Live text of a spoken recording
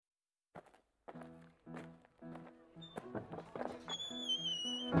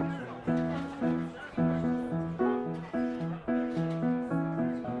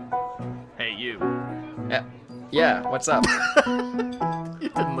Yeah, what's up? You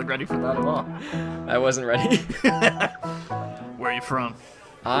didn't look ready for that at all. I wasn't ready. Where are you from?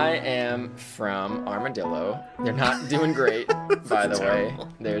 I am from Armadillo. They're not doing great, by the terrible.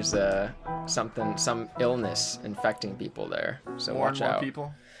 way. There's some illness infecting people there, so More watch and more out.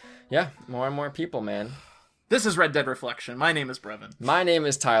 people. Yeah, more and more people, man. This is Red Dead Reflection. My name is Brevin. My name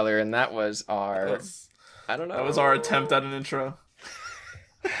is Tyler, and that was our... I don't know. That was our attempt at an intro.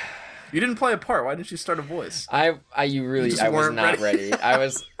 You didn't play a part. Why didn't you start a voice? I was weren't not ready.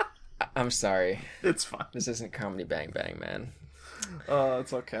 ready. I'm sorry. It's fine. This isn't Comedy Bang Bang, man.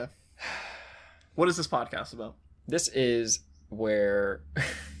 It's okay. What is this podcast about? This is where...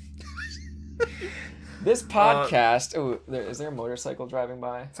 This podcast... is there a motorcycle driving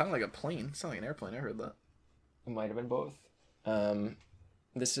by? It sounded like a plane. It sounded like an airplane. I heard that. It might have been both.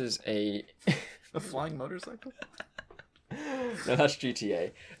 This is a... A flying motorcycle? No, that's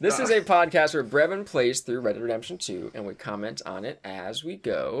GTA. This is a podcast where Brevin plays through Red Dead Redemption 2, and we comment on it as we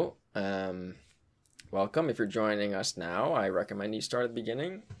go. Welcome. If you're joining us now, I recommend you start at the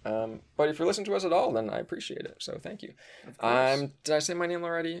beginning. But if you're listening to us at all, then I appreciate it. So thank you. Of course. Did I say my name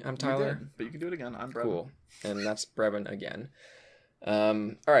already? I'm Tyler. You did, but you can do it again. I'm Brevin. Cool. And that's Brevin again.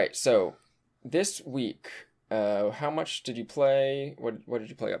 All right. So this week, how much did you play? What did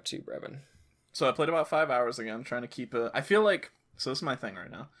you play up to, Brevin? So I played about 5 hours again, trying to keep it. I feel like, so this is my thing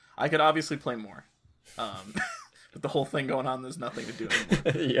right now. I could obviously play more. But the whole thing going on, there's nothing to do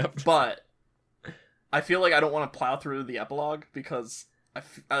anymore. Yep. But I feel like I don't want to plow through the epilogue because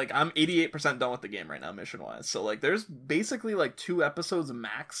I'm 88% done with the game right now, mission wise. So like, there's basically like 2 episodes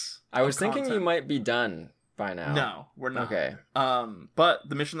max. I was thinking content. you might be done by now. No, we're not. Okay. But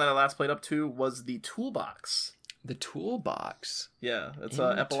the mission that I last played up to was the toolbox. The toolbox. Yeah, it's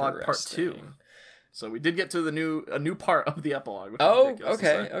epilogue part 2. So we did get to a new part of the epilogue. Which is Oh, ridiculous to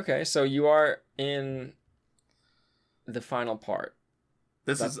say. okay. So you are in the final part.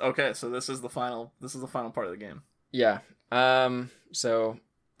 This is the final part of the game. Yeah. So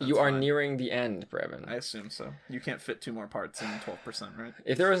That's you are fine. nearing the end, Brevin. I assume so. You can't fit 2 more parts in 12%, right?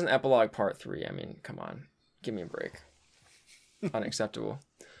 If there was an epilogue part 3, I mean, come on. Give me a break. Unacceptable.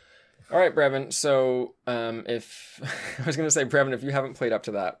 All right, Brevin. So, if I was going to say, Brevin, if you haven't played up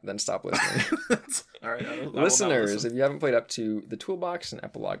to that, then stop listening. All right, I will not Listeners, listen. if you haven't played up to the Toolbox and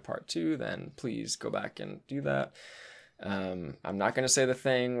Epilogue Part 2, then please go back and do that. I'm not going to say the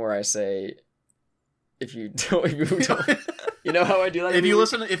thing where I say, if you don't, you know how I do that? If you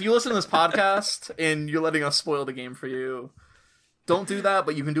listen to this podcast and you're letting us spoil the game for you, don't do that.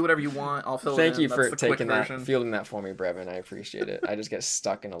 But you can do whatever you want. I'll fill it in. Thank you That's for the quick taking that, version. fielding that for me, Brevin. I appreciate it. I just get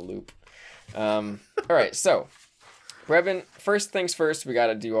stuck in a loop. All right, so Brevin, first things first, we got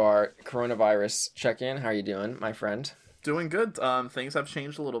to do our coronavirus check-in. How are you doing, my friend? Doing good. Things have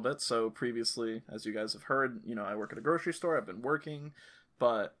changed a little bit. So previously, as you guys have heard, I work at a grocery store. I've been working,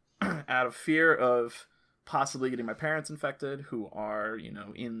 but out of fear of possibly getting my parents infected, who are,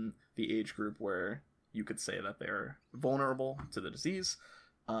 in the age group where you could say that they're vulnerable to the disease,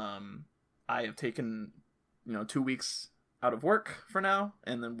 I have taken, 2 weeks out of work for now,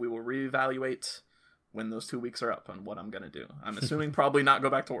 and then we will reevaluate when those 2 weeks are up on what I'm going to do. I'm assuming probably not go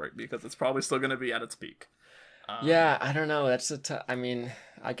back to work because it's probably still going to be at its peak. Yeah, I don't know. I mean,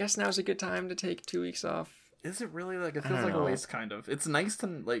 I guess now's a good time to take 2 weeks off. Is it really? It feels don't like know. a waste, kind of. It's nice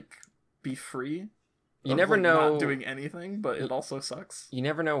to be free. You of, never know. Not doing anything, but it also sucks. You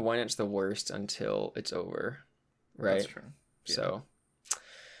never know when it's the worst until it's over, right? That's true. Yeah. So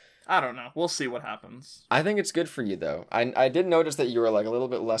I don't know. We'll see what happens. I think it's good for you, though. I did notice that you were like a little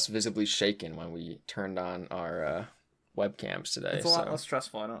bit less visibly shaken when we turned on our webcams today. It's a lot less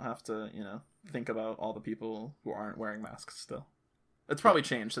stressful. I don't have to, think about all the people who aren't wearing masks still. It's probably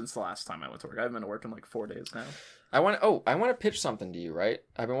changed since the last time I went to work. I haven't been to work in like 4 days now. I want to pitch something to you, right?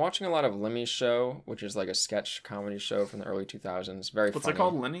 I've been watching a lot of Lemmy's show, which is like a sketch comedy show from the early 2000s. Very What's funny. it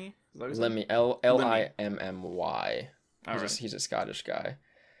called? Lenny? Is that what you said? Lemmy, Limmy. All right. He's a Scottish guy.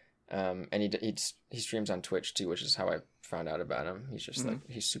 And he streams on Twitch too, which is how I found out about him. He's just like,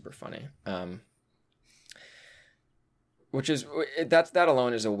 he's super funny. Which is that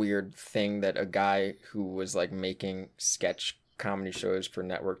alone is a weird thing that a guy who was like making sketch comedy shows for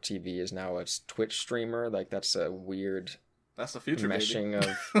network TV is now a Twitch streamer. Like that's a weird That's the future, meshing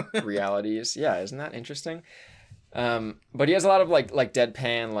baby. of realities. Yeah, isn't that interesting? But he has a lot of like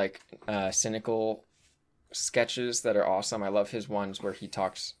deadpan, like cynical sketches that are awesome. I love his ones where he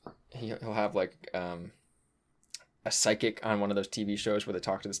talks. He'll have like a psychic on one of those TV shows where they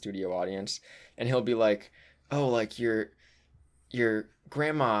talk to the studio audience, and he'll be like, "Oh, like your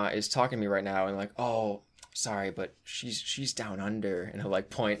grandma is talking to me right now," and like, "Oh, sorry, but she's down under, and he'll like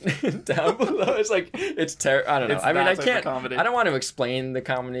point down below. It's like it's terrible. I don't know. It's I mean, that I type of can't. comedy. I don't want to explain the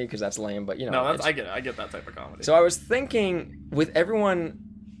comedy because that's lame. But you know, No, that's, it's- I get it. I get that type of comedy. So I was thinking, with everyone,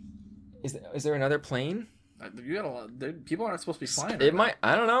 is there another plane? You got a lot. People aren't supposed to be flying. It right might.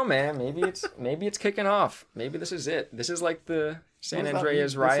 I don't know, man. Maybe it's kicking off. Maybe this is it. This is like the San What does that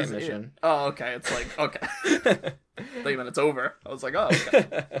Andreas mean? riot This is mission. it. Oh, okay. It's like okay. Wait a minute, it's over. I was like, oh,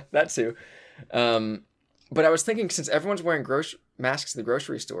 okay. That too. But I was thinking, since everyone's wearing masks at the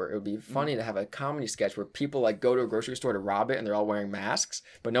grocery store, it would be funny to have a comedy sketch where people like go to a grocery store to rob it and they're all wearing masks,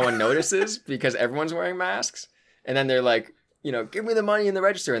 but no one notices because everyone's wearing masks. And then they're like, you know, give me the money in the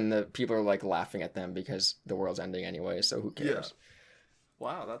register. And the people are like laughing at them because the world's ending anyway. So who cares?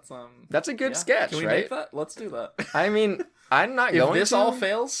 Wow, That's a good yeah. sketch, Can we right? make that? Let's do that. I mean, I'm not If going this to. all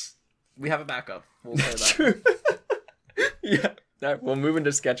fails, we have a backup. We'll say that. True. Yeah. We'll move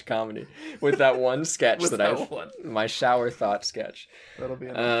into sketch comedy with that one sketch With that one. my shower thought sketch. That'll be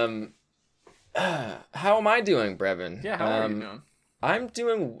enough. How am I doing, Brevin? Yeah, how are you doing? I'm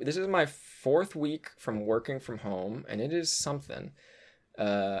doing. This is my 4th week from working from home, and it is something.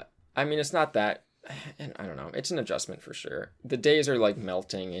 I mean, it's not that. And I don't know. It's an adjustment for sure. The days are like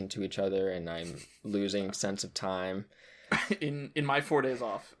melting into each other, and I'm losing sense of time. In my 4 days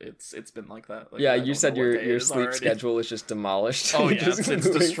off, it's been like that. Like, Yeah, I you don't said know what your day your it is sleep already. schedule is just demolished. Oh You're yeah, just it's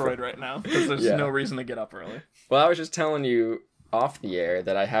moving destroyed right now because there's Yeah. no reason to get up early. Well, I was just telling you off the air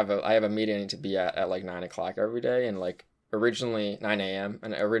that I have a meeting I need to be at like 9 o'clock every day, and like originally 9 a.m.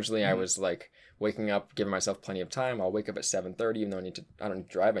 and originally I was like waking up, giving myself plenty of time. I'll wake up at 7:30, even though I don't need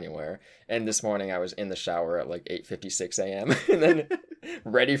to drive anywhere. And this morning I was in the shower at like 8:56 a.m. and then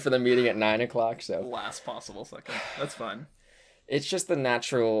ready for the meeting at 9 o'clock. So Last possible second. That's fine. it's just the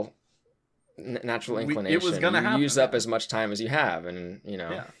natural inclination. It was gonna you happen, use up yeah. as much time as you have, and you know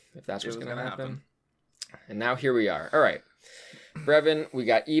Yeah. if that's It what's was going to gonna happen. And now here we are. All right, Brevin, we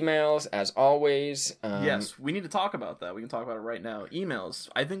got emails as always. Yes, we need to talk about that. We can talk about it right now. Emails.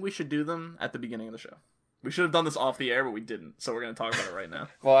 I think we should do them at the beginning of the show. We should have done this off the air, but we didn't. So we're going to talk about it right now.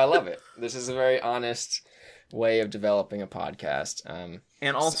 Well, I love it. This is a very honest way of developing a podcast.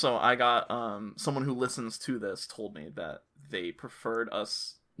 And also, I got someone who listens to this told me that they preferred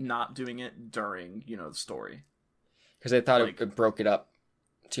us not doing it during, the story. Because they thought Like, it broke it up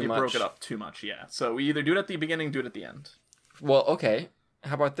too much. It broke it up too much, yeah. So we either do it at the beginning, do it at the end. Well, okay.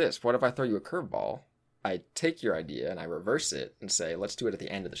 How about this? What if I throw you a curveball? I take your idea and I reverse it and say, let's do it at the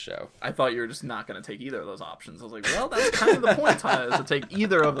end of the show. I thought you were just not going to take either of those options. I was like, well, that's kind of the point, Tyler, is to take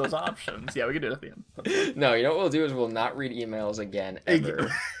either of those options. Yeah, we can do it at the end. That's fine. No, you know what we'll do is we'll not read emails again ever.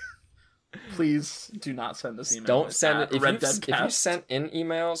 Please do not send us emails. Don't send it. If you Cast. sent in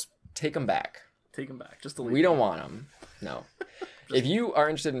emails, take them back. Take them back. Just delete We don't them. want them. No. If you are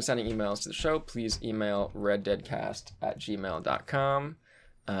interested in sending emails to the show, please email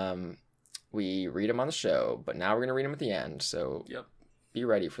reddeadcast@gmail.com. We read them on the show, but now we're going to read them at the end. So Yep. be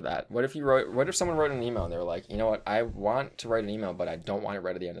ready for that. What if someone wrote an email and they were like, you know what, I want to write an email, but I don't want it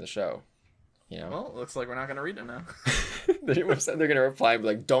read at the end of the show. You know? Well, it looks like we're not going to read it now. They're going to reply and be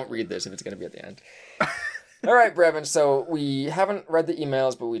like, don't read this if it's going to be at the end. All right, Brevin. So we haven't read the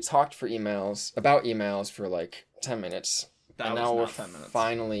emails, but we talked about emails for like 10 minutes. That and was now not we're 10 minutes.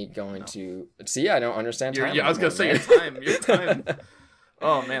 finally going to see. I don't understand time. I was going to say anymore, your time.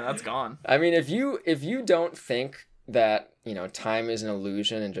 Oh, man, that's gone. I mean, if you don't think that, time is an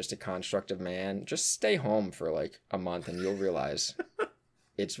illusion and just a construct of man, just stay home for like a month and you'll realize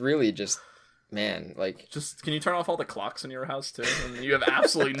it's really just, man, like, Just, can you turn off all the clocks in your house, too? And you have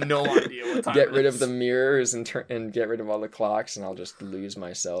absolutely no idea what time get it rid is. of the mirrors and get rid of all the clocks, and I'll just lose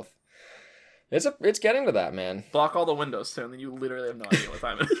myself. It's getting to that, man. Block all the windows, too, and then you literally have no idea what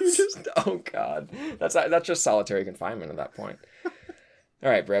time it You is. just, oh god, that's just solitary confinement at that point. All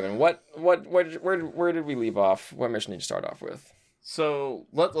right, Brevin, where did we leave off? What mission did you start off with? So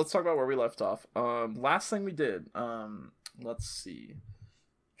let's talk about where we left off. Last thing we did. Let's see.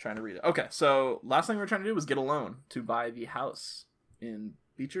 Trying to read it. Okay, so last thing we were trying to do was get a loan to buy the house in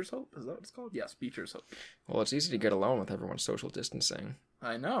Beecher's Hope. Is that what it's called? Yes, Beecher's Hope. Well, it's easy to get a loan with everyone social distancing.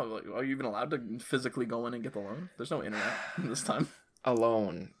 I know. Like, are you even allowed to physically go in and get the loan? There's no internet this time.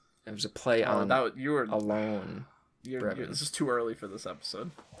 Alone. It was a play on You were alone. this is too early for this episode.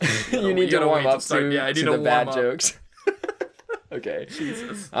 You need to gotta warm wait to up start. to, Yeah, I need to to the warm bad up. jokes. Okay.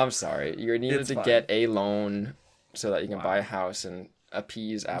 Jesus. I'm sorry. You're needed It's to fine. get a loan so that you can Wow. buy a house and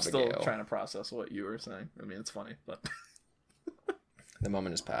appease I'm Abigail. still trying to process what you were saying. I mean, it's funny, but The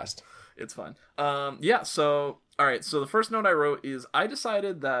moment has passed. it's fine. Yeah, so all right, so the first note I wrote is I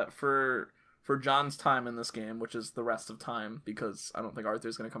decided that for John's time in this game, which is the rest of time because I don't think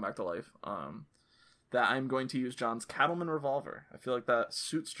Arthur's going to come back to life, that I'm going to use John's Cattleman revolver. I feel like that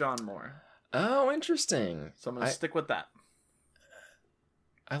suits John more. Oh, interesting. So I'm going to stick with that.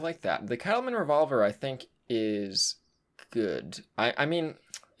 I like that. The Cattleman revolver, I think, is good. I mean,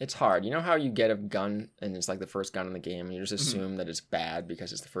 it's hard. You know how you get a gun and it's like the first gun in the game and you just assume that it's bad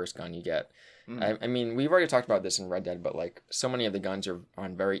because it's the first gun you get. I mean, we've already talked about this in Red Dead, but like so many of the guns are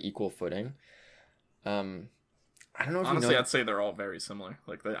on very equal footing. I don't know if honestly, you know... I'd say they're all very similar.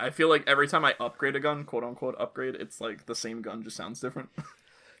 Like I feel like every time I upgrade a gun, quote unquote upgrade, it's like the same gun just sounds different.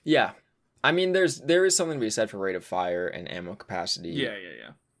 Yeah. I mean, there is something to be said for rate of fire and ammo capacity.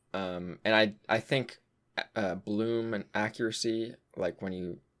 Yeah. And I think bloom and accuracy, like when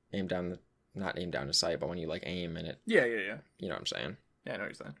you aim down not aim down the sight, but when you like aim and it. Yeah. You know what I'm saying? Yeah, I know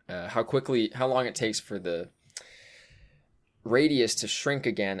what you're saying. How long it takes for the radius to shrink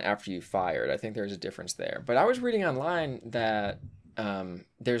again after you fired. I think there's a difference there. But I was reading online that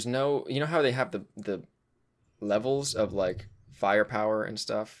there's no, you know how they have the levels of like firepower and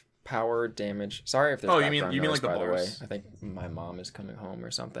stuff. Power, damage. Sorry if there's background you mean noise, like the by the way. bars? I think my mom is coming home or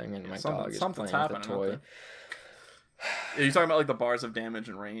something, and my Something's dog is playing with a happening, toy. okay. Are you talking about like the bars of damage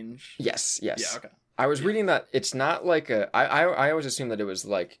and range? Yes. Yeah, okay. I was reading that it's not like I always assumed that it was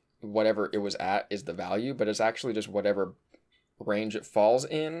like whatever it was at is the value, but it's actually just whatever range it falls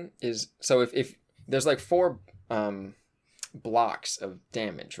in is. So if there's like 4 blocks of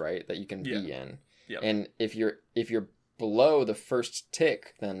damage, right, that you can be in, and if you're below the first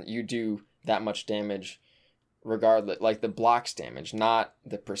tick, then you do that much damage regardless, like the blocks damage, not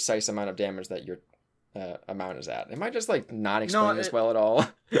the precise amount of damage that your amount is at. Am I just like not explaining this well at all?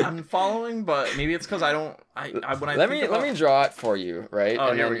 I'm following, but maybe it's because I don't. Let me draw it for you, right? Oh,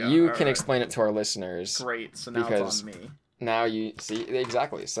 and here then we go. you All can right. explain it to our listeners. Great. So now it's on me. Now you see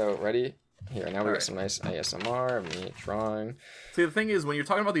exactly. So ready? Here, now we got right. some nice ASMR of me drawing. See, the thing is, when you're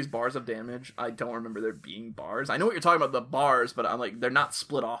talking about these bars of damage, I don't remember there being bars. I know what you're talking about, the bars, but I'm like, they're not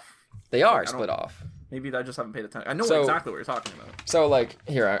split off. They are Like, split off. Maybe I just haven't paid attention. I know So- exactly what you're talking about. So like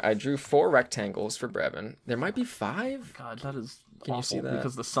here, I drew 4 rectangles for Brevin. There might be 5. God, that is Can you awful see that?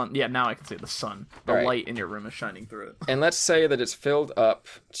 because the sun. Yeah, now I can see the sun. The Right. light in your room is shining through it. And let's say that it's filled up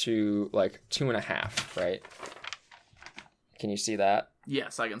to like 2.5, right? Can you see that?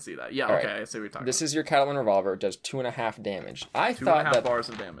 Yes, I can see that. Yeah, All okay, right. I see what you're talking This is your Cattleman revolver. It does 2.5 damage. I about. 2.5 thought that bars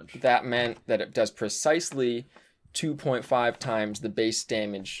of damage. that meant that it does precisely 2.5 times the base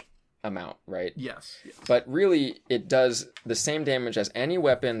damage amount, right? Yes. But really, it does the same damage as any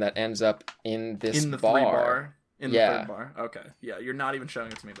weapon that ends up in this In the bar. 3 bar. In the Yeah. 3rd bar. Okay. Yeah, you're not even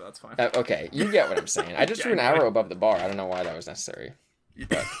showing it to me, but that's fine. Okay, you get what I'm saying. I just Yeah, drew an I get arrow it. above the bar. I don't know why that was necessary.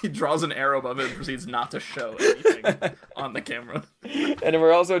 He draws an arrow above it and proceeds not to show anything on the camera. And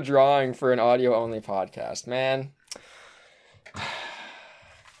we're also drawing for an audio-only podcast. Man.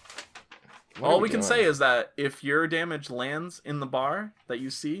 What are All we can doing? say is that if your damage lands in the bar that you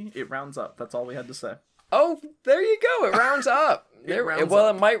see, it rounds up. That's all we had to say. Oh, there you go. It rounds up. rounds Well,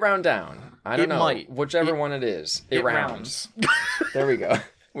 up. it might round down. I don't It know. might. Whichever one it is. It rounds. rounds. There we go.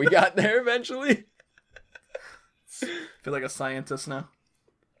 We got there eventually. Feel like a scientist now.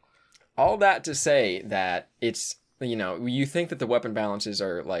 All that to say that it's, you know, you think that the weapon balances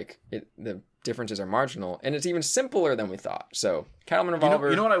are like, the differences are marginal, and it's even simpler than we thought. So, Cattleman revolver.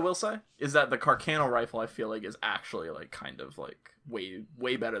 You know what I will say? Is that the Carcano rifle, I feel like, is actually like kind of like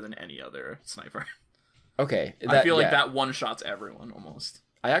way better than any other sniper. Okay. I feel like yeah. that one shots everyone almost.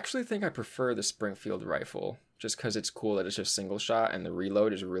 I actually think I prefer the Springfield rifle, just because it's cool that it's just single shot and the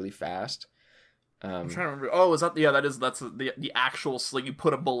reload is really fast. I'm trying to remember. Oh, is that? Yeah, that's the actual sling. You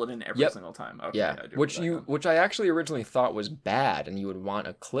put a bullet in every Yep. single time. Okay, Yeah, I do which remember that gun. which I actually originally thought was bad, and you would want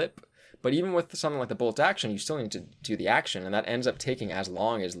a clip. But even with something like the bolt action, you still need to do the action, and that ends up taking as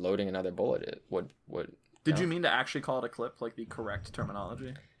long as loading another bullet would. Did you mean to actually call it a clip, like the correct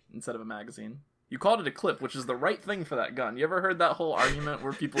terminology, instead of a magazine? You called it a clip, which is the right thing for that gun. You ever heard that whole argument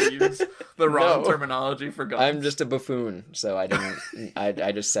where people use the wrong No. terminology for guns? I'm just a buffoon, so I didn't.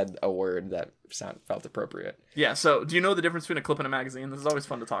 I just said a word that felt appropriate. Yeah, so do you know the difference between a clip and a magazine? This is always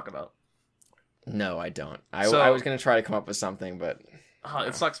fun to talk about. No, I don't. So- I was gonna try to come up with something, but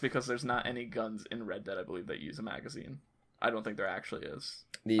It sucks because there's not any guns in Red Dead, I believe, that use a magazine. I don't think there actually is.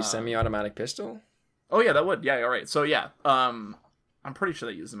 the semi-automatic pistol. Oh yeah, that would. Yeah, all right. So yeah, I'm pretty sure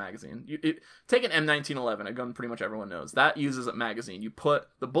they use a magazine. Take an M1911, a gun pretty much everyone knows. That uses a magazine. You put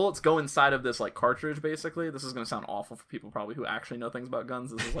the bullets go inside of this like cartridge. Basically, this is gonna sound awful for people probably who actually know things about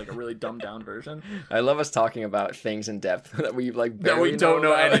guns. This is like a really dumbed down version I love us talking about things in depth that we like that we barely don't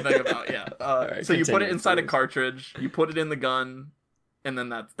know about. anything about. Yeah. right, So you put it continue, inside a please. cartridge. You put it in the gun, and then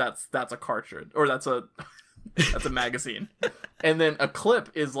that's a cartridge, or that's a magazine. And then a clip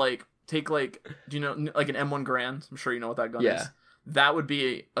is like take like, do you know, like an M1 Garand? I'm sure you know what that gun Yeah. is. That would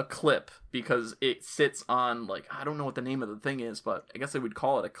be a clip because it sits on like, I don't know what the name of the thing is, but I guess they would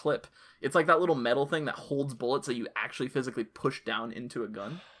call it a clip. It's like that little metal thing that holds bullets that you actually physically push down into a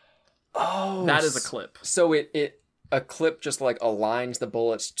gun. Oh, That is a clip. So a clip just like aligns the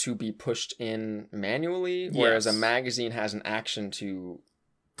bullets to be pushed in manually, whereas a Yes. magazine has an action to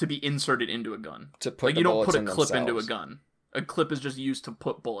be inserted into a gun. put Like the you don't bullets put a in clip into a themselves. gun. A clip is just used to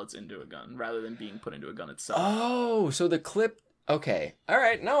put bullets into a gun rather than being put into a gun itself. Oh, so the clip. Okay, all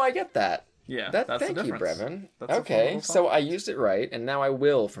right. No, I get that. Yeah, That. that's Thank the you, difference. Brevin. That's a fun Okay, little so fact. I used it right, and now I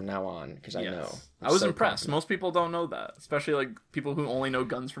will from now on because I Yes. know. I was so impressed. confident. Most people don't know that, especially like people who only know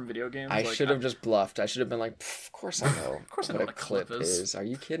guns from video games. I Like, should have just bluffed. I should have been like, "Pff, of course I know. Of course I know what what a clip is." Are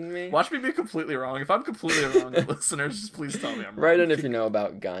you kidding me? Watch me be completely wrong. If I'm completely wrong, listeners, just please tell me I'm wrong. Write in if you know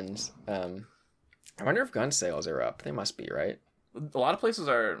about guns. I wonder if gun sales are up. They must be, right? A lot of places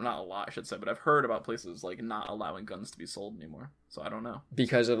are, not a lot I should say, but I've heard about places like not allowing guns to be sold anymore. So I don't know.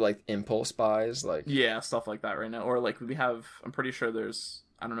 Because of like impulse buys, like Yeah, stuff like that right now. Or like we have, I'm pretty sure there's,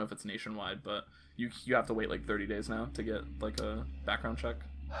 I don't know if it's nationwide, but you have to wait like 30 days now to get like a background check.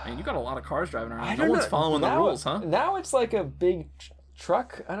 And you got a lot of cars driving around. No one's following the rules, huh? Now it's like a big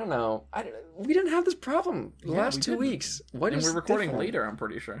truck. I don't know. We didn't have this problem the Yeah, last we 2 didn't. weeks. What And is we're recording different? later, I'm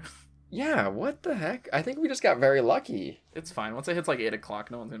pretty sure. Yeah, what the heck? I think we just got very lucky. It's fine. Once it hits like 8 o'clock,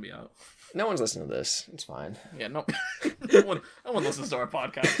 no one's gonna be out. No one's listening to this. It's fine. Yeah, no, no one listens to our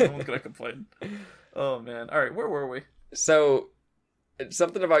podcast. No one's gonna complain. Oh man! All right, where were we? So, it's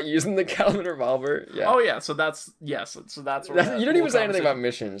something about using the Calvin revolver. Yeah. Oh yeah, so that's yes. So that's where that You don't even whole say anything about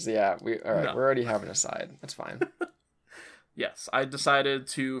conversation- missions. Yeah, all right. No. We're already having a side. That's fine. Yes, I decided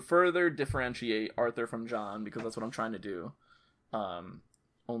to further differentiate Arthur from John because that's what I'm trying to do.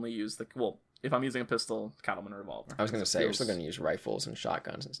 Only use if I'm using a pistol, cattleman revolver. I was gonna say you're Feels- still gonna use rifles and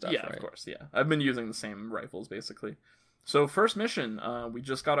shotguns and stuff. Yeah, right? of course. Yeah, I've been using the same rifles basically. So first mission, we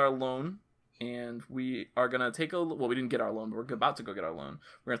just got our loan, and we are gonna take we didn't get our loan, but we're about to go get our loan.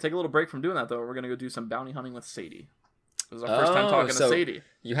 We're gonna take a little break from doing that though. We're gonna go do some bounty hunting with Sadie. This is our first time talking to Sadie.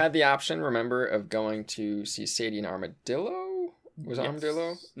 You had the option, remember, of going to see Sadie and Armadillo. Was it Yes.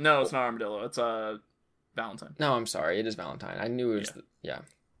 Armadillo? No, it's not Armadillo. It's Valentine. No, I'm sorry. It is Valentine. I knew it was. Yeah.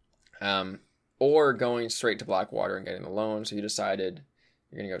 Or going straight to Blackwater and getting the loan. So you decided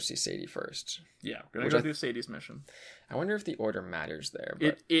you're gonna go see Sadie first. Yeah, we're Which gonna go do Sadie's mission. I wonder if the order matters there.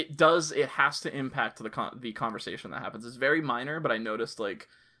 But It does. It has to impact the conversation that happens. It's very minor, but I noticed like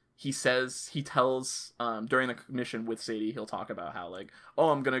he tells during the mission with Sadie, he'll talk about how like, oh,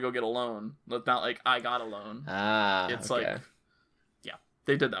 I'm gonna go get a loan. It's not like I got a loan. It's okay. like, yeah,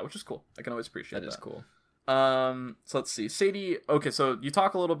 they did that, which is cool. I can always appreciate That that. is cool. So let's see, Sadie. Okay, so you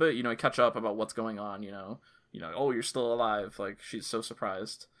talk a little bit, you catch up about what's going on. Oh, you're still alive. Like she's so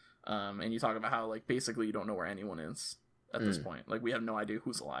surprised. And you talk about how like basically you don't know where anyone is at this point. Like we have no idea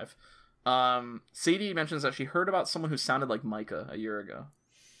who's alive. Sadie mentions that she heard about someone who sounded like Micah a year ago,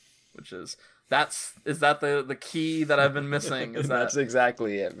 which is that the key that I've been missing? Is that That's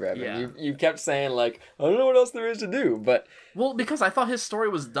exactly it, Brevin. Yeah. You kept saying like, I don't know what else there is to do, but well, because I thought his story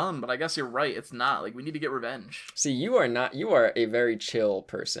was done, but I guess you're right. It's not. Like we need to get revenge. see, you are a very chill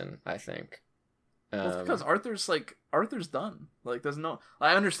person, I think. Well, it's because Arthur's done. Like, there's no.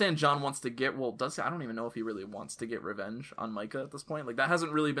 I understand John wants to get. Well, I don't even know if he really wants to get revenge on Micah at this point. Like, that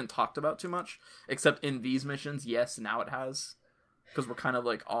hasn't really been talked about too much, except in these missions. Yes, now it has, because we're kind of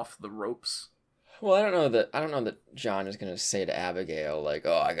like off the ropes. Well, I don't know that John is gonna say to Abigail like,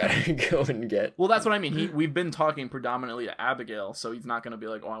 "Oh, I gotta go and get." Well, that's what I mean. We've been talking predominantly to Abigail, so he's not gonna be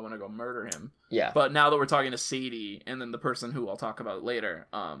like, "Oh, I want to go murder him." Yeah. But now that we're talking to Sadie, and then the person who I'll talk about later,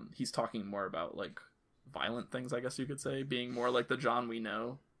 he's talking more about like violent things, I guess you could say, being more like the John we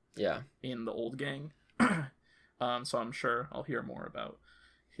know Yeah. in the old gang. So I'm sure I'll hear more about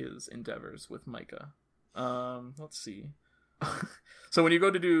his endeavors with Micah. Let's see. So when you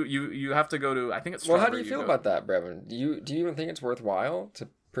go to do you have to go to, I think it's Well, how do Strawberry you feel go- about that, Brevin? Do you even think it's worthwhile to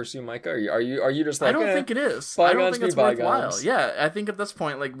pursue Micah? Are you just like? I don't think it is. bygones I don't think be it's worthwhile. bygones. Yeah, I think at this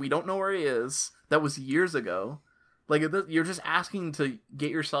point, like, we don't know where he is. That was years ago. Like, you're just asking to get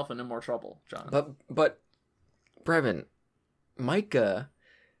yourself into more trouble, John. But Brevin, Micah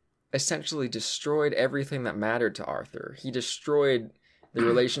essentially destroyed everything that mattered to Arthur. He destroyed the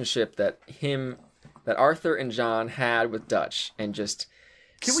relationship that Arthur and John had with Dutch, and just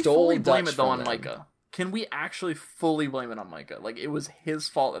Can we stole fully blame Dutch it though from on them. Micah? Can we actually fully blame it on Micah? Like, it was his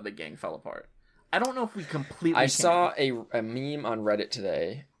fault that the gang fell apart. I don't know if we completely. I can. saw a meme on Reddit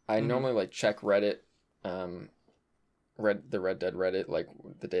today. I Mhm. normally like check Reddit the Red Dead Reddit like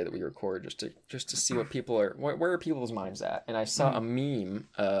the day that we record just to see what people are where are people's minds at, and I saw a meme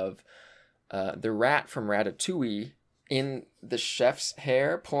of the rat from Ratatouille in the chef's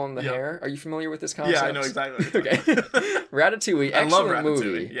hair, pulling the hair. Are you familiar with this concept? Yeah, I know exactly. Okay. Ratatouille, I love excellent Ratatouille.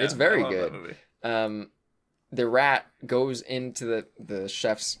 movie. Yeah, it's very I love good. that movie. The rat goes into the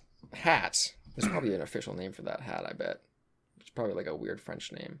chef's hat. There's probably an official name for that hat, I bet. It's probably like a weird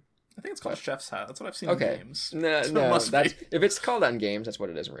French name. I think it's called chef's hat. That's what I've seen in games. No, that's if it's called that in games, that's what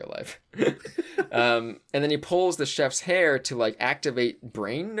it is in real life. And then he pulls the chef's hair to like activate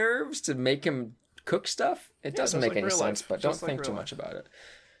brain nerves to make him cook stuff. It doesn't make any sense, but don't think too much about it.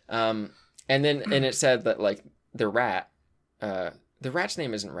 And it said that like the rat's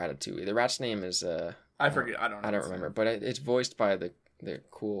name isn't Ratatouille. The rat's name is I forget. I don't remember, but it's voiced by the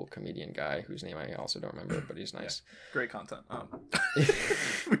cool comedian guy whose name I also don't remember, but he's nice. Yeah, great content. I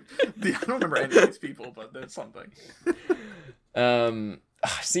don't remember any of these people, but there's something.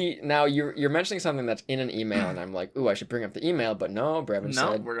 See, now you're mentioning something that's in an email, and I'm like, ooh, I should bring up the email, but no, Brevin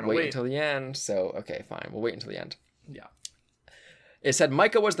said we're gonna wait until the end. So okay, fine, we'll wait until the end. Yeah. It said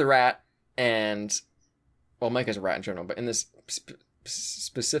Micah was the rat, and well, Micah's a rat in general, but in this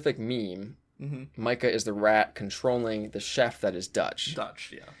specific meme, Micah is the rat controlling the chef that is Dutch.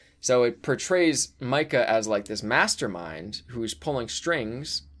 Yeah. So it portrays Micah as like this mastermind who's pulling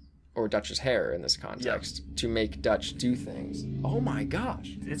strings, or Dutch's hair in this context, to make Dutch do things. Oh my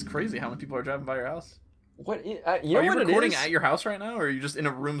gosh. It's crazy how many people are driving by your house. What? You know are you what recording it is? at your house right now, or are you just in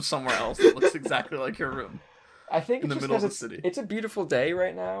a room somewhere else that looks exactly like your room? I think in the middle of the city. It's a beautiful day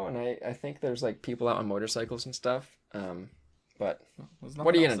right now, and I think there's like people out on motorcycles and stuff. But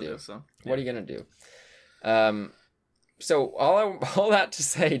what are you gonna do? What are you gonna do? So all that to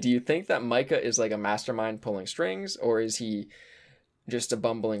say, do you think that Micah is like a mastermind pulling strings, or is he just a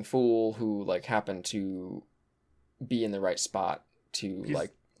bumbling fool who like happened to be in the right spot to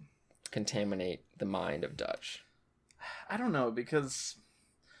like contaminate the mind of Dutch? I don't know, because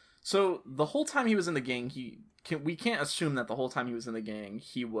so the whole time he was in the gang, we can't assume that the whole time he was in the gang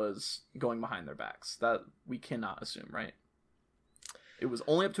he was going behind their backs. That we cannot assume, right? It was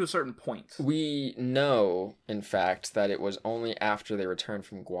only up to a certain point. We know, in fact, that it was only after they returned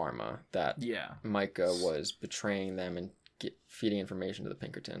from Guarma that Micah was betraying them and feeding information to the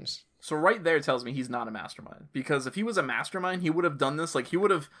Pinkertons. So right there tells me he's not a mastermind. Because if he was a mastermind, he would have done this. Like, he would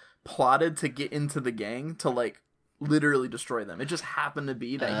have plotted to get into the gang to, like, literally destroy them. It just happened to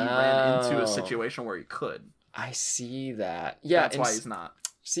be that he ran into a situation where he could. I see that. Yeah, that's why he's not.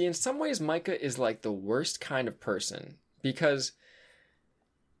 See, in some ways, Micah is, like, the worst kind of person. Because,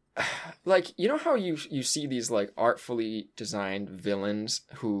 like, you know how you see these, like, artfully designed villains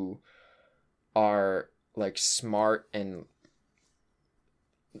who are, like, smart and...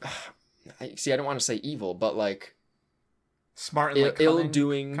 See, I don't want to say evil, but, like... smart and, like,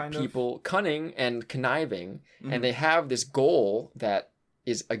 ill-doing people, cunning and conniving, and they have this goal that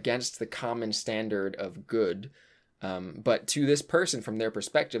is against the common standard of good, but to this person, from their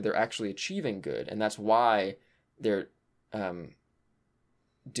perspective, they're actually achieving good, and that's why they're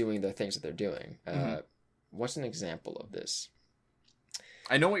doing the things that they're doing. What's an example of this?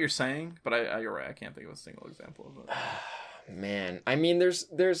 I know what you're saying, but you're right, I can't think of a single example of it. Man, I mean, there's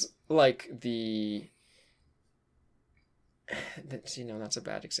like that's a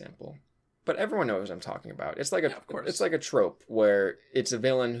bad example, but everyone knows what I'm talking about. It's like it's like a trope where it's a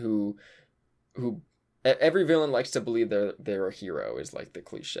villain who every villain likes to believe they're a hero, is like the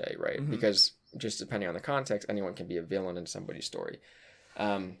cliche, right? Because just depending on the context, anyone can be a villain in somebody's story.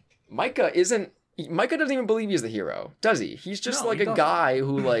 Micah doesn't even believe he's the hero, does he? He's just a guy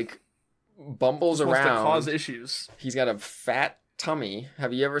who like bumbles around. Wants to cause issues. He's got a fat tummy.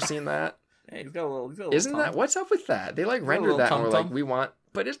 Have you ever seen that? Hey, he's got a little Isn't that what's up with that? They like rendered that and we're like, we want,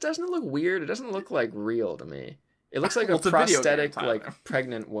 but it doesn't look weird. It doesn't look like real to me. It looks like a prosthetic, like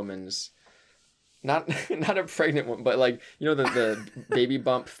pregnant woman's. Not a pregnant one, but like, you know, the baby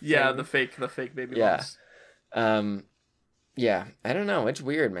bump thing? Yeah, the fake baby bumps. Yeah, I don't know. It's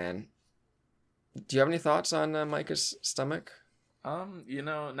weird, man. Do you have any thoughts on Micah's stomach? You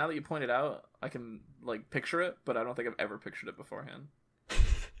know, now that you point it out, I can like picture it, but I don't think I've ever pictured it beforehand.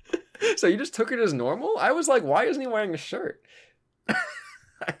 So you just took it as normal? I was like, why isn't he wearing a shirt?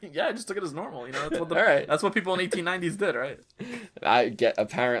 Yeah, I just took it as normal. You know, that's what all right. That's what people in 1890s did, right? I get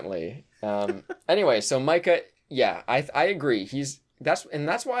apparently. Anyway, so Micah, yeah, I agree. That's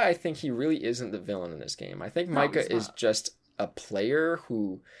why I think he really isn't the villain in this game. I think Micah is just a player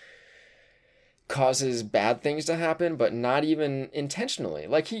who causes bad things to happen, but not even intentionally.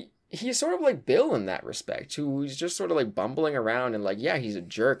 Like he's sort of like Bill in that respect, who's just sort of like bumbling around and like, yeah, he's a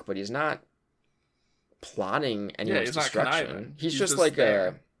jerk, but he's not plotting anyone's he's not destruction. conniving. He's He's just just like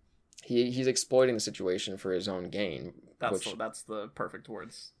there. he's exploiting the situation for his own gain. That's which that's the perfect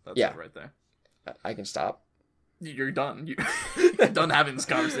words. That's Yeah. it right there. I can stop. You're done. You're done having this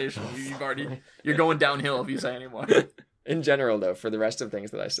conversation. You're going downhill if you say anymore. In general, though, for the rest of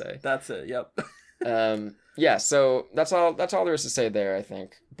things that I say. That's it. Yep. Yeah, so that's all there is to say there, I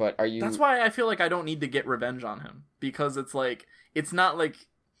think. But are you... That's why I feel like I don't need to get revenge on him, because it's like, it's not like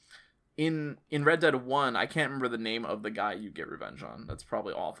in Red Dead 1, I can't remember the name of the guy you get revenge on. That's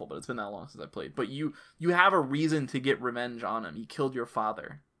probably awful, but it's been that long since I played. But you have a reason to get revenge on him. He killed your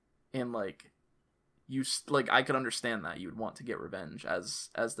father, and like I could understand that you would want to get revenge as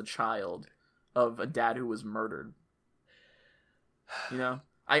the child of a dad who was murdered. You know,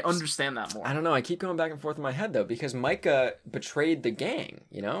 I understand that more. I don't know. I keep going back and forth in my head, though, because Micah betrayed the gang,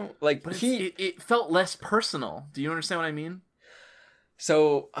 you know? Like, But it felt less personal. Do you understand what I mean?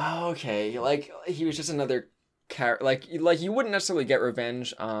 So, okay, like, he was just another character. Like, you wouldn't necessarily get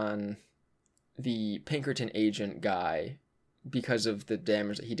revenge on the Pinkerton agent guy because of the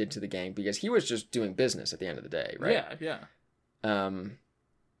damage that he did to the gang, because he was just doing business at the end of the day, right? Yeah.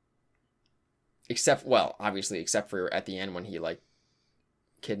 Except for at the end when he, like,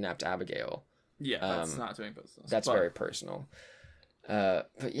 kidnapped Abigail. Yeah, that's not doing business. That's very personal.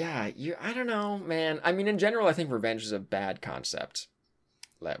 But yeah, I don't know, man. I mean, in general, I think revenge is a bad concept.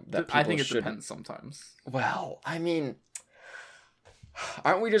 That I think it depends sometimes. Well, I mean,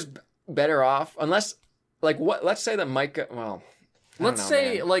 aren't we just better off? Unless, like, what? Let's say that Micah. Well, let's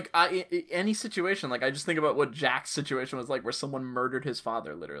say, like, any situation. Like, I just think about what Jack's situation was like, where someone murdered his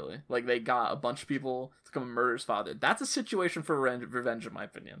father, literally. Like, they got a bunch of people to come and murder his father. That's a situation for revenge, in my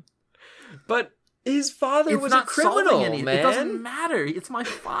opinion. But his father was not a criminal, man. It doesn't matter. It's my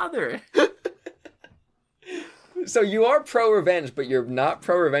father. So you are pro-revenge, but you're not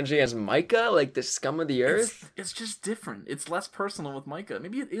pro-revenge against Micah, like the scum of the earth? It's just different. It's less personal with Micah.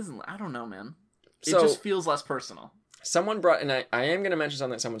 Maybe it isn't. I don't know, man. It So- just feels less personal. Someone brought, and I am going to mention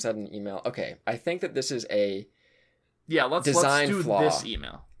something that someone said in an email. Okay, I think that this is a Yeah, let's do flaw, this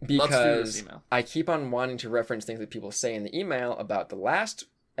email. because Let's do this email. I keep on wanting to reference things that people say in the email about the last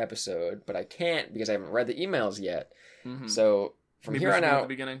episode, but I can't because I haven't read the emails yet. Mm-hmm. So from Maybe here we on should do it at out, the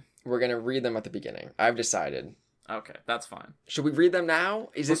beginning. we're going to read them at the beginning. I've decided. Okay, that's fine. Should we read them now?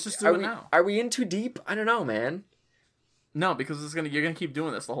 Let's just do it now. Are we in too deep? I don't know, man. No, because you're gonna keep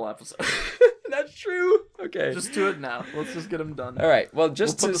doing this the whole episode. That's true. Okay. Just do it now. Let's just get them done. All right. Well, We'll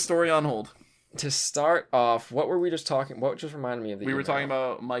just put the story on hold. to start off, what were we just talking? What just reminded me of the We were email? talking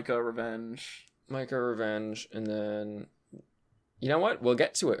about Micah revenge. Micah revenge, and then you know what? We'll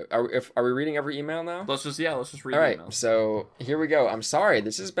get to it. Are we reading every email now? Let's just read All right. the emails. So here we go. I'm sorry.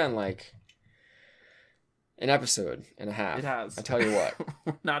 This has been like an episode and a half. It has. I tell you what.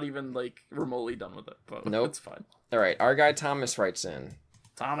 We're not even like remotely done with it, but Nope. it's fine. All right. Our guy Thomas writes in.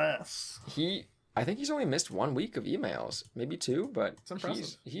 Thomas. I think he's only missed 1 week of emails, maybe 2, but It's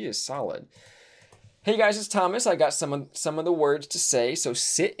impressive. he is solid. Hey guys, it's Thomas. I got some of the words to say, so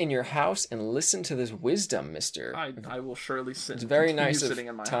sit in your house and listen to this wisdom, mister. I will surely sit. It's very continue nice of sitting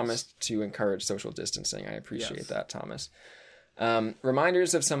in my Thomas house. to encourage social distancing. I appreciate Yes. that, Thomas.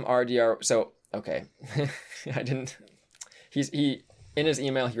 Reminders of some RDR. So, okay. I didn't... He in his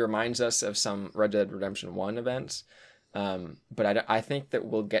email, he reminds us of some Red Dead Redemption 1 events. But I think that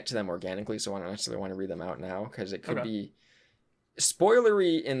we'll get to them organically, so I don't necessarily want to read them out now, because it could be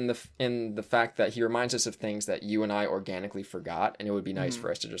spoilery in the fact that he reminds us of things that you and I organically forgot, and it would be nice for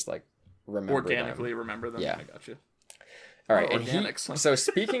us to just like remember them. Remember them. Yeah. I got you. All right, Organics. so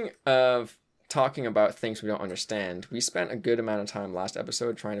speaking of talking about things we don't understand, we spent a good amount of time last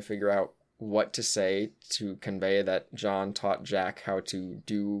episode trying to figure out what to say to convey that John taught Jack how to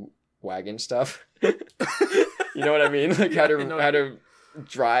do wagon stuff. You know what I mean? Like how to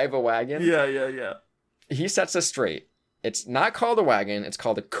drive a wagon. Yeah. He sets us straight. It's not called a wagon, it's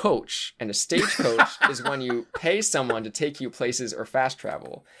called a coach. And a stagecoach is when you pay someone to take you places or fast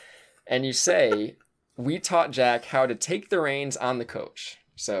travel. And you say, we taught Jack how to take the reins on the coach.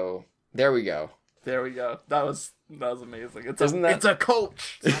 So there we go. There we go. That was amazing. It's a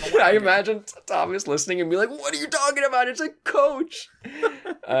coach. It's not a I wagon. imagine Thomas listening and be like, what are you talking about? It's a coach.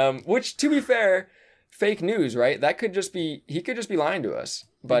 Which, to be fair, fake news, right? He could just be lying to us.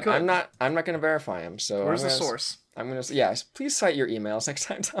 But I'm not going to verify him. So Where's the source? I'm going to, yes, please cite your emails next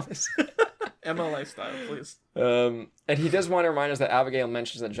time, Thomas. MLA style, please. And he does want to remind us that Abigail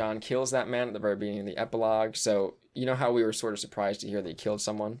mentions that John kills that man at the very beginning of the epilogue. So, you know how we were sort of surprised to hear that he killed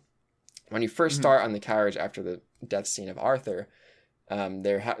someone? When you first start on the carriage after the death scene of Arthur,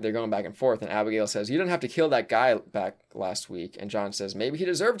 they're going back and forth, and Abigail says, "You didn't have to kill that guy back last week," and John says, "Maybe he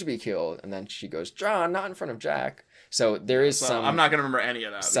deserved to be killed," and then she goes, "John, not in front of Jack." So there is some. I'm not gonna remember any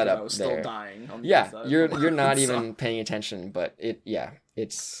of that setup because I was still there. dying. On the Yeah, inside. you're not So- even paying attention, but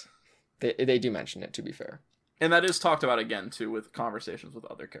it's they do mention it, to be fair. And that is talked about again too with conversations with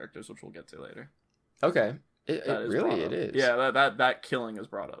other characters, which we'll get to later. Okay, it That is really brought it up. is. Yeah, that killing is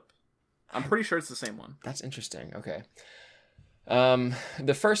brought up. I'm pretty sure it's the same one. That's interesting. Okay.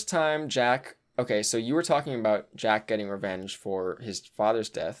 The first time Jack. Okay, so you were talking about Jack getting revenge for his father's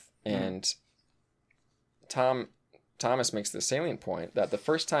death, and Thomas makes the salient point that the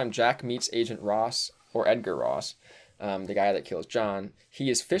first time Jack meets Agent Ross or Edgar Ross, the guy that kills John, he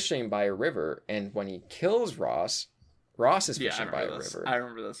is fishing by a river, and when he kills Ross is fishing by a river. I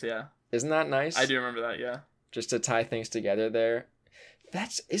remember this. Yeah, Isn't that nice? I do remember that. Yeah. Just to tie things together there.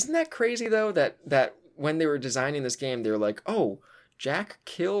 Isn't that crazy though that when they were designing this game, they were like, "Oh, Jack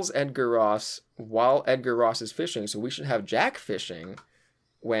kills Edgar Ross while Edgar Ross is fishing, so we should have Jack fishing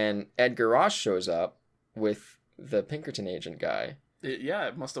when Edgar Ross shows up with the Pinkerton agent guy."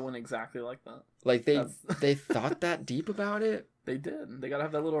 It must have went exactly like that. Like they thought that deep about it. They did. They gotta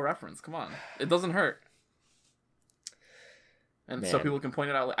have that little reference. Come on, it doesn't hurt. And so Man. people can point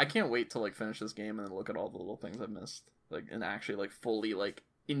it out. Like, I can't wait to like finish this game and then look at all the little things I've missed, like, and actually like fully like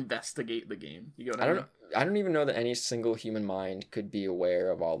investigate the game. You go. I don't even know that any single human mind could be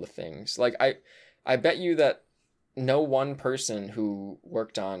aware of all the things. Like I bet you that no one person who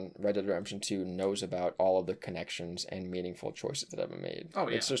worked on Red Dead Redemption 2 knows about all of the connections and meaningful choices that have been made. Oh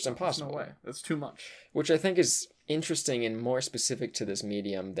yeah, it's just there's impossible. No way. That's too much. Which I think is interesting and more specific to this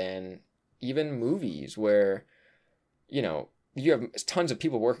medium than even movies, where you have tons of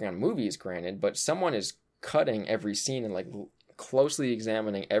people working on movies, granted, but someone is cutting every scene and like closely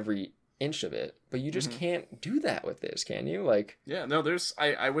examining every inch of it. But you just can't do that with this, can you? Like, yeah, no, there's.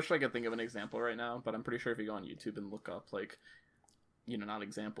 I wish I could think of an example right now, but I'm pretty sure if you go on YouTube and look up like, not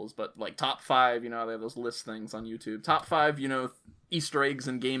examples, but like top 5, they have those list things on YouTube. Top 5, Easter eggs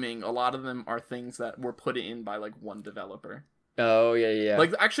in gaming. A lot of them are things that were put in by like one developer. oh yeah.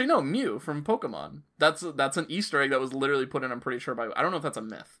 Like, actually, no, Mew from Pokemon. That's an Easter egg that was literally put in. I'm pretty sure I don't know if that's a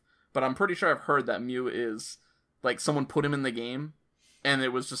myth, but I'm pretty sure I've heard that Mew is like someone put him in the game, and it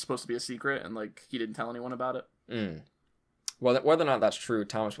was just supposed to be a secret, and like he didn't tell anyone about it. Well, whether or not that's true,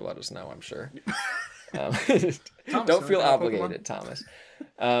 Thomas will let us know, I'm sure. Thomas, Don't feel Pokemon? obligated, Thomas.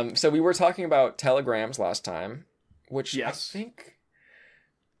 So we were talking about telegrams last time, which Yes. I think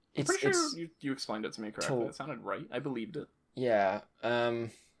I'm pretty sure you explained it to me correctly. It sounded right. I believed it. Yeah.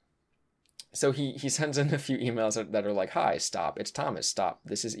 So he sends in a few emails that are like, "Hi, stop. It's Thomas. Stop.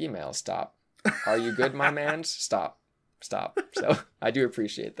 This is email. Stop. Are you good, my man? Stop. So I do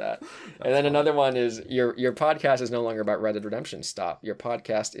appreciate that. And then another one is your podcast is no longer about Red Dead Redemption. Stop. Your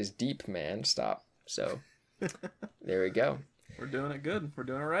podcast is deep, man. Stop. So there we go. We're doing it good. We're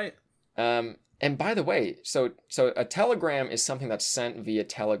doing it right. And by the way, so a telegram is something that's sent via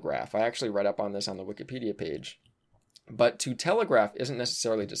telegraph. I actually read up on this on the Wikipedia page. But to telegraph isn't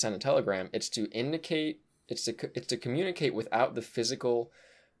necessarily to send a telegram. It's to indicate. It's to communicate without the physical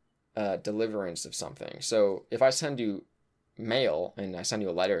deliverance of something. So if I send you mail and I send you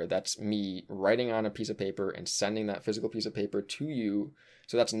a letter, that's me writing on a piece of paper and sending that physical piece of paper to you.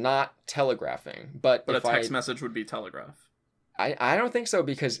 So that's not telegraphing. But a if text message would be telegraph. I don't think so,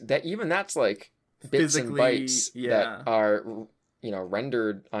 because that's like bits and Physically, bytes yeah. that are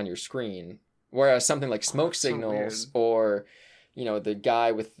rendered on your screen. Whereas something like smoke that's so signals or the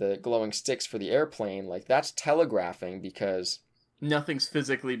guy with the glowing sticks for the airplane, like that's telegraphing because Nothing's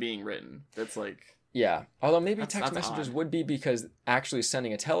physically being written. That's like, yeah. Although maybe That's text messages odd. would be, because actually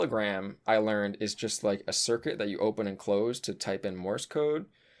sending a telegram, I learned, is just like a circuit that you open and close to type in Morse code,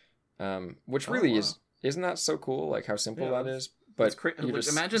 which really wow. isn't that so cool? Like how simple Yeah, that is. But like,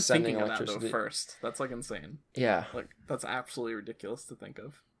 just imagine sending thinking of that though electricity. first. That's like insane. Yeah, Like, that's absolutely ridiculous to think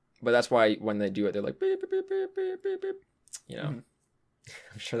of. but that's why when they do it, they're like beep beep beep beep beep beep beep. Mhm.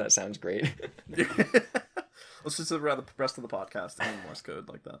 I'm sure that sounds great. Let's just around the rest of the podcast in Morse code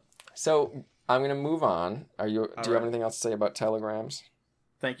like that. So I'm gonna move on. Do you have right. anything else to say about telegrams?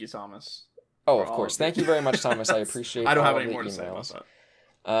 Thank you, Thomas. Oh, For of all course. of Thank it. you very much, Thomas. I appreciate. I don't have all any the more to say about emails.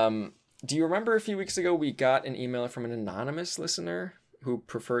 that. Do you remember a few weeks ago we got an email from an anonymous listener who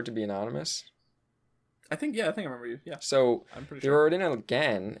preferred to be anonymous? I think I remember you. Yeah, So I'm pretty they sure. wrote in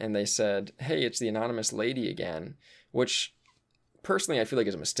again and they said, "Hey, it's the anonymous lady again," which personally I feel like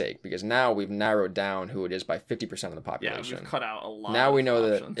is a mistake, because now we've narrowed down who it is by 50% of the Yeah, population. we've cut out a lot. Now we of know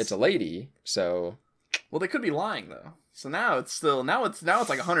options. that it's a lady, so Well, they could be lying though. So now it's like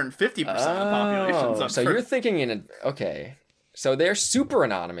 150% of the population. So you're thinking okay. So they're super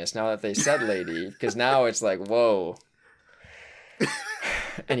anonymous now that they said lady, because now it's like, whoa.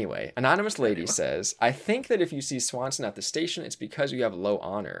 Anyway, anonymous lady says, I think that if you see Swanson at the station, it's because you have low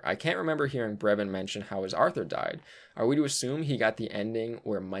honor. I can't remember hearing Brevin mention how his Arthur died. Are we to assume he got the ending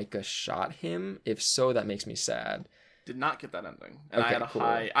where Micah shot him? If so, that makes me sad. Did not get that ending. And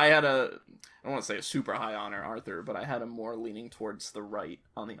Okay, I don't want to say a super high honor Arthur, but I had a more leaning towards the right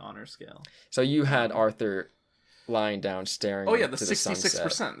on the honor scale. So you had Arthur lying down staring Oh yeah, the to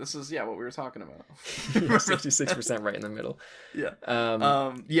 66%. This is what we were talking about. 66% right in the middle.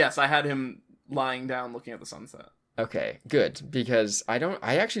 Yeah. Yes, I had him lying down looking at the sunset. Okay, good, because I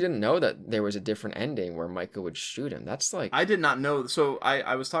actually didn't know that there was a different ending where Micah would shoot him. That's like, I did not know. So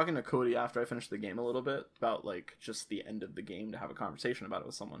I was talking to Cody after I finished the game a little bit about like just the end of the game to have a conversation about it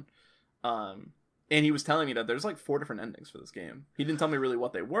with someone. And he was telling me that there's like 4 different endings for this game. He didn't tell me really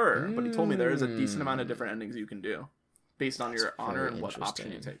what they were, but he told me there is a decent amount of different endings you can do based on your honor and what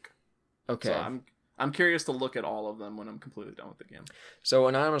option you take. Okay. So I'm curious to look at all of them when I'm completely done with the game. So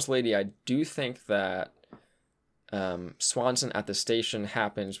anonymous lady, I do think that Swanson at the station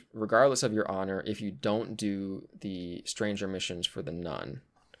happens regardless of your honor if you don't do the stranger missions for the nun.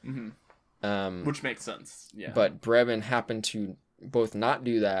 Mm-hmm. Which makes sense. Yeah. But Brevin happened to both not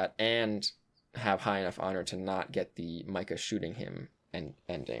do that and have high enough honor to not get the Micah shooting him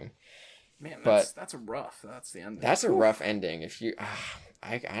ending. Man, that's rough. That's the ending. That's a rough ending. If you,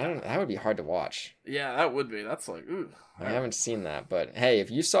 I don't. That would be hard to watch. Yeah, that would be. That's like, ooh. I haven't seen that, but hey,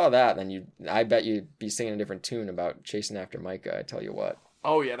 if you saw that, then I bet you'd be singing a different tune about chasing after Micah. I tell you what.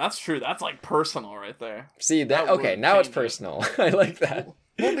 Oh yeah, that's true. That's like personal right there. See that? Okay, now it's personal. I like that.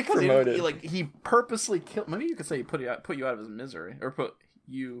 Well, because he purposely killed. Maybe you could say he put you out of his misery, or put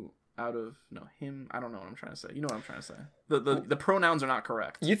you out of him. I don't know what I'm trying to say. You know what I'm trying to say. The pronouns are not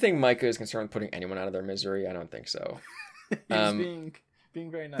correct. You think Micah is concerned with putting anyone out of their misery? I don't think so. He's being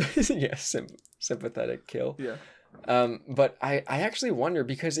very nice. Yeah, sympathetic kill. Yeah. But I actually wonder,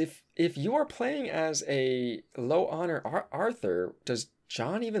 because if you are playing as a low honor Arthur, does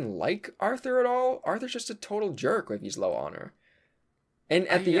John even like Arthur at all? Arthur's just a total jerk if he's low honor. And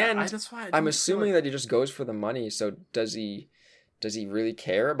at the end, I'm assuming that he just goes for the money. So does he really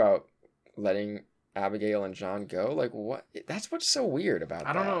care about letting Abigail and John go? Like, what? That's what's so weird about that.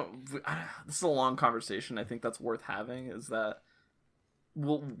 I don't know. This is a long conversation. I think that's worth having, is that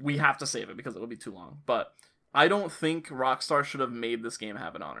we have to save it because it'll be too long. But I don't think Rockstar should have made this game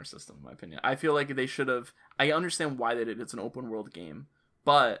have an honor system, in my opinion. I feel like they should have. I understand why they did. It's an open world game.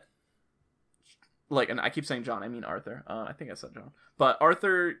 But, like, and I keep saying John, I mean Arthur. I think I said John. But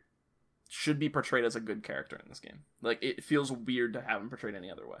Arthur should be portrayed as a good character in this game. Like, it feels weird to have him portrayed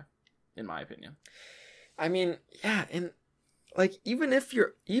any other way, in my opinion. I mean, yeah, and like even if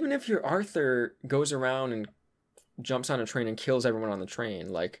your Arthur goes around and jumps on a train and kills everyone on the train,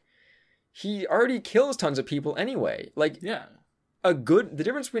 like he already kills tons of people anyway. Like, yeah, the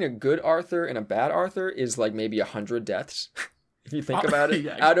difference between a good Arthur and a bad Arthur is like maybe 100 deaths, if you think about it,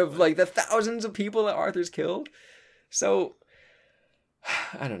 yeah, out of like the thousands of people that Arthur's killed. So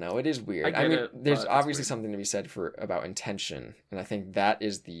I don't know. It is weird. I mean, there's obviously something to be said about intention, and I think that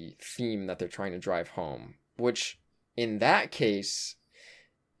is the theme that they're trying to drive home. Which, in that case,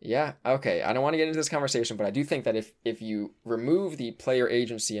 yeah, okay. I don't want to get into this conversation, but I do think that if you remove the player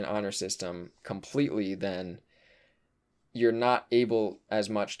agency and honor system completely, then you're not able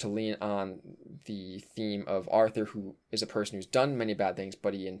as much to lean on the theme of Arthur, who is a person who's done many bad things,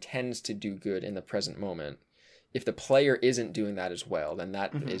 but he intends to do good in the present moment. If the player isn't doing that as well, then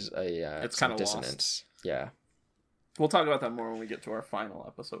that is it's kind of dissonance. Lost. Yeah. We'll talk about that more when we get to our final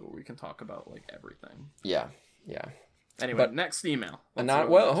episode, where we can talk about like everything. Yeah. Yeah. Anyway, but next email. She's not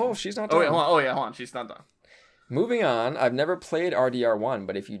done. Hold on. She's not done. Moving on, I've never played RDR1,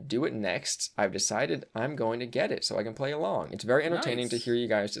 but if you do it next, I've decided I'm going to get it so I can play along. It's very entertaining to hear you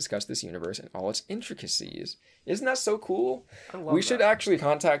guys discuss this universe and all its intricacies. Isn't that so cool? We should actually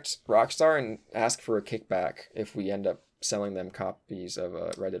contact Rockstar and ask for a kickback if we end up selling them copies of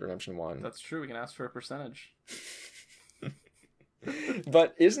Red Dead Redemption 1. That's true. We can ask for a percentage.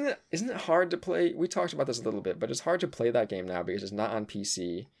 But isn't it hard to play? We talked about this a little bit, but it's hard to play that game now because it's not on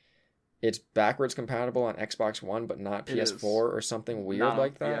PC. It's backwards compatible on Xbox One, but not PS4 or something weird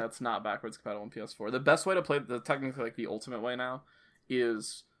like that. Yeah, it's not backwards compatible on PS4. The best way to play, technically like the ultimate way now,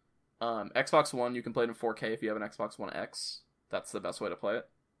 is Xbox One. You can play it in 4K if you have an Xbox One X. That's the best way to play it.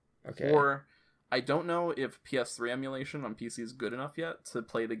 Okay. Or I don't know if PS3 emulation on PC is good enough yet to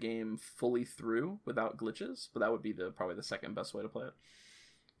play the game fully through without glitches, but that would be probably the second best way to play it.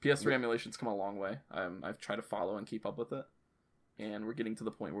 PS3 emulation's come a long way. I've tried to follow and keep up with it. And we're getting to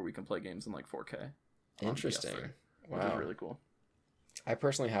the point where we can play games in like 4K. Interesting. which is really cool. I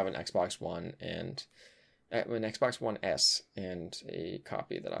personally have an Xbox One and an Xbox One S and a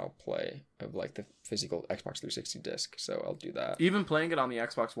copy that I'll play of like the physical Xbox 360 disc, so I'll do that. Even playing it on the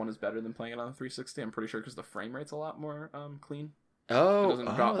Xbox One is better than playing it on the 360. I'm pretty sure because the frame rate's a lot more clean. Oh,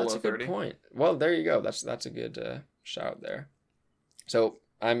 that's a good point. Well, there you go. That's a good shout there. So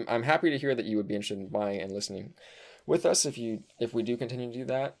I'm happy to hear that you would be interested in buying and listening with us if we do continue to do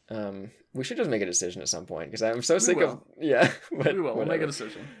that. We should just make a decision at some point because I'm so sick of we will. We'll make a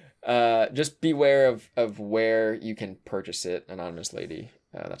decision. Just beware of where you can purchase it, Anonymous Lady.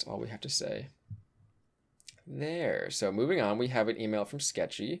 That's all we have to say. There. So moving on, we have an email from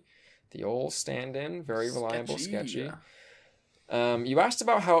Sketchy, the old stand-in, very reliable Sketchy. Yeah. You asked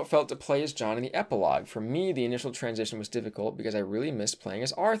about how it felt to play as John in the epilogue. For me, the initial transition was difficult because I really missed playing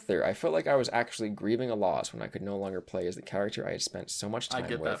as Arthur. I felt like I was actually grieving a loss when I could no longer play as the character I had spent so much time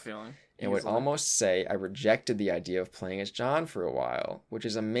with. I get that feeling. And would almost say I rejected the idea of playing as John for a while, which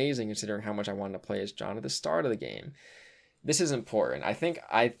is amazing considering how much I wanted to play as John at the start of the game. This is important. I think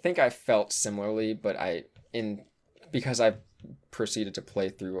I felt similarly, but because I proceeded to play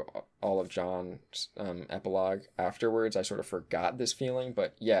through all of John's epilogue afterwards, I sort of forgot this feeling.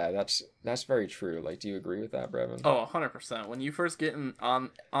 But yeah, that's very true. Like, do you agree with that, Brevin? Oh, 100%. When you first get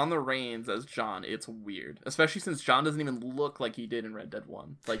on the reins as John, it's weird, especially since John doesn't even look like he did in Red Dead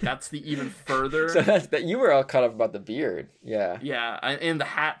 1. Like, that's the even further. So that you were all caught up about the beard. Yeah. Yeah, and the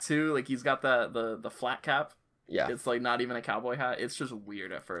hat too. Like, he's got the flat cap. Yeah. It's like not even a cowboy hat. It's just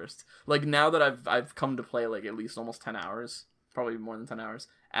weird at first. Like, now that I've come to play like at least almost 10 hours, probably more than 10 hours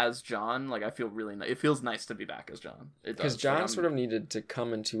as John, like, I feel really it feels nice to be back as John. Because John sort of needed to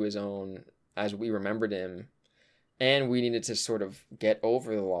come into his own as we remembered him, and we needed to sort of get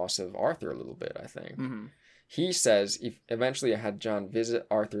over the loss of Arthur a little bit, I think. Mm-hmm. He says, eventually I had John visit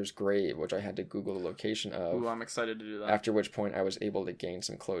Arthur's grave, which I had to Google the location of. Ooh, I'm excited to do that. After which point I was able to gain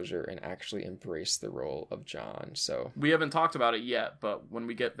some closure and actually embrace the role of John. So we haven't talked about it yet, but when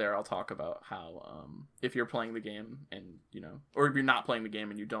we get there, I'll talk about how if you're playing the game and, or if you're not playing the game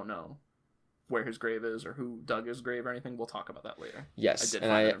and you don't know where his grave is or who dug his grave or anything, we'll talk about that later. Yes,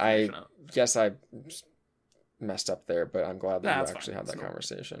 I guess I messed up there, but I'm glad that you actually had that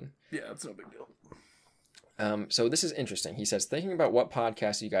conversation. Yeah, it's no big deal. So this is interesting. He says, thinking about what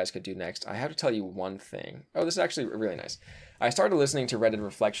podcast you guys could do next, I have to tell you one thing. Oh, this is actually really nice. I started listening to Red Dead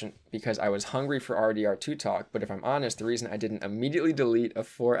Reflection because I was hungry for RDR2 talk, but if I'm honest, the reason I didn't immediately delete a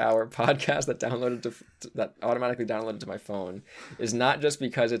 4-hour podcast that automatically downloaded to my phone is not just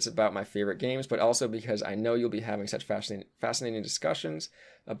because it's about my favorite games, but also because I know you'll be having such fascinating discussions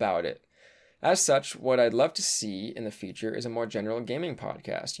about it. As such, what I'd love to see in the future is a more general gaming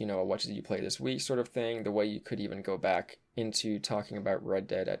podcast. What did you play this week sort of thing, the way you could even go back into talking about Red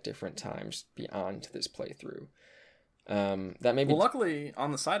Dead at different times beyond this playthrough. That may be... Well, luckily,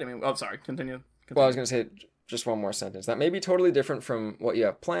 on the side, continue. Well, I was going to say just one more sentence. That may be totally different from what you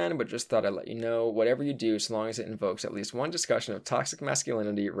have planned, but just thought I'd let you know, whatever you do, so long as it invokes at least one discussion of toxic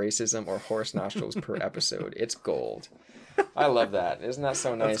masculinity, racism, or horse nostrils per episode, it's gold. I love that. Isn't that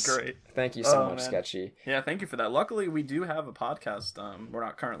so nice? That's great. Thank you so much, man. Sketchy. Yeah, thank you for that. Luckily, we do have a podcast. We're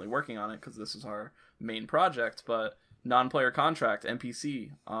not currently working on it because this is our main project, but Non-Player Contract,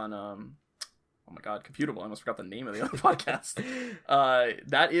 NPC, on, oh my god, Computable. I almost forgot the name of the other podcast.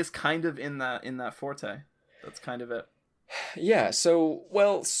 That is kind of in that forte. That's kind of it. Yeah, so,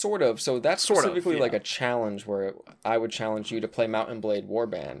 well, sort of. So that's specifically like a challenge where I would challenge you to play Mount and Blade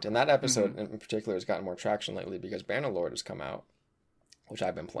Warband. And that episode in particular has gotten more traction lately because Bannerlord has come out, which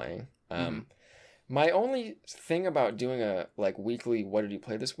I've been playing. My only thing about doing a weekly What Did You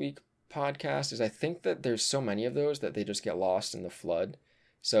Play This Week podcast is I think that there's so many of those that they just get lost in the flood.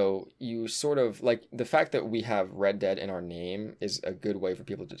 So you sort of, the fact that we have Red Dead in our name is a good way for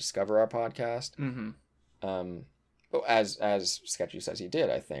people to discover our podcast. As Sketchy says he did,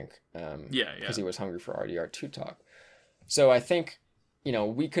 I think. Because he was hungry for RDR2 talk. So I think,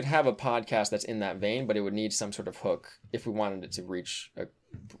 we could have a podcast that's in that vein, but it would need some sort of hook if we wanted it to reach a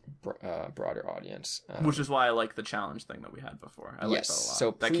broader audience. Which is why I like the challenge thing that we had before. I like that a lot.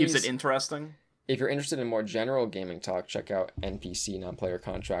 So that keeps it interesting. If you're interested in more general gaming talk, check out NPC, Non-Player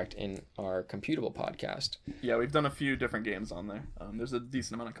Contract, in our Computable podcast. Yeah, we've done a few different games on there. There's a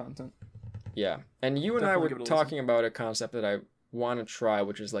decent amount of content. Yeah, and you and I were talking about a concept that I want to try,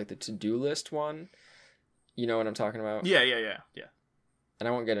 which is the to-do list one. You know what I'm talking about? Yeah. And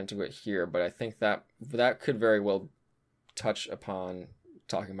I won't get into it here, but I think that could very well touch upon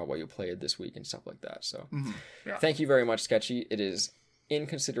talking about what you played this week and stuff like that. So Thank you very much, Sketchy. It is in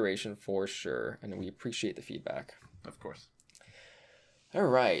consideration for sure, and we appreciate the feedback. Of course. All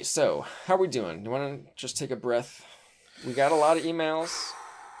right, so how are we doing? You want to just take a breath? We got a lot of emails.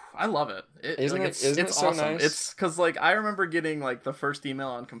 I love it. Isn't it so awesome. nice? It's because like I remember getting like the first email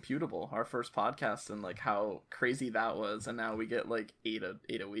on Computable, our first podcast, and like how crazy that was, and now we get like eight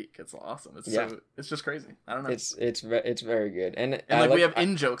a week. It's awesome. It's just crazy. I don't know. It's very good, and like we have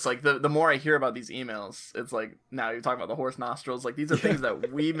in jokes. Like the more I hear about these emails, it's like now you're talking about the horse nostrils. Like these are things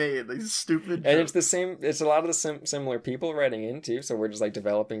that we made. These stupid. And it's the same. It's a lot of the similar people writing in too. So we're just like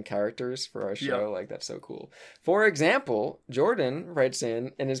developing characters for our show. Like that's so cool. For example, Jordan writes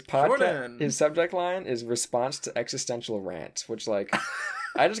in his podcast. His subject line is response to existential rant, which like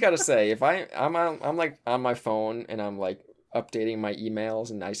I just gotta say, if I'm like on my phone and I'm like updating my emails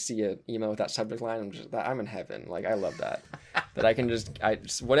and I see an email with that subject line, I'm in heaven. Like I love that. That I can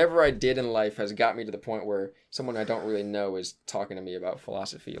just whatever I did in life has got me to the point where someone I don't really know is talking to me about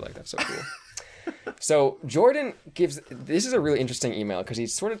philosophy. Like that's so cool. So Jordan this is a really interesting email because he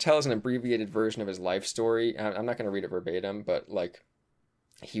sort of tells an abbreviated version of his life story. I'm not going to read it verbatim, but like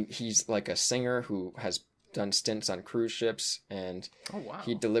he's like a singer who has done stints on cruise ships, and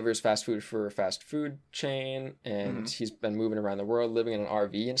he delivers fast food for a fast food chain, and he's been moving around the world living in an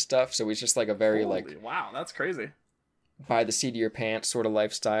RV and stuff. So he's just like a very wow, that's crazy, by the seat of your pants sort of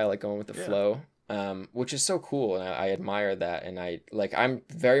lifestyle, like going with the flow. Which is so cool, and I admire that, and I'm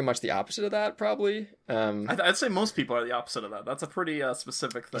very much the opposite of that, probably. I'd say most people are the opposite of that. That's a pretty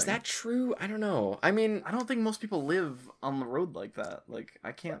specific thing. Is that true? I don't know. I mean, I don't think most people live on the road like that. Like,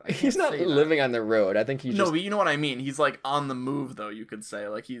 I can't he's not living on the road. I think he's no, but you know what I mean. He's like on the move, though. You could say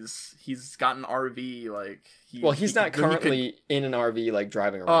like he's got an RV. Like, he's not currently in an RV like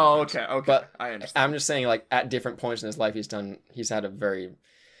driving around. Oh, okay. But I understand. I'm just saying, like at different points in his life, he's had a very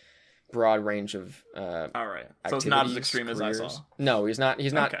broad range of all right, so it's not as extreme careers. As I saw. No, he's not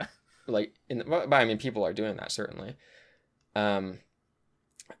okay. Like but I mean people are doing that certainly.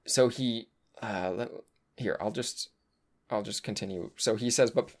 So he here I'll just continue. So he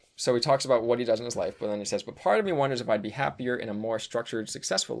says so he talks about what he does in his life, but then he says, but part of me wonders if I'd be happier in a more structured,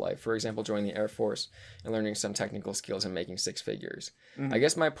 successful life, for example joining the Air Force and learning some technical skills and making six figures. I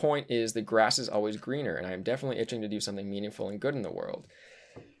guess my point is the grass is always greener, and I am definitely itching to do something meaningful and good in the world.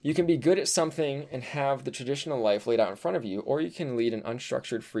 You can be good at something and have the traditional life laid out in front of you, or you can lead an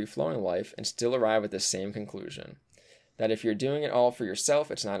unstructured, free-flowing life and still arrive at the same conclusion. That if you're doing it all for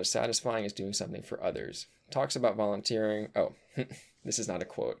yourself, it's not as satisfying as doing something for others. Talks about volunteering. Oh, this is not a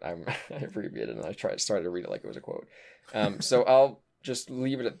quote. I abbreviated and I started to read it like it was a quote. So I'll just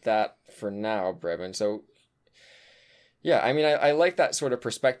leave it at that for now, Brevin. So yeah, I mean, I like that sort of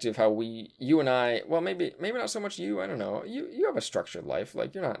perspective. How you and I, well, maybe not so much you. I don't know. You have a structured life.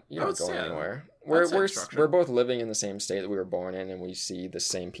 Like you're not going anywhere. We're both living in the same state that we were born in, and we see the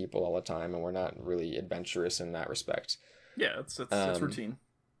same people all the time, and we're not really adventurous in that respect. Yeah, it's routine.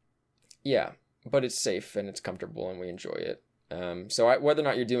 Yeah, but it's safe and it's comfortable, and we enjoy it. So whether or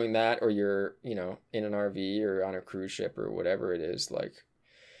not you're doing that, or you're in an RV or on a cruise ship or whatever it is, like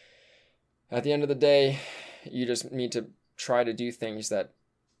at the end of the day, you just need to try to do things that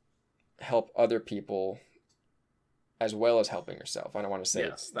help other people as well as helping yourself. I don't want to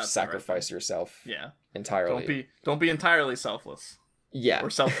say sacrifice yourself entirely. Don't be entirely selfless. Yeah. Or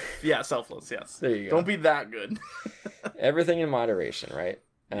selfless, yes. There you go. Don't be that good. Everything in moderation, right?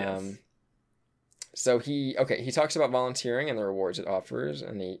 Yes. So he talks about volunteering and the rewards it offers,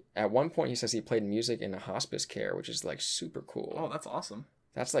 and at one point he says he played music in a hospice care, which is like super cool. Oh, that's awesome.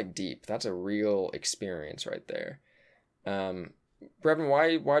 That's like deep. That's a real experience right there. Brevin,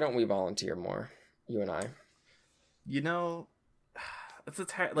 why don't we volunteer more, you and I? It's a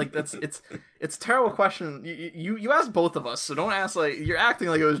terrible question. You asked both of us, so don't ask like you're acting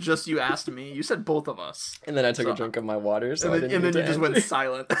like it was just you asked me. You said both of us, and then I took a drink of my water, and then you just went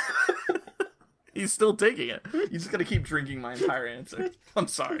silent. He's still taking it. He's just gonna keep drinking my entire answer. I'm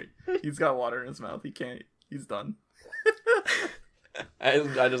sorry. He's got water in his mouth. He can't. He's done.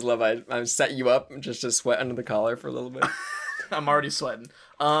 I just love I set you up just to sweat under the collar for a little bit. I'm already sweating.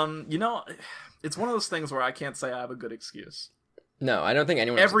 It's one of those things where I can't say I have a good excuse. No, I don't think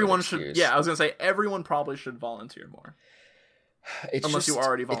everyone should. Yeah, I was gonna say everyone probably should volunteer more. Unless you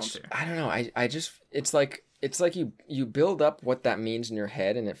already volunteer. I don't know. I just it's like you build up what that means in your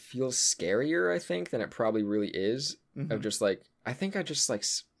head, and it feels scarier, I think, than it probably really is. Mm-hmm. Of just like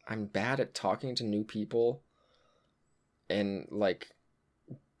I'm bad at talking to new people. And like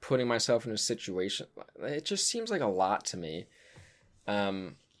putting myself in a situation, it just seems like a lot to me.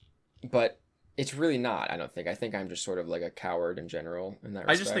 But it's really not, I don't think. I think I'm just sort of like a coward in general in that respect.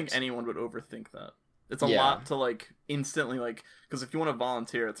 I just think anyone would overthink that. It's a Yeah. lot to like instantly like, because if you want to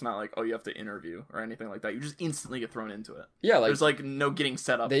volunteer, it's not like, oh, you have to interview or anything like that. You just instantly get thrown into it. Yeah, like There's like no getting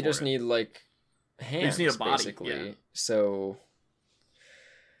set up. they for just it. need like hands, just need a body, basically. yeah. So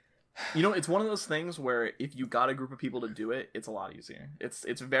You know, it's one of those things where if you got a group of people to do it, it's a lot easier.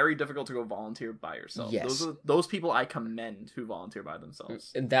 It's very difficult to go volunteer by yourself. Yes. Those people I commend who volunteer by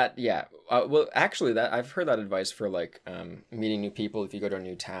themselves. that, yeah. Well, actually, that I've heard that advice for like meeting new people. If you go to a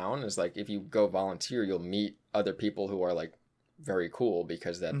new town, is like if you go volunteer, you'll meet other people who are like very cool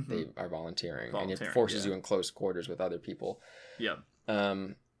because that they are volunteering, and it forces you in close quarters with other people. Yeah.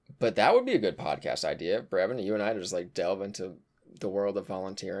 But that would be a good podcast idea, Brevin. You and I to just like delve into the world of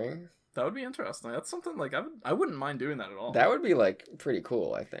volunteering. That would be interesting. That's something like I wouldn't mind doing that at all. That would be like pretty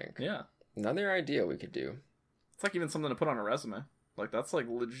cool, I think. Yeah. Another idea we could do. It's like even something to put on a resume. Like that's like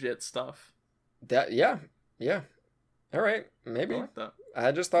legit stuff. That yeah. All right, maybe. I like that.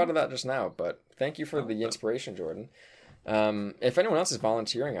 I just thought of that just now, but thank you for the inspiration, Jordan. If anyone else is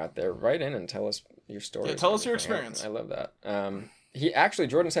volunteering out there, write in and tell us your story. Yeah, tell us your experience. I love that.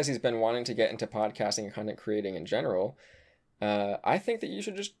 Jordan says he's been wanting to get into podcasting and content creating in general. I think that you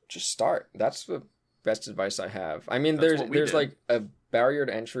should just start. That's the best advice I have. I mean, there's like a barrier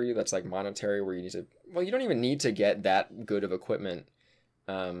to entry that's like monetary, where you need to. Well, you don't even need to get that good of equipment.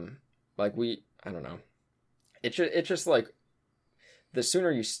 I don't know. It's just like the sooner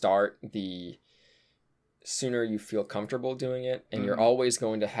you start, the sooner you feel comfortable doing it, and you're always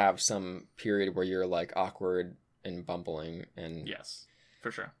going to have some period where you're like awkward and bumbling, and yes, for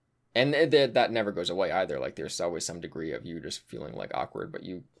sure. And that never goes away either. Like there's always some degree of you just feeling like awkward, but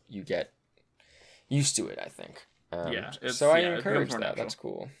you get used to it, I think. So I encourage that. Natural. That's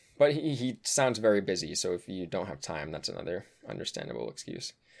cool. But he sounds very busy, so if you don't have time, that's another understandable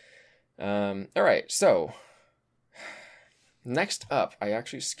excuse. All right, so next up, I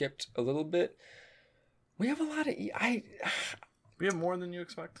actually skipped a little bit. We have a lot of we have more than you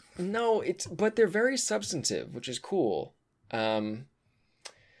expect. No, but they're very substantive, which is cool.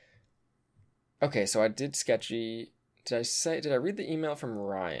 Okay, so I did Sketchy. Did I read the email from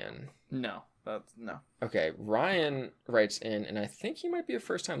Ryan? No. No. Okay, Ryan writes in, and I think he might be a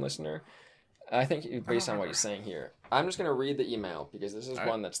first-time listener. I think based on what he's saying here. I'm just going to read the email because this is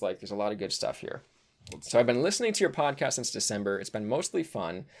one that's like, there's a lot of good stuff here. So I've been listening to your podcast since December. It's been mostly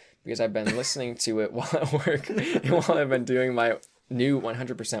fun because I've been listening to it while at work and while I've been doing my new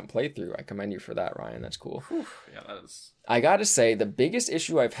 100% playthrough. I commend you for that, Ryan. That's cool. Whew. Yeah, that is. I gotta say, the biggest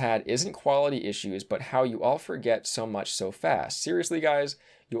issue I've had isn't quality issues, but how you all forget so much so fast. Seriously, guys,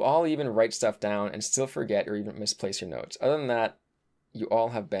 you all even write stuff down and still forget or even misplace your notes. Other than that, you all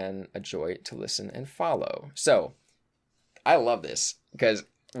have been a joy to listen and follow. So, I love this because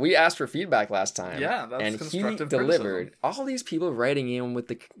we asked for feedback last time. Yeah, that's and constructive he delivered. Criticism. All these people writing in with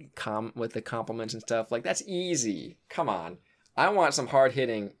the compliments and stuff, like that's easy. Come on, I want some hard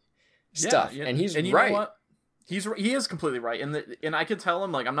hitting stuff, and he's and you right. Know what? He is completely right, and I could tell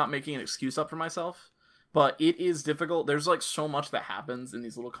him like I'm not making an excuse up for myself, but it is difficult. There's like so much that happens in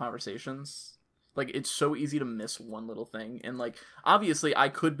these little conversations. Like it's so easy to miss one little thing, and like obviously I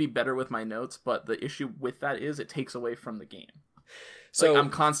could be better with my notes, but the issue with that is it takes away from the game. So like, I'm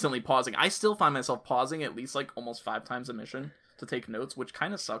constantly pausing. I still find myself pausing at least like almost 5 times a mission to take notes, which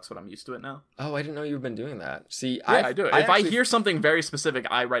kind of sucks, but I'm used to it now. Oh, I didn't know you've been doing that. See, yeah, I do it. If I hear something very specific,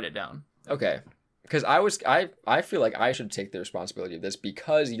 I write it down. Okay. Because I feel like I should take the responsibility of this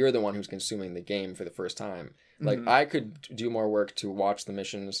because you're the one who's consuming the game for the first time. Like, I could do more work to watch the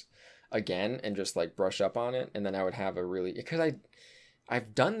missions again and just, like, brush up on it, and then I would have a really... Because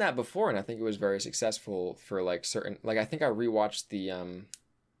I've done that before, and I think it was very successful for, like, certain... Like, I think I rewatched the...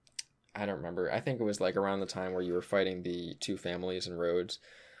 I don't remember. I think it was, like, around the time where you were fighting the 2 families in Rhodes.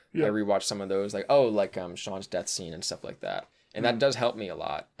 Yeah. I rewatched some of those, like, Sean's death scene and stuff like that. And that does help me a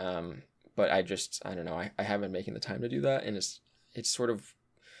lot. But I don't know. I haven't been making the time to do that, and it's sort of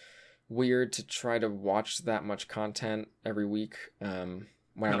weird to try to watch that much content every week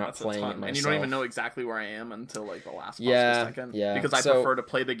when I'm not playing it myself. And you don't even know exactly where I am until like the last possible second. Yeah. Because I prefer to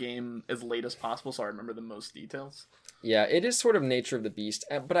play the game as late as possible, so I remember the most details. Yeah, it is sort of nature of the beast,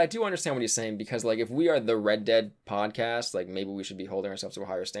 but I do understand what he's saying because like if we are the Red Dead podcast, like maybe we should be holding ourselves to a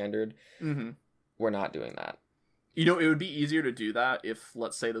higher standard. Mm-hmm. We're not doing that. You know, it would be easier to do that if,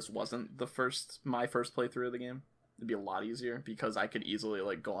 let's say, this wasn't my first playthrough of the game. It'd be a lot easier because I could easily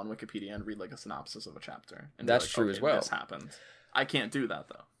like go on Wikipedia and read like a synopsis of a chapter. And that's like, true as well. This happened. I can't do that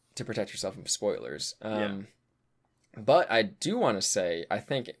though. To protect yourself from spoilers. But I do want to say, I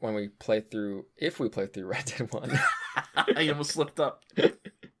think if we play through Red Dead 1, I almost slipped up.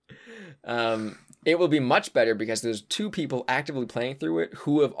 it will be much better because there's 2 people actively playing through it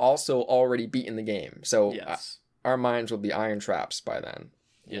who have also already beaten the game. So Yes. Our minds will be iron traps by then.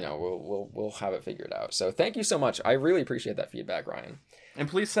 Yeah. You know, we'll have it figured out. So thank you so much. I really appreciate that feedback, Ryan. And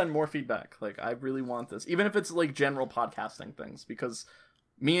please send more feedback. Like, I really want this, even if it's like general podcasting things, because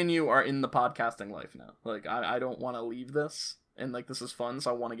me and you are in the podcasting life now. Like, I don't want to leave this, and like this is fun,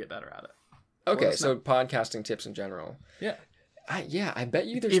 so I want to get better at it. Okay, so podcasting tips in general. Yeah. I bet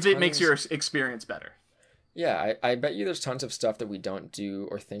you there's if it makes your experience better. Yeah, I bet you there's tons of stuff that we don't do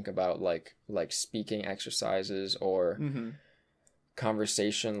or think about, like speaking exercises or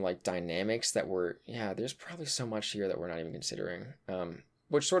conversation like dynamics that there's probably so much here that we're not even considering.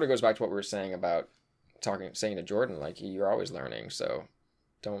 Which sort of goes back to what we were saying about saying to Jordan, like, you're always learning, so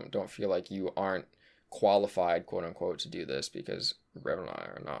don't feel like you aren't qualified, quote unquote, to do this, because Rev and I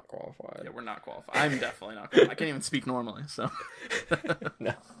are not qualified. Yeah, we're not qualified. I'm definitely not qualified. I can't even speak normally, so.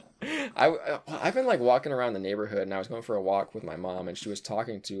 No. I've been like walking around the neighborhood, and I was going for a walk with my mom, and she was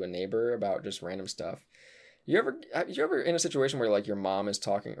talking to a neighbor about just random stuff. You ever in a situation where like your mom is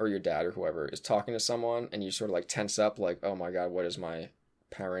talking, or your dad or whoever is talking to someone, and you sort of like tense up, like, oh my god, what is my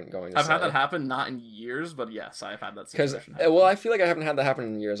parent going to say? I've had that happen, not in years, but yes, I've had that situation happen. Well, I feel like I haven't had that happen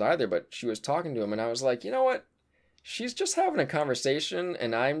in years either, but she was talking to him, and I was like, you know what? She's just having a conversation,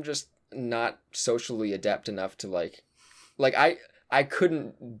 and I'm just not socially adept enough to like I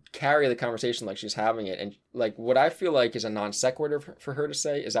couldn't carry the conversation like she's having it. And like what I feel like is a non sequitur for her to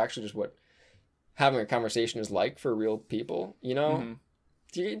say is actually just what having a conversation is like for real people, you know? Mm-hmm.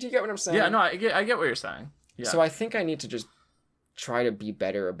 Do you get what I'm saying? Yeah, no, I get what you're saying. Yeah. So I think I need to just try to be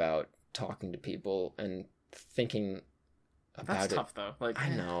better about talking to people and thinking about That's tough though. Like, I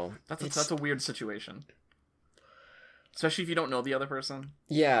know. That's a weird situation. Especially if you don't know the other person.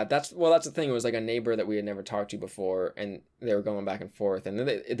 Yeah, that's the thing. It was like a neighbor that we had never talked to before, and they were going back and forth, and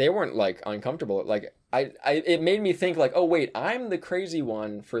they weren't like uncomfortable. Like it made me think like, oh wait, I'm the crazy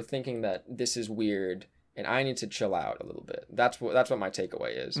one for thinking that this is weird, and I need to chill out a little bit. That's what my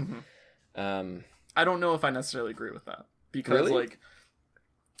takeaway is. Mm-hmm. I don't know if I necessarily agree with that, because really?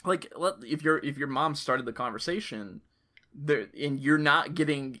 like if your mom started the conversation there and you're not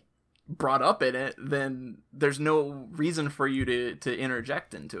getting brought up in it, then there's no reason for you to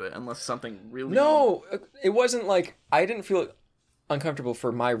interject into it unless something really... No, it wasn't like... I didn't feel uncomfortable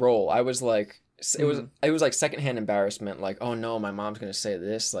for my role. I was like... It was like secondhand embarrassment, like, oh no, my mom's gonna say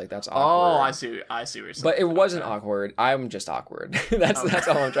this, like, that's awkward. Oh, I see what you're saying. But it wasn't awkward. I'm just awkward. That's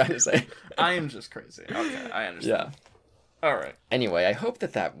all I'm trying to say. I am just crazy. Okay, I understand. Yeah. All right. Anyway, I hope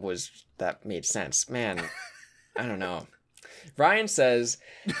that made sense. Man, I don't know. Ryan says...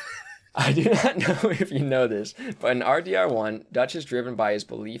 I do not know if you know this, but in RDR1, Dutch is driven by his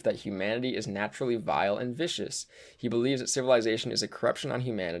belief that humanity is naturally vile and vicious. He believes that civilization is a corruption on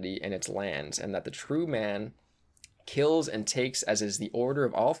humanity and its lands, and that the true man kills and takes as is the order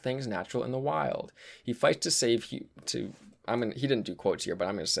of all things natural in the wild. He fights to save he didn't do quotes here, but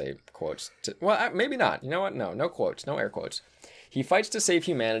I'm going to say quotes. Maybe not. You know what? No quotes. No air quotes. He fights to save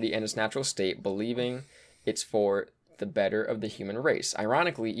humanity and its natural state, believing it's for the better of the human race.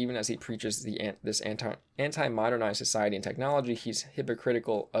 Ironically, even as he preaches this anti-modernized society and technology, he's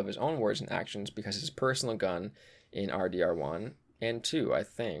hypocritical of his own words and actions, because his personal gun in RDR1 and 2, I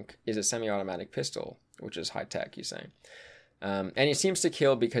think, is a semi-automatic pistol, which is high-tech, he's saying. And he seems to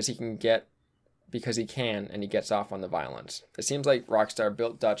kill because he can, and he gets off on the violence. It seems like Rockstar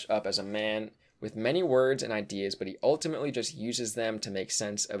built Dutch up as a man with many words and ideas, but he ultimately just uses them to make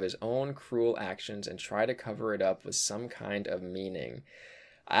sense of his own cruel actions and try to cover it up with some kind of meaning.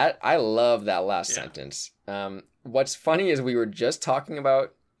 I love that last sentence. What's funny is we were just talking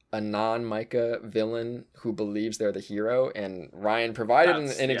about a non-Micah villain who believes they're the hero, and Ryan provided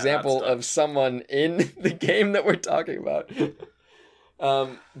an example of someone in the game that we're talking about.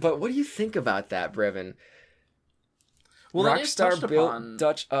 But what do you think about that, Brevin? Well, Rockstar built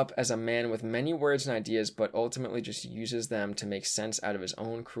Dutch up as a man with many words and ideas, but ultimately just uses them to make sense out of his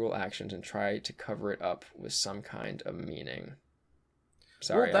own cruel actions and try to cover it up with some kind of meaning.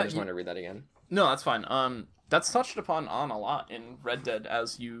 Sorry, I just wanted to read that again. No, that's fine. That's touched upon on a lot in Red Dead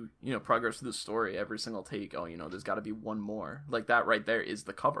as you progress through the story. Every single take, there's got to be one more. Like, that right there is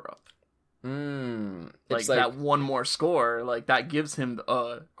the cover up. Like that one more score, like that gives him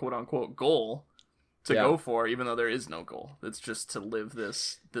a quote unquote goal to go for, even though there is no goal. It's just to live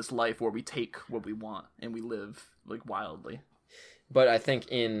this life where we take what we want and we live like wildly. But I think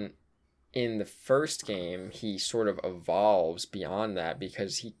in the first game, he sort of evolves beyond that,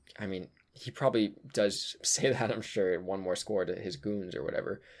 because he probably does say that, I'm sure, one more score to his goons or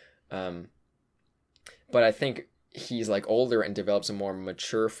whatever. But I think he's like older and develops a more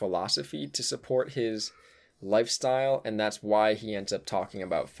mature philosophy to support his lifestyle, and that's why he ends up talking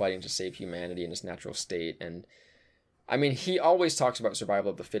about fighting to save humanity in its natural state. And I mean, he always talks about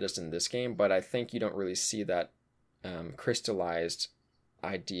survival of the fittest in this game, but I think you don't really see that crystallized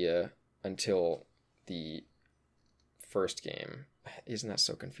idea until the first game. Isn't that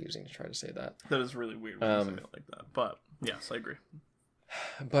so confusing to try to say that? That is really weird when you say it like that. But yes, I agree.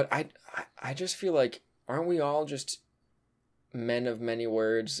 But I just feel like, aren't we all just men of many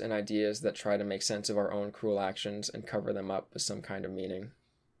words and ideas that try to make sense of our own cruel actions and cover them up with some kind of meaning?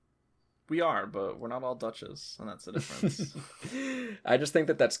 We are, but we're not all Dutches, and that's the difference. I just think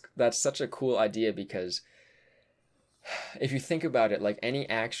that that's such a cool idea, because if you think about it, like any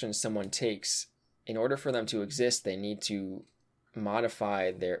action someone takes, in order for them to exist, they need to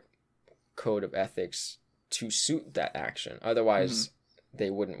modify their code of ethics to suit that action. Otherwise, they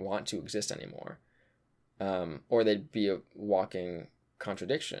wouldn't want to exist anymore. Or they'd be a walking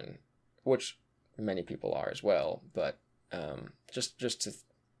contradiction, which many people are as well. But just to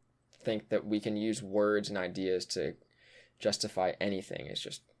think that we can use words and ideas to justify anything is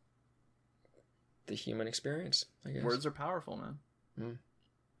just the human experience, I guess. Words are powerful, man.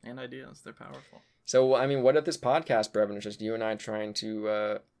 And ideas, they're powerful. So, I mean, what if this podcast, Brevin, is just you and I trying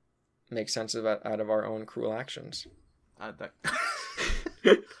to make sense of out of our own cruel actions? That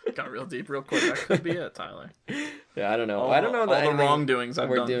got real deep real quick. That could be it, Tyler. Yeah, I don't know. I don't know that all the wrongdoings I've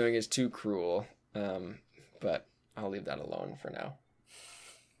we're done. doing is too cruel, but I'll leave that alone for now.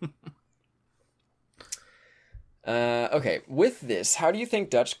 Okay, with this, how do you think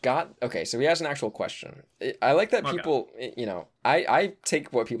Dutch got... Okay, so he has an actual question. I like that people, you know, I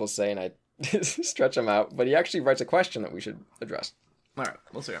take what people say and I stretch them out, but he actually writes a question that we should address. All right,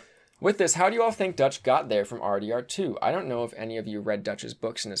 let's see. With this, how do you all think Dutch got there from RDR2? I don't know if any of you read Dutch's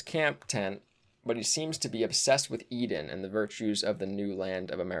books in his camp tent, but he seems to be obsessed with Eden and the virtues of the new land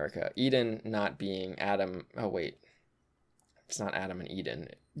of America. Eden not being Adam... Oh, wait. It's not Adam and Eden.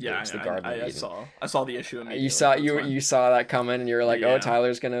 Yeah, it's the Garden of Eden. I saw the issue immediately. You saw that coming, and you were like, "Oh,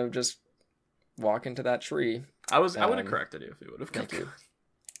 Tyler's gonna just walk into that tree." I would have corrected you if you would have. Thank you.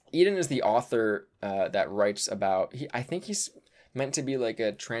 Eden is the author that writes about. I think he's meant to be like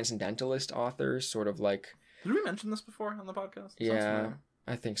a transcendentalist author, sort of like. Did we mention this before on the podcast? Yeah,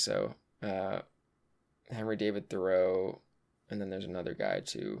 I think so. Henry David Thoreau, and then there's another guy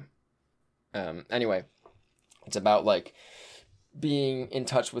too. Anyway, it's about like being in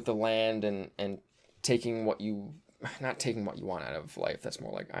touch with the land and taking what you, not taking what you want out of life. That's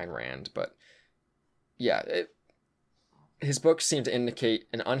more like Ayn Rand, but yeah, his books seem to indicate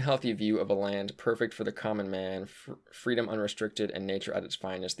an unhealthy view of a land perfect for the common man, freedom unrestricted, and nature at its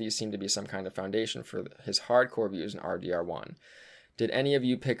finest. These seem to be some kind of foundation for his hardcore views in RDR1. Did any of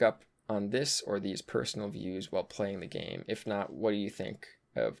you pick up on this or these personal views while playing the game? If not, what do you think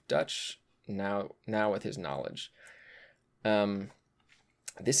of Dutch now with his knowledge?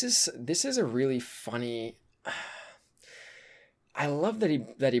 This is a really funny. I love that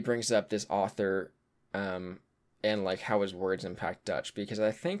he brings up this author, and like how his words impact Dutch, because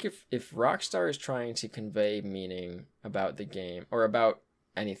I think if Rockstar is trying to convey meaning about the game or about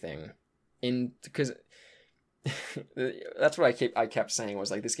anything, because that's what I kept saying was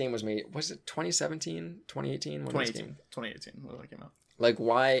like, this game was made, was it 2017, 2018? 2018 when it came out. Like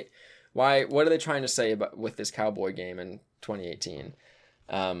why, what are they trying to say about with this cowboy game in 2018?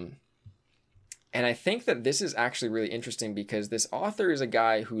 And I think that this is actually really interesting because this author is a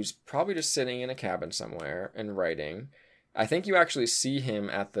guy who's probably just sitting in a cabin somewhere and writing. I think you actually see him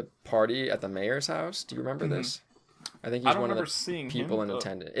at the party at the mayor's house. Do you remember this? I think he's one of the people in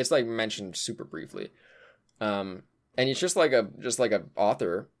attendance. It's like mentioned super briefly. And he's just like a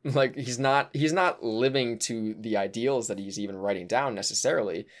author. Like he's not living to the ideals that he's even writing down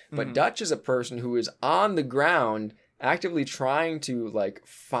necessarily. But Dutch is a person who is on the ground actively trying to like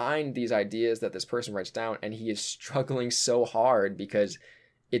find these ideas that this person writes down, and he is struggling so hard because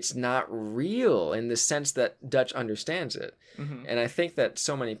it's not real in the sense that Dutch understands it. And I think that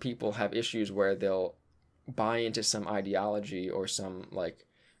so many people have issues where they'll buy into some ideology or some like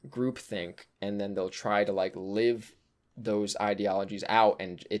groupthink, and then they'll try to like live those ideologies out,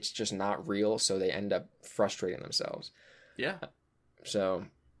 and it's just not real, so they end up frustrating themselves. Yeah. So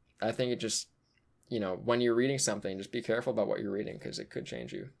I think it just, you know, when you're reading something, just be careful about what you're reading because it could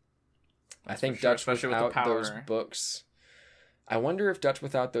change you. I think Dutch without those books, I wonder if Dutch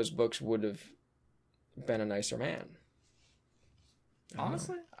without those books would have been a nicer man.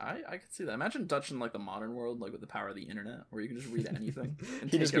 Honestly, I could see that. Imagine Dutch in like the modern world, like with the power of the internet, where you can just read anything and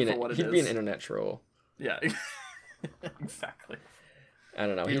he'd be an internet troll. Yeah, exactly. I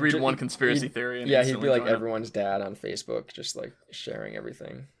don't know. He'd read one conspiracy theory. And yeah, he'd be like join up. everyone's dad on Facebook, just like sharing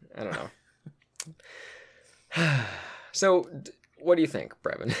everything. I don't know. So, what do you think,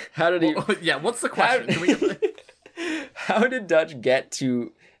 Brevin? How did he? Well, yeah, what's the question? How did Dutch get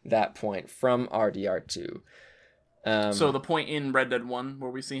to that point from RDR2? So the point in Red Dead 1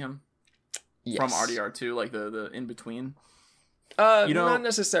 where we see him yes. from RDR2, like the in between. Not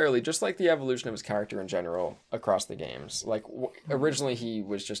necessarily. Just like the evolution of his character in general across the games. Like originally, he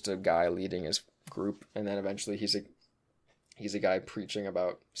was just a guy leading his group, and then eventually he's a guy preaching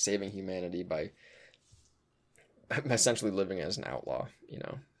about saving humanity by essentially living as an outlaw. You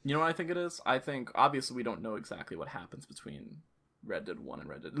know what I think it is? I think obviously we don't know exactly what happens between Red Dead 1 and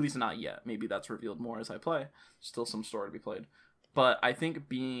Red Dead, at least not yet. Maybe that's revealed more as I play. Still some story to be played. But I think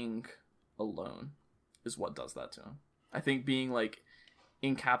being alone is what does that to him. I think being like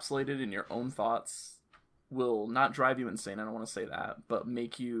encapsulated in your own thoughts will not drive you insane, I don't want to say that, but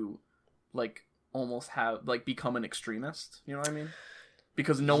make you like almost have like become an extremist, you know what I mean?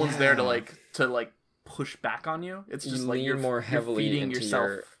 Because no one's there to push back on you. It's just like you're more heavily feeding into yourself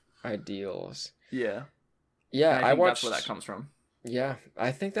your ideals. Yeah. Yeah, I watched that's where that comes from. Yeah,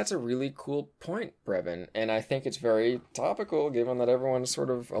 I think that's a really cool point, Brevin, and I think it's very topical given that everyone's sort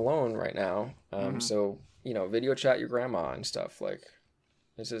of alone right now. So, you know, video chat your grandma and stuff, like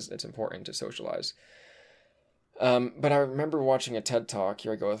it's important to socialize. But I remember watching a TED Talk.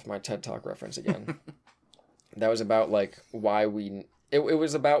 Here I go with my TED Talk reference again. That was about like why it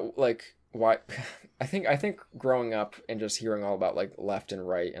was about like why I think growing up and just hearing all about like left and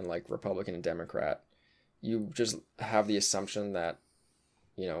right and like Republican and Democrat, you just have the assumption that,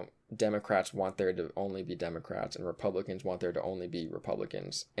 you know, Democrats want there to only be Democrats and Republicans want there to only be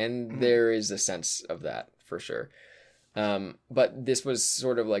Republicans. And there is a sense of that for sure. But this was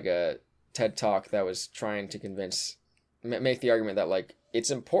sort of like a TED Talk that was trying to make the argument that like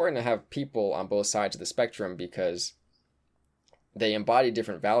it's important to have people on both sides of the spectrum because they embody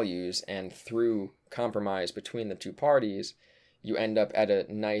different values, and through compromise between the two parties, you end up at a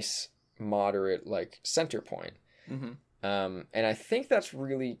nice moderate like center point. And I think that's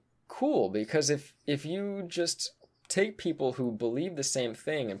really cool because if you just take people who believe the same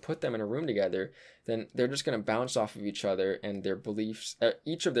thing and put them in a room together, then they're just going to bounce off of each other, and their beliefs,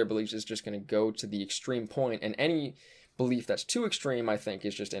 each of their beliefs is just going to go to the extreme point, and any belief that's too extreme, I think,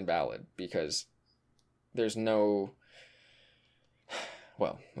 is just invalid because there's no,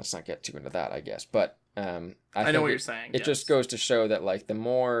 well, let's not get too into that, I guess, but I know what you're saying. It just goes to show that like the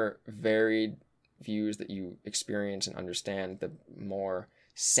more varied views that you experience and understand, the more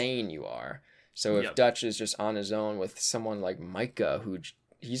sane you are. So if Dutch is just on his own with someone like Micah, who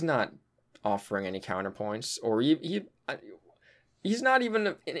he's not offering any counterpoints, or he's not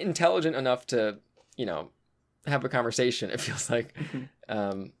even intelligent enough to, you know, have a conversation, it feels like.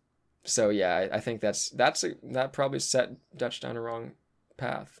 So yeah, I think that probably set Dutch down a wrong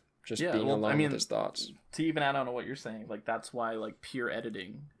path. Just being alone with his thoughts. To even add on to what you're saying, like that's why like peer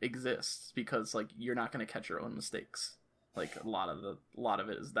editing exists, because like you're not going to catch your own mistakes. Like a lot of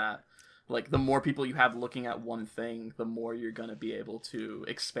it is that like the more people you have looking at one thing, the more you're going to be able to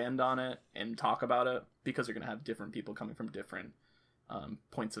expand on it and talk about it, because you're going to have different people coming from different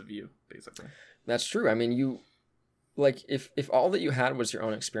points of view, basically. That's true. I mean, you like if all that you had was your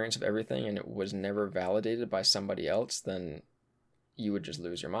own experience of everything and it was never validated by somebody else, then you would just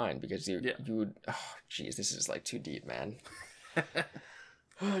lose your mind, because you would, oh geez, this is like too deep, man.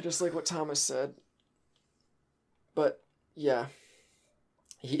 Just like what Thomas said. But yeah,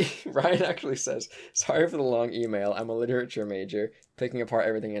 Ryan actually says, sorry for the long email. I'm a literature major. Picking apart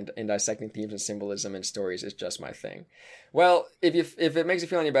everything and dissecting themes and symbolism and stories is just my thing. Well, if it makes you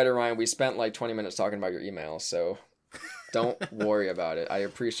feel any better, Ryan, we spent like 20 minutes talking about your email, so don't worry about it. I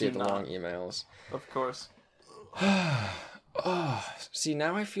appreciate the long emails. Of course. Oh, see,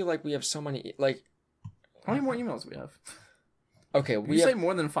 now I feel like we have so many, like... How many more emails do we have? Okay, you say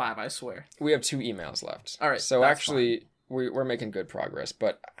more than 5, I swear. We have 2 emails left. All right, so actually, we're making good progress,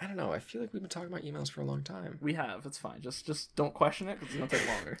 but I don't know, I feel like we've been talking about emails for a long time. We have, it's fine. Just don't question it, because it's going to take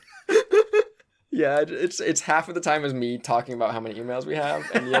longer. Yeah, it's half of the time is me talking about how many emails we have,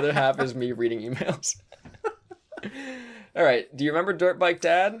 and the other half is me reading emails. All right, do you remember Dirt Bike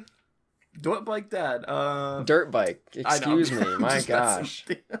Dad? Dirt Bike Dad. Dirt Bike. Excuse me. My gosh.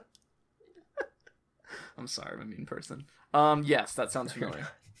 I'm sorry, I'm a mean person. Yes, that sounds familiar.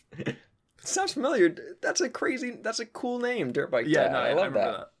 It sounds familiar. That's a cool name, Dirt Bike Dad. No, I love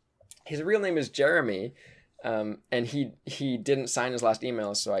that. His real name is Jeremy, and he didn't sign his last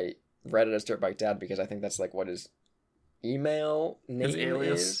email, so I read it as Dirt Bike Dad because I think that's like what his email name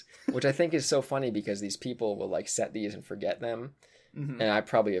is, which I think is so funny because these people will like set these and forget them. Mhm. and I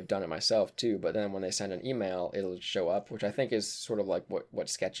probably have done it myself too. But then when they send an email, it'll show up, which I think is sort of like what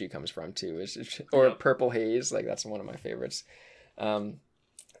Sketchy comes from too, or Yep. Purple Haze. Like that's one of my favorites.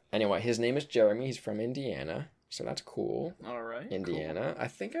 Anyway, his name is Jeremy. He's from Indiana, so that's cool. All right. Indiana. I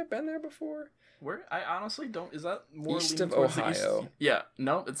think I've been there before. Where I honestly don't. Is that more East leaning of towards the Ohio. east? Yeah.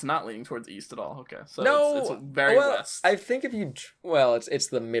 No, it's not leaning towards east at all. Okay. So No, it's very well, west. I think if you it's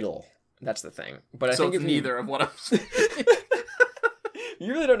the middle. That's the thing. But I so think it's if neither of what I'm saying.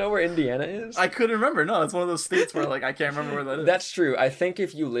 you really don't know where Indiana is. I couldn't remember. No, it's one of those states where like I can't remember where that is. That's true. I think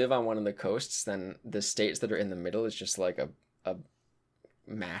if you live on one of the coasts, then the states that are in the middle is just like a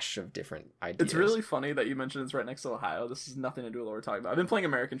mash of different ideas. It's really funny that you mentioned it's right next to Ohio. This has nothing to do with what we're talking about. I've been playing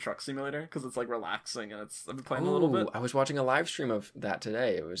American Truck Simulator because it's like relaxing and I've been playing a little bit. I was watching a live stream of that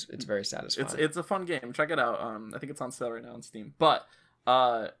today. It's very satisfying. It's a fun game. Check it out. I think it's on sale right now on Steam. But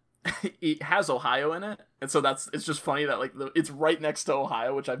it has Ohio in it, and so it's just funny that like it's right next to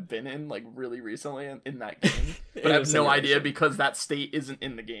Ohio, which I've been in like really recently in that game, but I have no idea because that state isn't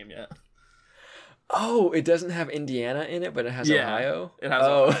in the game yet. Oh, it doesn't have Indiana in it, but it has Ohio. It has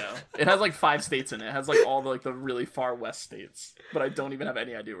Ohio. It has like 5 states in it. It has like all the really far west states, but I don't even have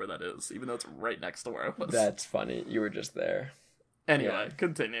any idea where that is, even though it's right next to where I was. That's funny. You were just there. Anyway,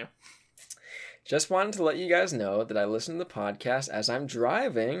 continue. Just wanted to let you guys know that I listen to the podcast as I'm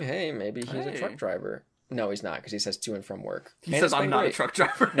driving. Hey, maybe he's a truck driver. No, he's not, because he says to and from work. He says I'm not a truck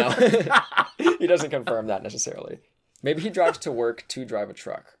driver. No, he doesn't confirm that necessarily. Maybe he drives to work to drive a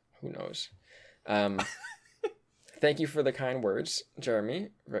truck. Who knows? Thank you for the kind words, Jeremy.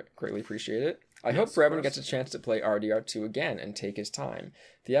 Greatly appreciate it. I hope Brevin gets a chance to play RDR2 again and take his time.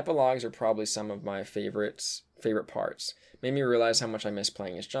 The epilogues are probably some of my favorite parts. Made me realize how much I miss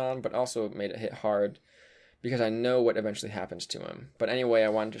playing as John, but also made it hit hard because I know what eventually happens to him. But anyway, I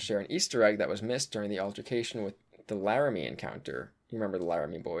wanted to share an Easter egg that was missed during the altercation with the Laramie encounter. You remember the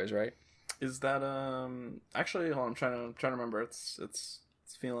Laramie boys, right? Is that actually? Hold on, I'm trying to remember. It's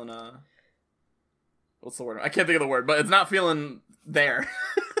feeling what's the word? I can't think of the word, but it's not feeling there.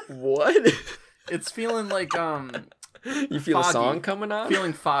 What? It's feeling like you feel foggy. A song coming on?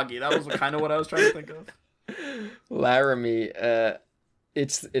 Feeling foggy. That was kind of what I was trying to think of. Laramie,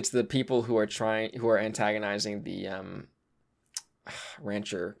 it's the people who are antagonizing the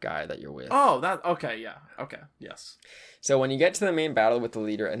rancher guy that you're with. Oh, that okay, yeah. Okay, yes. So when you get to the main battle with the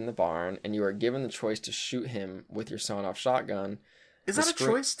leader in the barn and you are given the choice to shoot him with your sawn-off shotgun. Is that a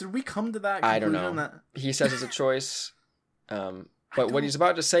choice? Did we come to that conclusion? I don't know. That... He says it's a choice. But what he's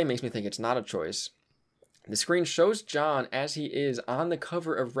about to say makes me think it's not a choice. The screen shows John as he is on the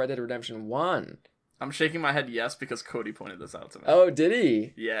cover of Red Dead Redemption 1. I'm shaking my head yes because Cody pointed this out to me. Oh, did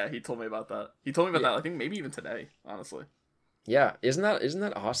he? Yeah, he told me about that. He told me about that, I think maybe even today, honestly. Yeah, isn't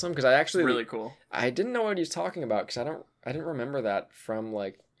that awesome? Because I actually... It's really cool. I didn't know what he was talking about because I didn't remember that from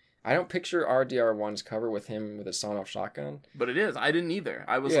like... I don't picture RDR1's cover with him with a sawn-off shotgun. But it is. I didn't either.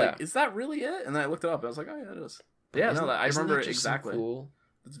 I was like, is that really it? And then I looked it up and I was like, oh yeah, it is. But yeah, no, I remember it exactly. So cool?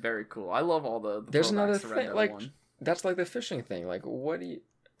 It's very cool. I love all the There's another thing, like, that's like the fishing thing. Like, what do you...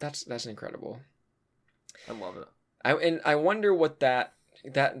 That's incredible. I love it. I wonder what that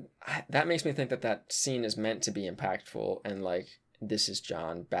makes me think that scene is meant to be impactful and like this is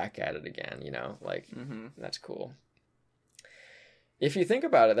John back at it again, you know, like That's cool. If you think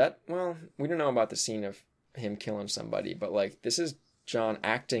about it, we don't know about the scene of him killing somebody, but like this is John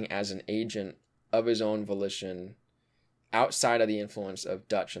acting as an agent of his own volition outside of the influence of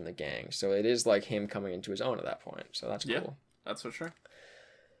Dutch and the gang. So it is like him coming into his own at that point. So that's cool. Yeah, that's for sure.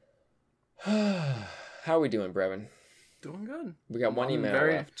 How are we doing, Brevin? Doing good. We got one email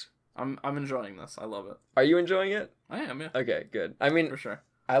left. I'm enjoying this. I love it. Are you enjoying it? I am, yeah. Okay, good. I mean, for sure.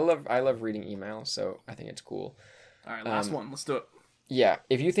 I love reading emails, so I think it's cool. All right, last one. Let's do it. Yeah,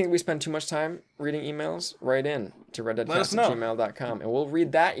 if you think we spend too much time reading emails, write in to reddeadcast@gmail.com, and we'll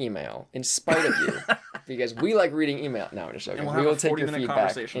read that email in spite of you, because we like reading email. No, I'm just joking. We will take your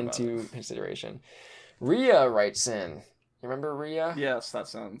feedback into consideration. Rhea writes in. You remember Rhea? Yes, that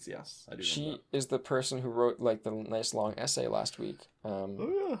sounds, yes. I do. She is the person who wrote like the nice long essay last week.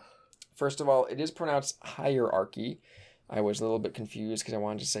 First of all, it is pronounced hierarchy. I was a little bit confused because I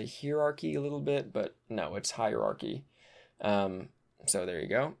wanted to say hierarchy a little bit, but no, it's hierarchy. So there you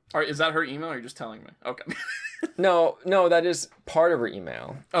go. All right, is that her email or are you just telling me? Okay. No, that is part of her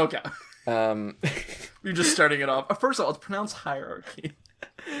email. Okay. You're just starting it off. First of all, it's pronounced hierarchy.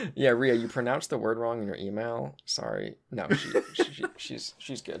 Yeah, Rhea, you pronounced the word wrong in your email. Sorry. No, she's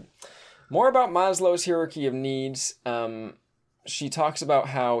good. More about Maslow's hierarchy of needs. She talks about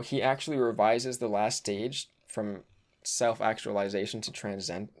how he actually revises the last stage from self-actualization to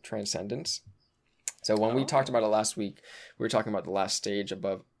transcendence. So when we talked about it last week, we were talking about the last stage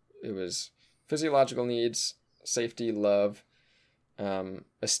above. It was physiological needs, safety, love,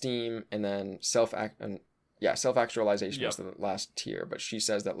 esteem, and then self-actualization was the last tier. But she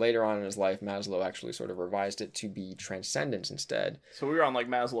says that later on in his life, Maslow actually sort of revised it to be transcendence instead. So we were on like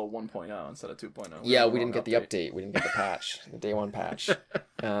Maslow 1.0 instead of 2.0. Yeah, we didn't get the update. We didn't get the patch, the day one patch.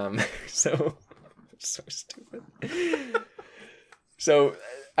 So stupid. So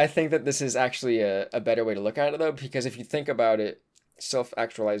I think that this is actually a better way to look at it, though, because if you think about it,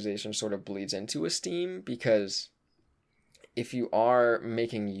 self-actualization sort of bleeds into esteem, because if you are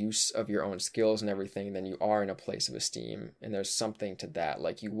making use of your own skills and everything, then you are in a place of esteem, and there's something to that.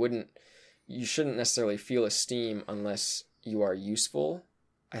 Like you shouldn't necessarily feel esteem unless you are useful,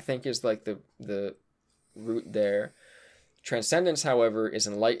 I think is like the root there. Transcendence, however, is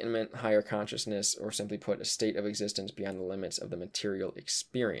enlightenment, higher consciousness, or simply put, a state of existence beyond the limits of the material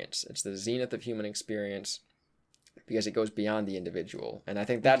experience. It's the zenith of human experience because it goes beyond the individual. And I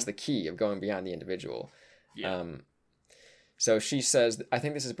think that's the key of going beyond the individual. Yeah. So she says, I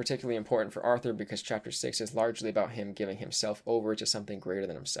think this is particularly important for Arthur because chapter 6 is largely about him giving himself over to something greater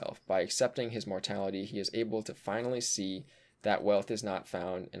than himself. By accepting his mortality, he is able to finally see that wealth is not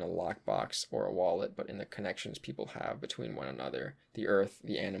found in a lockbox or a wallet, but in the connections people have between one another, the earth,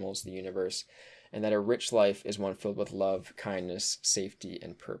 the animals, the universe, and that a rich life is one filled with love, kindness, safety,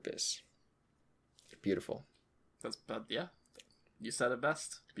 and purpose. Beautiful. Yeah. You said it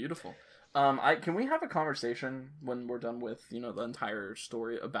best. Beautiful. Can we have a conversation when we're done with, the entire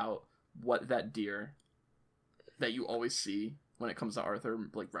story about what that deer that you always see when it comes to Arthur,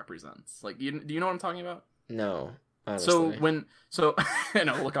 like, represents? Like, do you know what I'm talking about? No. Honestly. So I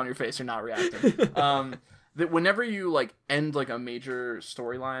know, look on your face, you're not reacting. That whenever you like end like a major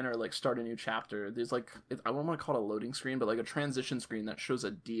storyline or like start a new chapter, there's like I don't want to call it a loading screen, but like a transition screen that shows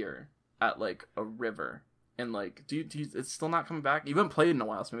a deer at like a river. And like, do you it's still not coming back? You haven't played in a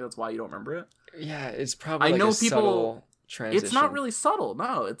while, so maybe that's why you don't remember it. Yeah, it's probably. I know people. Subtle transition. It's not really subtle.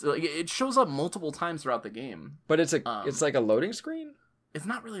 No, it's like it shows up multiple times throughout the game. But it's like a loading screen. It's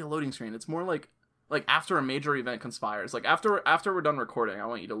not really a loading screen. It's more like after a major event conspires. Like after we're done recording, I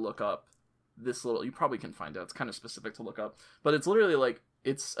want you to look up this little. You probably can find it. It's kind of specific to look up, but it's literally like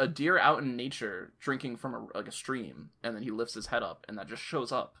it's a deer out in nature drinking from a stream, and then he lifts his head up, and that just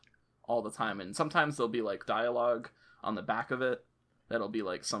shows up all the time. And sometimes there'll be like dialogue on the back of it that'll be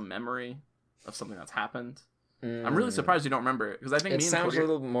like some memory of something that's happened. I'm really surprised you don't remember it because I think it sounds a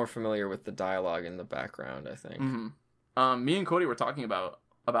little more familiar with the dialogue in the background. I think. Mm-hmm. Me and Cody were talking about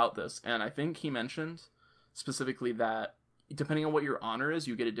this, and I think he mentioned specifically that depending on what your honor is,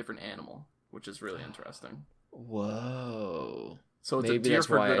 you get a different animal, which is really interesting. Whoa! So it's maybe a deer that's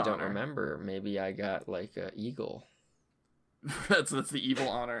for why good I don't honor. remember. Maybe I got like an eagle. that's the evil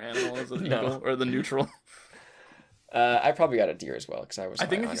honor animal, is it? No. Eagle or the neutral? I probably got a deer as well because I was. I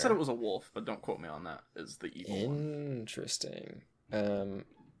think if you said it was a wolf, but don't quote me on that. Is the evil interesting?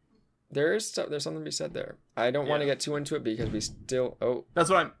 There's something to be said there. I don't want to get too into it because we still. Oh, that's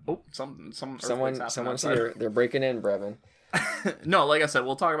what I'm. Oh, someone's here. They're breaking in, Brevin. No, like I said,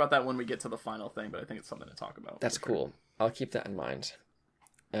 we'll talk about that when we get to the final thing. But I think it's something to talk about. That's cool. Sure. I'll keep that in mind.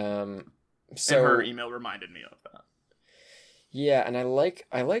 So and her email reminded me of that. Yeah, and I like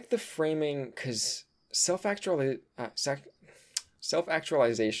the framing because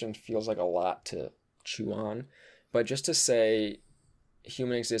self-actualization feels like a lot to chew on, but just to say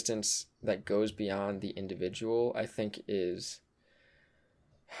human existence that goes beyond the individual, I think is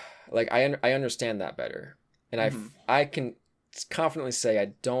like I understand that better, and I can confidently say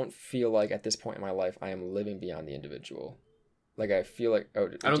I don't feel like at this point in my life I am living beyond the individual. Like I feel like I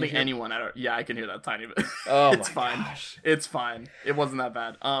don't think anyone. I can hear that tiny bit. Oh, it's fine. Gosh. It's fine. It wasn't that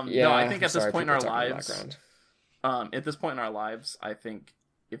bad. No, I think at this point in our lives, I think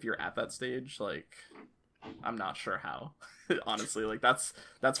if you're at that stage, like I'm not sure how. Honestly, like that's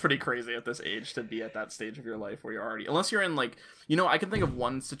pretty crazy at this age to be at that stage of your life where you're already, unless you're in like, I can think of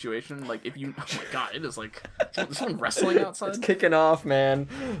one situation, like if you, oh my god, it is like someone wrestling outside. It's kicking off, man.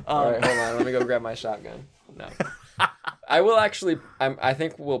 All right, hold on, let me go grab my shotgun. No. I will actually. I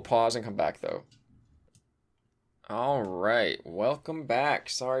think we'll pause and come back though. All right, welcome back.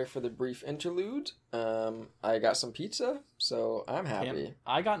 Sorry for the brief interlude. I got some pizza, so I'm happy.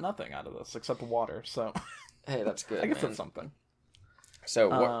 I got nothing out of this except water, so. Hey, that's good. I guess that's something. So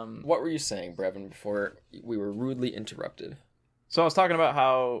what were you saying, Brevin, before we were rudely interrupted? So I was talking about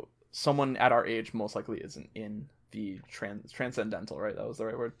how someone at our age most likely isn't in the transcendental, right? That was the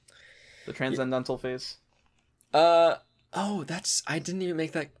right word. The transcendental phase. I didn't even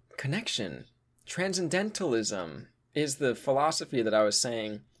make that connection. Transcendentalism is the philosophy that I was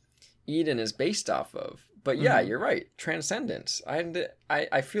saying Eden is based off of. But yeah, you're right. Transcendence.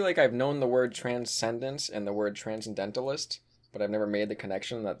 I feel like I've known the word transcendence and the word transcendentalist, but I've never made the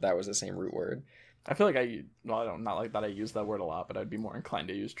connection that was the same root word. I feel like I don't, not like that I use that word a lot, but I'd be more inclined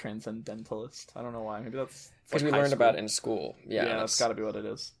to use transcendentalist. I don't know why. Maybe that's because we learned about it in school. Yeah, that's got to be what it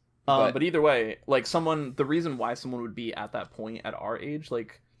is. But either way, like the reason why someone would be at that point at our age,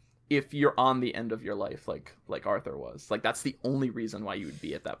 like if you're on the end of your life, like Arthur was, like that's the only reason why you would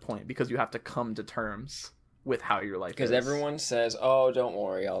be at that point, because you have to come to terms with how your life is. Because everyone says, oh, don't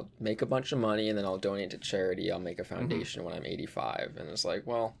worry, I'll make a bunch of money and then I'll donate to charity. I'll make a foundation when I'm 85. And it's like,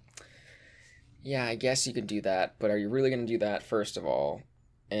 well, yeah, I guess you could do that, but are you really going to do that, first of all?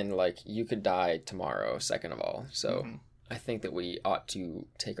 And, like, you could die tomorrow, second of all. So I think that we ought to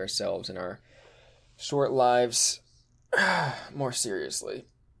take ourselves and our short lives more seriously.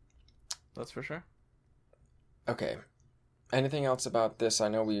 That's for sure. Okay. Anything else about this? I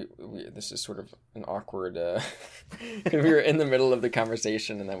know we this is sort of an awkward... we were in the middle of the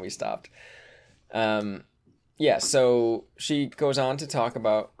conversation and then we stopped. Yeah, so she goes on to talk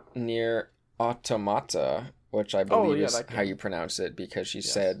about Nier Automata, which I believe is how you pronounce it, because she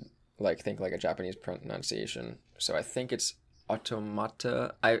said, like, think like a Japanese pronunciation. So I think it's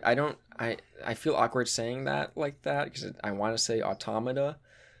automata. I feel awkward saying that like that, because I want to say automata,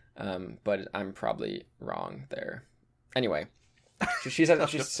 but I'm probably wrong there. Anyway, she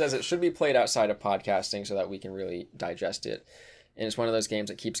says it should be played outside of podcasting so that we can really digest it. And it's one of those games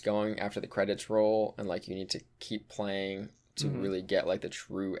that keeps going after the credits roll, and like you need to keep playing to really get like the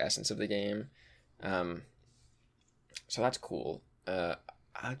true essence of the game. So that's cool.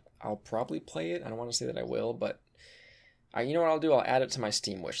 I'll probably play it. I don't want to say that I will, but you know what I'll do? I'll add it to my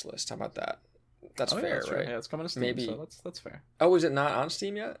Steam wish list. How about that? That's fair, that's right? Yeah, it's coming to Steam, Maybe... so that's fair. Oh, is it not on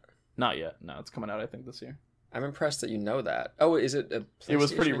Steam yet? Not yet. No, it's coming out, I think, this year. I'm impressed that you know that. Oh, is it a PlayStation it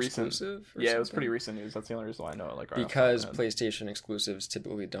was pretty recent. Exclusive? Yeah, it was pretty recent news. That's the only reason why I know it. Like, right because PlayStation exclusives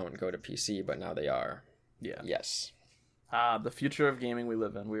typically don't go to PC, but now they are. Yeah. Yes. The future of gaming we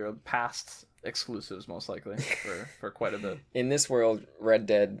live in. We are past exclusives, most likely, for quite a bit. In this world, Red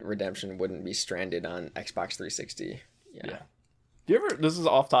Dead Redemption wouldn't be stranded on Xbox 360. Yeah. Do you ever? This is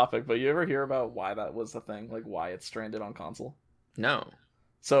off topic, but you ever hear about why that was the thing? Like, why it's stranded on console? No.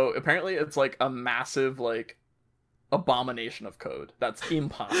 So apparently, it's like a massive like abomination of code that's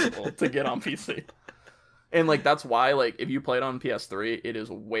impossible to get on PC. And like that's why, like, if you play it on PS3, it is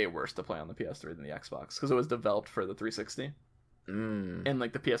way worse to play on the PS3 than the Xbox, because it was developed for the 360. And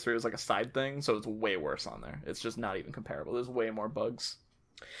like the PS3 was like a side thing, so it's way worse on there. It's just not even comparable. There's way more bugs.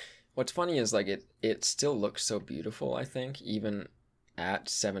 What's funny is like it still looks so beautiful, I think, even at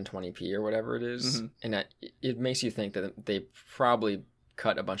 720p or whatever it is. And it makes you think that they probably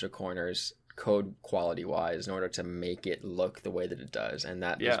cut a bunch of corners code quality wise in order to make it look the way that it does, and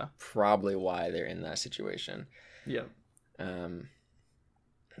that is probably why they're in that situation.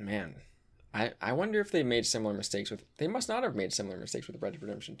 Man, I wonder if they made similar mistakes with... They must not have made similar mistakes with Red Dead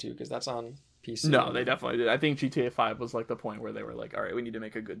Redemption 2, because that's on PC. No, they definitely did. I think GTA 5 was like the point where they were like, all right, we need to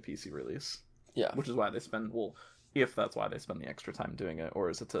make a good PC release. Yeah. Which is why they spend... Well, if that's why they spend the extra time doing it, or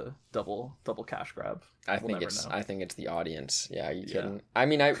is it a double cash grab? I think it's the audience. Yeah, are you kidding? Yeah. I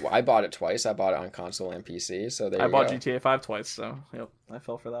mean, I bought it twice. I bought it on console and PC, so I bought GTA 5 twice, so yep, I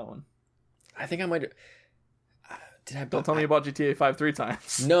fell for that one. I think I might... Don't tell me you bought GTA 5 3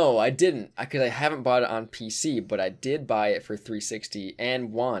 times. No, I didn't, because I haven't bought it on PC, but I did buy it for 360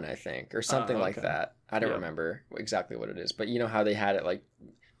 and 1, I think, or something like that. I don't remember exactly what it is, but you know how they had it like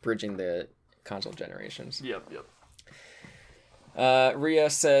bridging the console generations. Yep. Rhea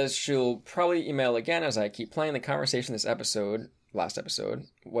says she'll probably email again as I keep playing. The conversation last episode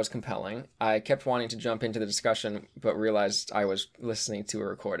was compelling. I kept wanting to jump into the discussion, but realized I was listening to a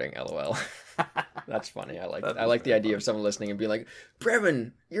recording. LOL. That's funny. I like the idea of someone listening and being like,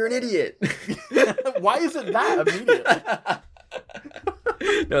 Brevin, you're an idiot. Why is it that immediately?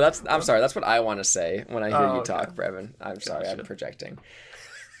 No, I'm sorry. That's what I want to say when I hear you talk, Brevin. I'm sorry. I'm projecting.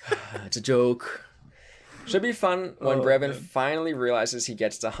 It's a joke. Should be fun when Brevin finally realizes he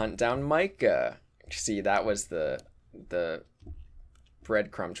gets to hunt down Micah. See, that was the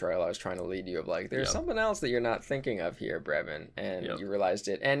breadcrumb trail I was trying to lead you of, like, there's something else that you're not thinking of here, Brevin, and you realized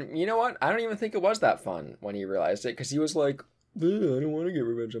it. And you know what? I don't even think it was that fun when he realized it, because he was like, I don't want to get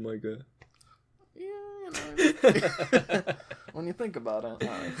revenge on Micah. Yeah, when you think about it.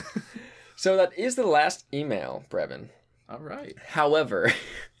 So that is the last email, Brevin. All right. However...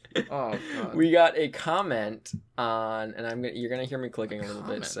 Oh God. We got a comment on, and you're gonna hear me clicking a little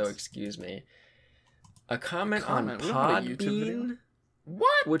bit, so excuse me. A comment on Podbean.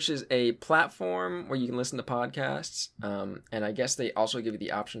 What? which is a platform where you can listen to podcasts. And I guess they also give you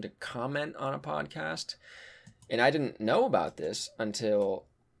the option to comment on a podcast. And I didn't know about this until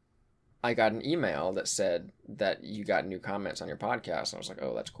I got an email that said that you got new comments on your podcast. And I was like,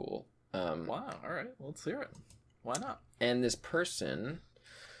 oh, that's cool. Wow. All right. Well, let's hear it. Why not? And this person,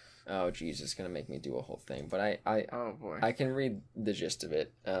 oh geez, it's gonna make me do a whole thing. But oh boy, I can read the gist of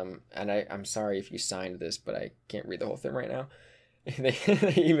it. And I'm sorry if you signed this, but I can't read the whole thing right now. They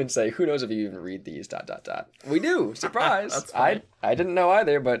even say, who knows if you even read these, ... We do. Surprise. That's funny. I didn't know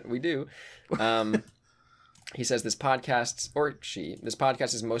either, but we do. He says this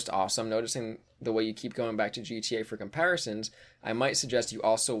podcast is most awesome. Noticing the way you keep going back to GTA for comparisons, I might suggest you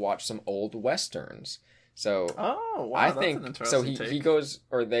also watch some old Westerns. So oh wow, I that's think an interesting so. take. He goes,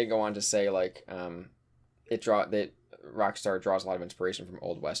 or they go on to say like, that Rockstar draws a lot of inspiration from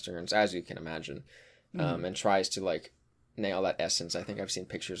old Westerns, as you can imagine, and tries to like nail that essence. I think I've seen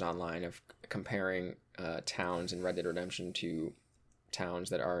pictures online of comparing towns in Red Dead Redemption to towns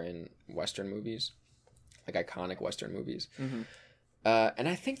that are in Western movies, like iconic Western movies. And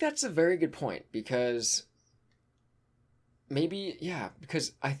I think that's a very good point because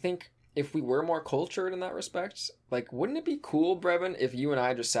because I think if we were more cultured in that respect, like, wouldn't it be cool, Brevin, if you and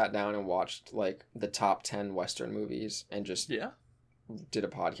I just sat down and watched like the top 10 Western movies and just did a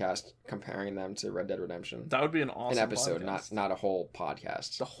podcast comparing them to Red Dead Redemption? That would be an awesome episode, podcast. not a whole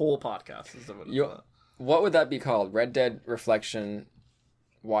podcast. The whole podcast is what what would that be called? Red Dead Reflection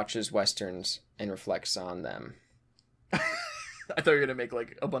watches Westerns and reflects on them. I thought you were gonna make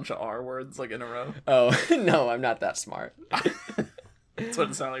like a bunch of R words like in a row. Oh no, I'm not that smart. That's what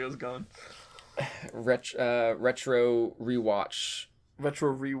it sounded like it was going. Retro rewatch.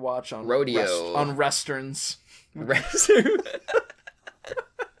 Retro rewatch on Rodeo. on Westerns. That's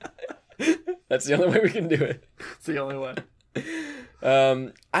the only way we can do it. It's the only way.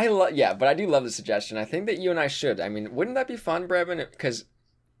 But I do love the suggestion. I think that you and I should. I mean, wouldn't that be fun, Brevin? Because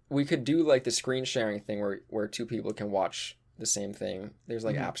we could do like the screen sharing thing where two people can watch the same thing. There's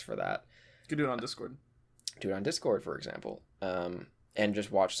like apps for that. You could do it on Discord. Do it on Discord, for example. And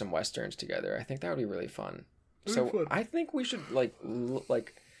just watch some Westerns together. I think that would be really fun. I think we should like,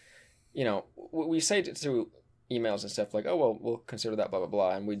 you know, we say to emails and stuff like, oh, well, we'll consider that, blah, blah,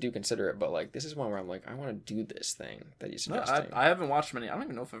 blah. And we do consider it. But like, this is one where I'm like, I want to do this thing that he's suggesting. I haven't watched many. I don't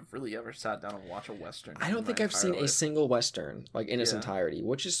even know if I've really ever sat down and watched a Western. I don't think I've seen a single Western like in its entirety,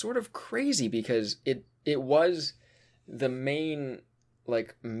 which is sort of crazy because it was the main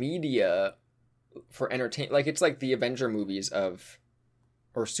like media for entertainment. Like, it's like the Avenger movies or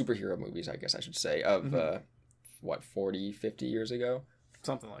superhero movies, I guess I should say, of 40, 50 years ago?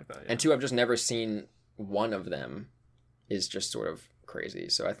 Something like that, yeah. And two, I've just never seen one of them is just sort of crazy.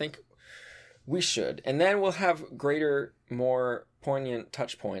 So I think we should. And then we'll have greater, more poignant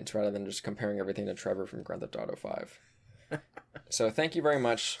touch points rather than just comparing everything to Trevor from Grand Theft Auto 5. So thank you very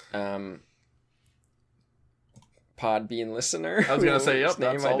much, Podbean listener. I was going to say, yep,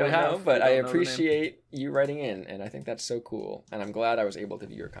 that's all we have. But I appreciate you writing in, and I think that's so cool. And I'm glad I was able to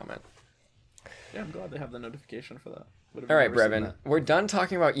view your comment. Yeah, I'm glad they have the notification for that. All right, Brevin, we're done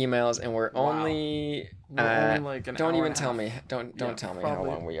talking about emails, and we're only like an don't hour even and a tell half. me. Don't tell me how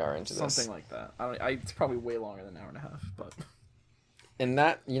long we are into this. Something like that. It's probably way longer than an hour and a half, but. And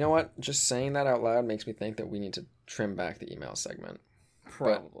that, you know what? Just saying that out loud makes me think that we need to trim back the email segment.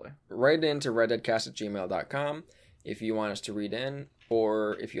 Probably. But write into reddeadcast@gmail.com if you want us to read in,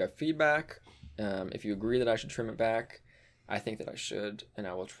 or if you have feedback. If you agree that I should trim it back, I think that I should, and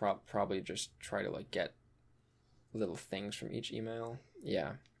I will probably just try to like get little things from each email.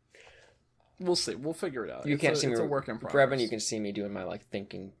 Yeah. We'll see. We'll figure it out. You can't see me. It's a work in progress. Brevin, you can see me doing my like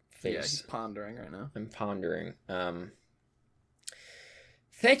thinking face. Yeah, he's pondering right now. I'm pondering.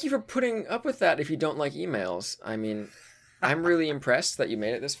 Thank you for putting up with that if you don't like emails. I mean, I'm really impressed that you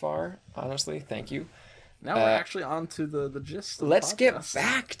made it this far, honestly. Thank you. Now we're actually on to the gist of Let's the get podcast.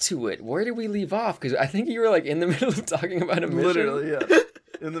 back to it. Where did we leave off? Because I think you were like in the middle of talking about a mission. Literally, yeah.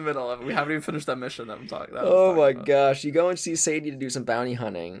 In the middle of it. We haven't even finished that mission that I'm talking about. Oh my gosh. You go and see Sadie to do some bounty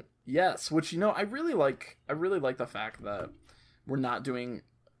hunting. Yes, which, you know, I really like the fact that we're not doing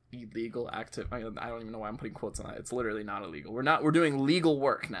illegal I don't even know why I'm putting quotes on that. It's literally not illegal. We're doing legal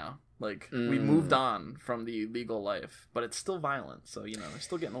work now. Like, we moved on from the legal life, but it's still violent. So, you know, we're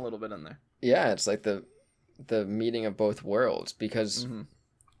still getting a little bit in there. Yeah, it's like the meeting of both worlds because,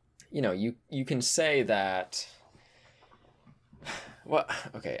 you know, you can say that. Well,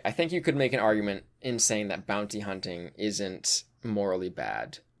 okay, I think you could make an argument in saying that bounty hunting isn't morally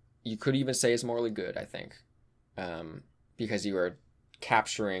bad. You could even say it's morally good, I think, because you are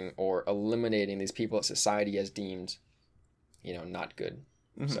capturing or eliminating these people that society has deemed, you know, not good.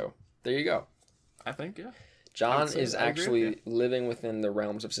 So there you go. I think, yeah. John is actually living within the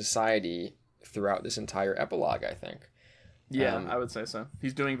realms of society throughout this entire epilogue, I think. Yeah, I would say so.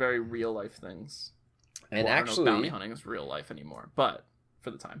 He's doing very real life things. And well, actually, I don't know if bounty hunting is real life anymore, but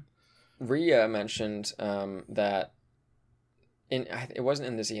for the time. Rhea mentioned that it wasn't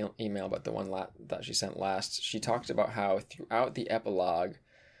in this email, but the one that she sent last, she talked about how throughout the epilogue,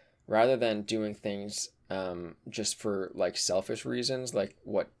 rather than doing things just for like selfish reasons, like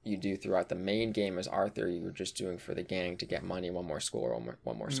what you do throughout the main game as Arthur, you were just doing for the gang to get money, one more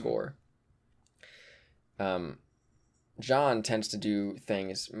score. John tends to do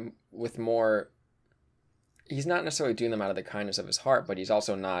things with more. He's not necessarily doing them out of the kindness of his heart, but he's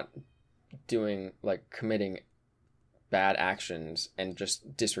also not doing like committing bad actions and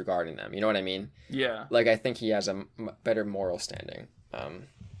just disregarding them. You know what I mean? Yeah. Like, I think he has a better moral standing.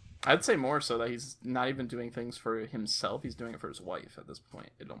 I'd say more so that he's not even doing things for himself. He's doing it for his wife at this point.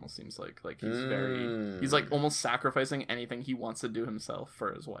 It almost seems like he's like almost sacrificing anything he wants to do himself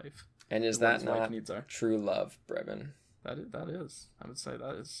for his wife. And is that not true love, Brevin? That is. I would say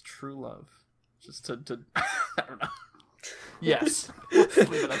that is true love. Just to I don't know. Yes. Leave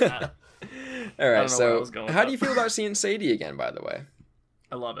it at that. All right. So, how do you feel about seeing Sadie again? By the way,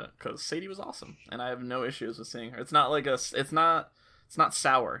 I love it because Sadie was awesome, and I have no issues with seeing her. It's not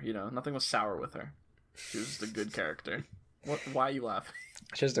sour. You know, nothing was sour with her. She was just a good character. Why are you laughing?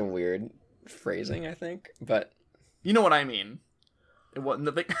 It's just a weird phrasing, I think, but you know what I mean. It wasn't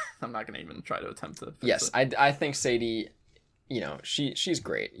the big. I'm not gonna even try to attempt to. Yes, I think Sadie. You know, she's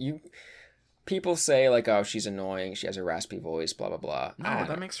great. People say, like, oh, she's annoying, she has a raspy voice, blah, blah, blah. No,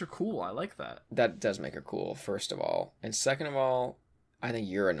 that makes her cool. I like that. That does make her cool, first of all. And second of all, I think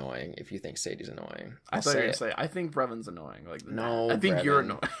you're annoying if you think Sadie's annoying. I thought you were going to say, I think Brevin's annoying. Like, no, I think Brevin. You're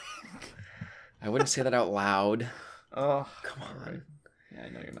annoying. I wouldn't say that out loud. Oh, come on. Right. Yeah, I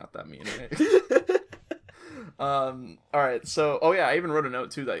know you're not that mean, right? All right, so, yeah, I even wrote a note,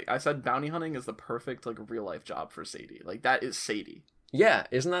 too, that I said bounty hunting is the perfect, like, real-life job for Sadie. Like, that is Sadie. Yeah,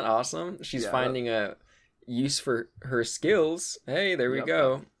 isn't that awesome? She's finding a use for her skills. Hey, there we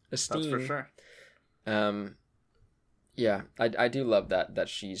go. Esteem. That's for sure. Yeah, I do love that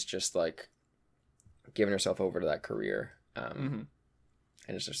she's just like giving herself over to that career. And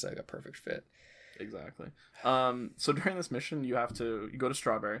it's just like a perfect fit. Exactly. So during this mission, you go to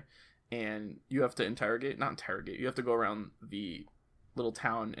Strawberry, and you have to you have to go around the little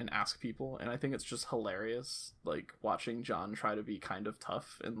town and ask people, and I think it's just hilarious, like watching John try to be kind of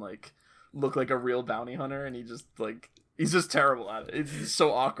tough and like look like a real bounty hunter, and he's just terrible at it. It's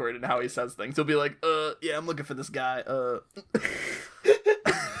so awkward in how he says things. He'll be like, yeah, I'm looking for this guy.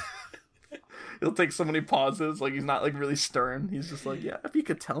 He'll take so many pauses, like he's not like really stern. He's just like, yeah, if you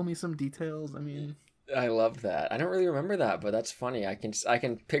could tell me some details. I mean, I love that. I don't really remember that, but that's funny. I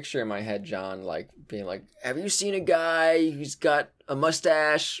can picture in my head John like being like, "Have you seen a guy who's got a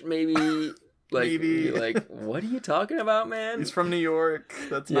mustache? Maybe." Like, maybe. Like, what are you talking about, man? He's from New York.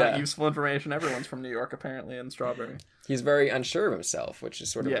 That's not useful information. Everyone's from New York, apparently, in Strawberry. He's very unsure of himself, which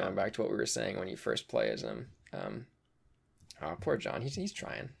is sort of going back to what we were saying when you first play as him. Oh, poor John. He's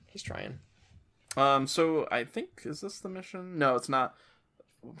trying. He's trying. So I think, is this the mission? No, it's not.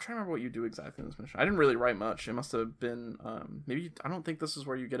 I'm trying to remember what you do exactly in this mission. I didn't really write much. It must have been, I don't think this is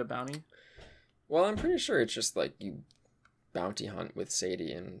where you get a bounty. Well, I'm pretty sure it's just like you bounty hunt with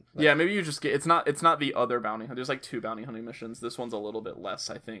Sadie and like... Yeah, maybe you just get, it's not the other bounty hunt. There's like 2 bounty hunting missions. This one's a little bit less,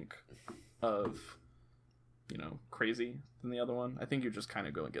 I think, of, crazy than the other one. I think you just kind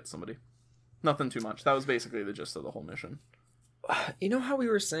of go and get somebody. Nothing too much. That was basically the gist of the whole mission. You know how we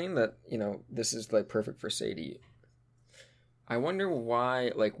were saying that, this is like perfect for Sadie? I wonder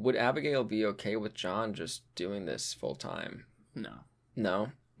why, like, would Abigail be okay with John just doing this full time? No.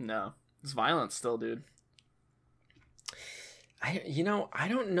 No? No. It's violence still, dude. I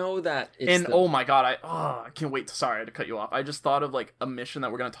don't know that it's... And, oh my god, I can't wait. Sorry to cut you off. I just thought of, like, a mission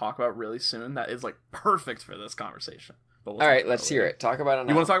that we're going to talk about really soon that is, like, perfect for this conversation. But all right, let's hear it. Talk about it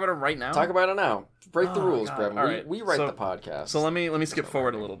now. You want to talk about it right now? Talk about it now. Break the rules, Brevin. Right. We write the podcast. So let me skip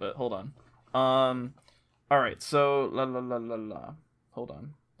forward a little bit. Hold on. All right, so hold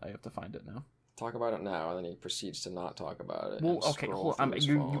on. I have to find it now. Talk about it now, and then he proceeds to not talk about it. Well, okay, hold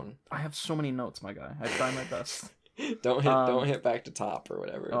on. I have so many notes, my guy. I try my best. Don't hit back to top or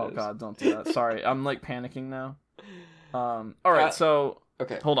whatever. Oh god, don't do that. Sorry, I'm like panicking now. All right, so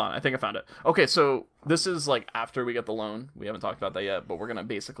okay, hold on. I think I found it. Okay, so this is like after we get the loan. We haven't talked about that yet, but we're gonna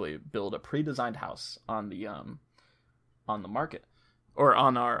basically build a pre-designed house on the market, or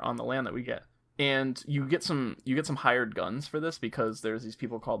on the land that we get. And you get some hired guns for this because there's these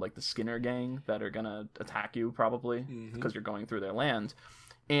people called like the Skinner Gang that are gonna attack you probably because you're going through their land.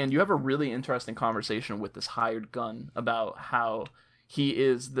 And you have a really interesting conversation with this hired gun about how he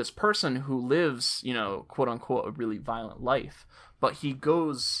is this person who lives, you know, quote unquote, a really violent life. But he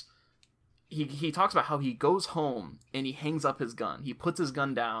talks about how he goes home and he hangs up his gun. He puts his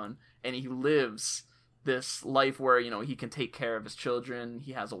gun down and he lives this life where, you know, he can take care of his children.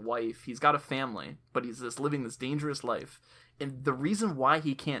 He has a wife. He's got a family, but he's living this dangerous life. And the reason why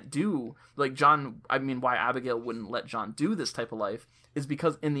he can't do, like why Abigail wouldn't let John do this type of life is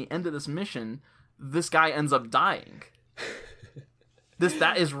because in the end of this mission, this guy ends up dying.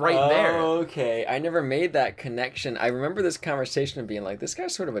 That is right there. Okay, I never made that connection. I remember this conversation of being like, this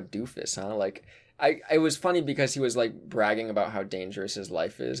guy's sort of a doofus, huh? Like, it was funny because he was like bragging about how dangerous his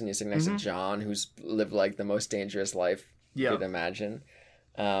life is, and he's sitting next to John, who's lived like the most dangerous life you could imagine.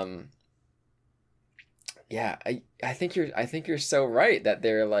 Yeah, I think you're so right that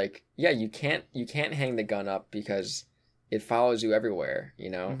they're like, yeah, you can't hang the gun up because it follows you everywhere, you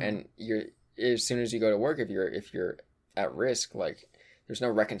know, and as soon as you go to work, if you're at risk, like there's no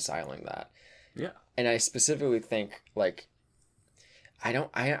reconciling that. Yeah, and I specifically think like. I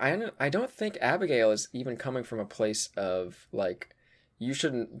don't think Abigail is even coming from a place of like, you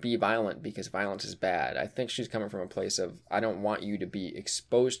shouldn't be violent because violence is bad. I think she's coming from a place of, I don't want you to be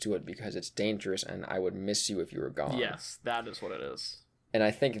exposed to it because it's dangerous and I would miss you if you were gone. Yes, that is what it is. And I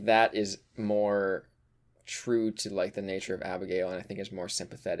think that is more true to like the nature of Abigail, and I think is more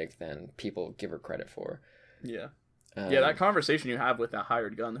sympathetic than people give her credit for. Yeah. Yeah, that conversation you have with that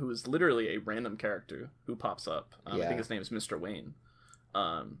hired gun, who is literally a random character who pops up. I think his name is Mr. Wayne.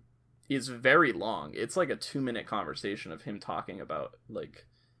 Is very long. It's like a 2-minute conversation of him talking about like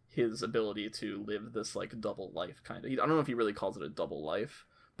his ability to live this like double life kind of. I don't know if he really calls it a double life,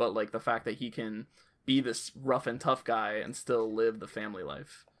 but like the fact that he can be this rough and tough guy and still live the family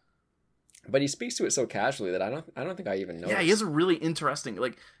life. But he speaks to it so casually that I don't think I even noticed. Yeah, he has a really interesting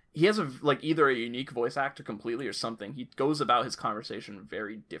he has either a unique voice actor completely or something. He goes about his conversation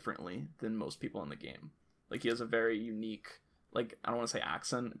very differently than most people in the game. Like he has a very unique, like, I don't want to say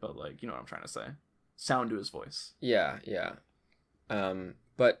accent, but like, you know what I'm trying to say, sound to his voice. Yeah.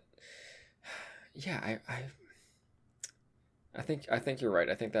 But yeah, I think you're right.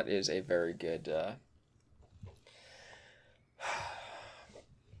 I think that is a very good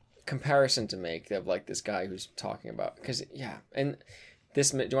comparison to make of like this guy who's talking about, because and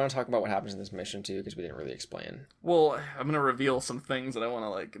this, do you want to talk about what happens in this mission too, because we didn't really explain? Well, I'm gonna reveal some things that I want to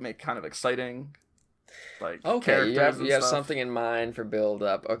like make kind of exciting. Like, okay, you have something in mind for build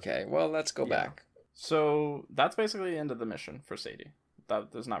up. Okay, well, let's go back. So that's basically the end of the mission for Sadie.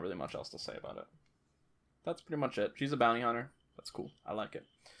 There's not really much else to say about it. That's pretty much it. She's a bounty hunter. That's cool. I like it.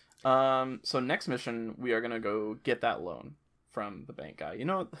 So next mission, we are gonna go get that loan from the bank guy. You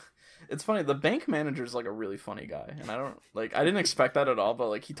know, it's funny. The bank manager is like a really funny guy, and I didn't expect that at all. But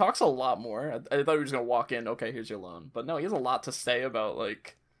like, he talks a lot more. I thought he was gonna walk in, okay, here's your loan, but no, he has a lot to say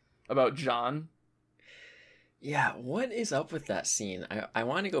about John. Yeah, what is up with that scene? I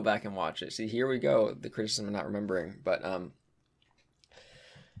want to go back and watch it. See, here we go. The criticism of not remembering, but I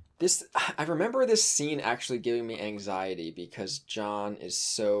remember this scene actually giving me anxiety because John is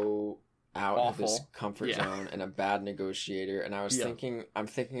so out of his comfort zone and a bad negotiator, and I was thinking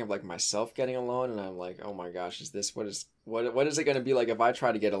of like myself getting a loan, and I'm like, oh my gosh, what is it going to be like if I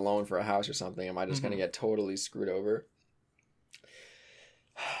try to get a loan for a house or something? Am I just going to get totally screwed over?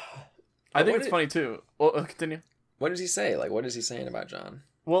 I think it's funny too. Well, continue. What does he say? Like, what is he saying about John?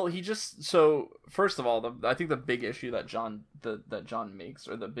 Well, first of all, I think the big issue that John makes,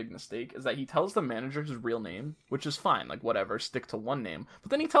 or the big mistake, is that he tells the manager his real name, which is fine, like whatever, stick to one name.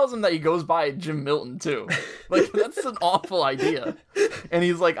 But then he tells him that he goes by Jim Milton too. Like, that's an awful idea. And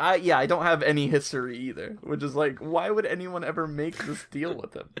he's like, I don't have any history either, which is like, why would anyone ever make this deal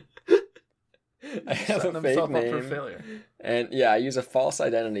with him? I have a fake name, up for failure. And I use a false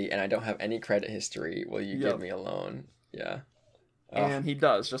identity, and I don't have any credit history. Will you give me a loan? Yeah, and he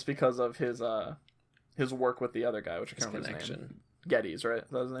does, just because of his work with the other guy, which I can't remember his name. Geddes, right?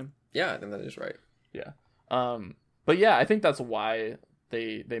 Is that his name? Yeah, I think that is right. Yeah, but yeah, I think that's why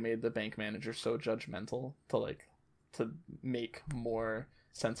they made the bank manager so judgmental to make more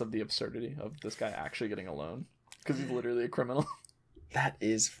sense of the absurdity of this guy actually getting a loan, because he's literally a criminal. That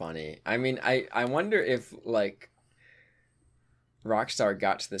is funny. I mean, I wonder if, like, Rockstar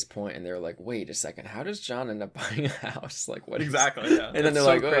got to this point and they were like, wait a second, how does John end up buying a house? Like, what exactly, yeah. And then they're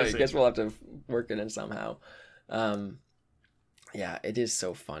like, I guess we'll have to work it in somehow. Yeah, it is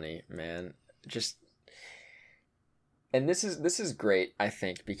so funny, man. Just, And this is great, I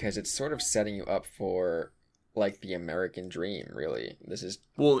think, because it's sort of setting you up for like the American dream, really. This is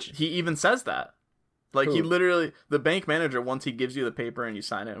Well, he even says that. Like, he Who? literally, the bank manager, once he gives you the paper and you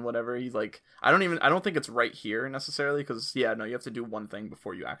sign it and whatever, he's like, I don't think it's right here necessarily, because, yeah, no, you have to do one thing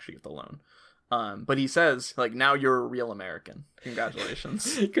before you actually get the loan. But he says, like, now you're a real American.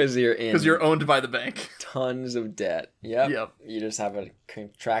 Congratulations. because you're in Because you're owned by the bank. tons of debt. Yep. Yep. You just have a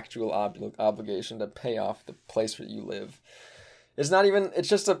contractual obligation to pay off the place where you live. It's not even. It's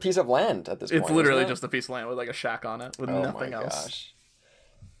just a piece of land at this point. It's literally isn't it? just a piece of land with, like, a shack on it with Oh nothing my else. gosh.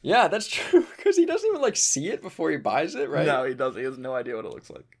 Yeah, that's true. Because he doesn't even like see it before he buys it, right? No, he doesn't. He has no idea what it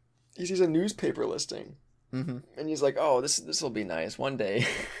looks like. He sees a newspaper listing, Mm-hmm. and he's like, "Oh, this will be nice one day."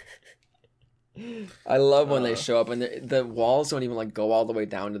 I love when they show up, and the walls don't even like go all the way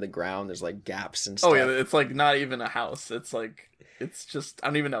down to the ground. There's like gaps and stuff. Oh, yeah, it's, like, not even a house. It's, like, it's just, I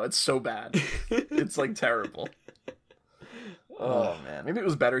don't even know. It's so bad. It's, like, terrible. Oh, man. Maybe it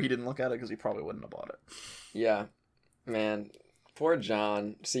was better he didn't look at it, because he probably wouldn't have bought it. Yeah, man. Poor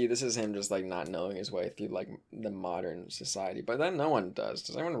John. See, this is him just like not knowing his way through like the modern society. But then no one does.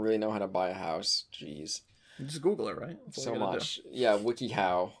 Does anyone really know how to buy a house? Jeez. You just Google it, right? That's all So you gotta much. Yeah,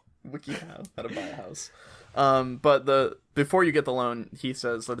 WikiHow. do. WikiHow, how to buy a house. But before you get the loan, he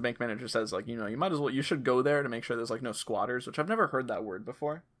says, like, the bank manager says, like, you should go there to make sure there's like no squatters, which I've never heard that word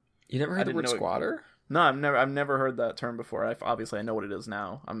before. You never heard the didn't word know it- squatter? No, I've never heard that term before. Obviously I know what it is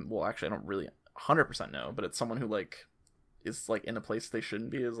now. Actually, I don't really 100% know, but it's someone who like is like in a place they shouldn't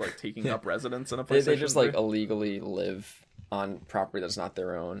be, is like taking up residence in a place They just shouldn't like illegally live on property that's not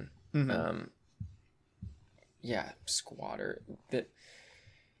their own. be. Mhm. Yeah, squatter.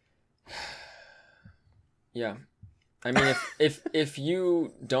 Yeah. I mean, if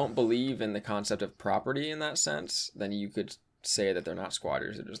you don't believe in the concept of property in that sense, then you could say that they're not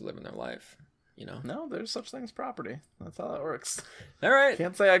squatters, they're just living their life, you know? No, there's such thing as property. That's how that works. All right.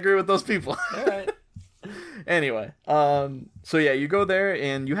 Can't say I agree with those people. All right. Anyway, so yeah, you go there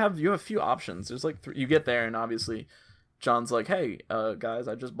and you have a few options. There's like you get there and obviously John's like, hey, guys,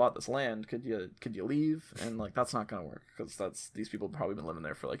 I just bought this land. Could you leave? And like, that's not gonna work, because these people have probably been living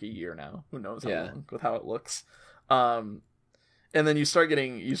there for like a year now. Who knows how long, with how it looks. And then you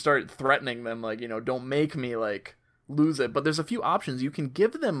start threatening them, like, don't make me like lose it. But there's a few options. You can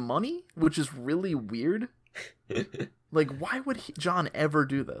give them money, which is really weird. Like, why would John ever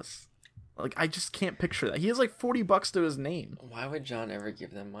do this? Like, I just can't picture that. He has like $40 to his name. Why would John ever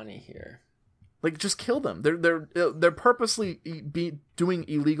give them money here? Like, just kill them. They're purposely doing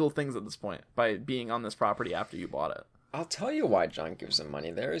illegal things at this point by being on this property after you bought it. I'll tell you why John gives them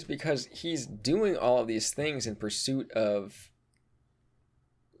money there is because he's doing all of these things in pursuit of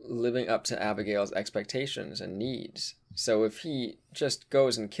living up to Abigail's expectations and needs. So if he just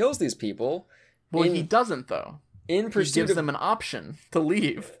goes and kills these people, Well, he doesn't though. In He pursuit gives of them an option to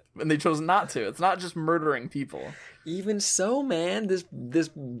leave, and they chose not to. It's not just murdering people. Even so, man, this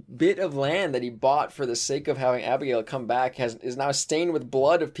bit of land that he bought for the sake of having Abigail come back is now stained with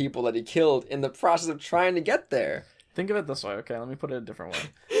blood of people that he killed in the process of trying to get there. Think of it this way, okay? Let me put it a different way.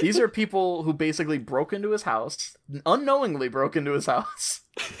 These are people who basically broke into his house, unknowingly broke into his house,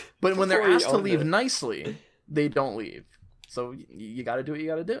 but when they're Before he asked to owned leave it. nicely, they don't leave. So you got to do what you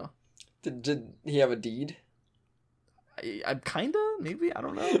got to do. Did he have a deed? I kind of, maybe, I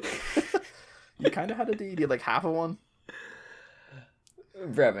don't know. You kind of had a deed. You had like half of one.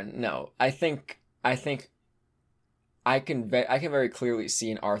 Brevin, no. I think I can very clearly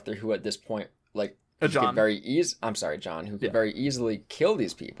see an Arthur who at this point like John. John, who could very easily kill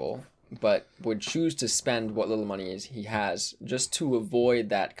these people, but would choose to spend what little money he has just to avoid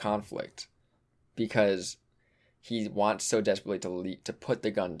that conflict, because he wants so desperately to put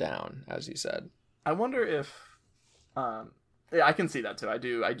the gun down, as you said. I wonder if, yeah, I can see that too. I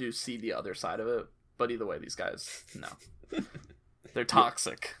do see the other side of it, but either way, these guys, no, they're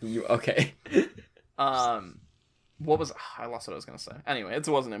toxic. Okay? What was I lost what I was gonna say. Anyway, it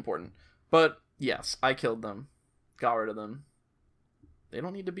wasn't important. But yes, I killed them, got rid of them. They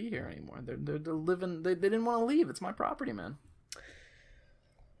don't need to be here anymore. They're living. They didn't want to leave. It's my property, man.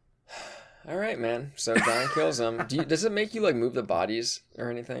 All right, man. So John kills them. Does it make you like move the bodies or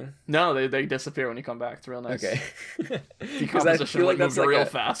anything? No, they disappear when you come back. It's real nice. Okay. Decomposition moves real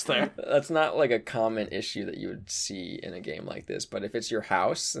fast there. That's not like a common issue that you would see in a game like this. But if it's your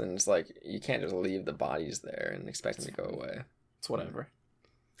house, then it's like you can't just leave the bodies there and expect them to go away. It's whatever.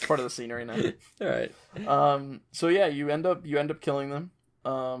 It's part of the scenery now. All right. So yeah, you end up killing them.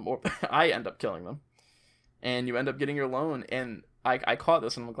 Or I end up killing them, and you end up getting your loan. And I caught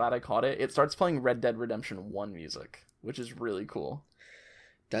this, and I'm glad I caught it. It starts playing Red Dead Redemption 1 music, which is really cool.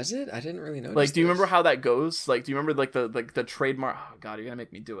 Does it? I didn't really notice. Like, do you this. remember how that goes? Like, do you remember the trademark? Oh God, you're gonna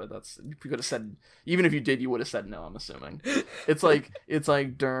make me do it. You could have said, even if you did, you would have said no. I'm assuming. It's like it's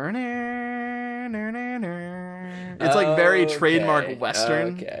like very trademark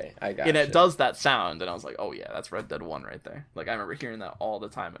Western. Okay, I got. And it does that sound, and I was like, oh yeah, that's Red Dead 1 right there. Like, I remember hearing that all the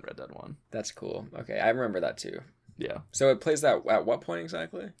time in Red Dead 1. That's cool. Okay, I remember that too. Yeah. So it plays that at what point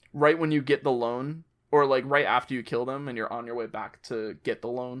exactly? Right when you get the loan, or like right after you kill them and you're on your way back to get the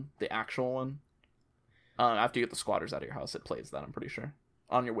loan, the actual one. After you get the squatters out of your house, it plays that, I'm pretty sure.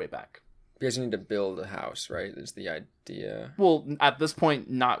 On your way back. Because you need to build a house, right? Is the idea. Well, at this point,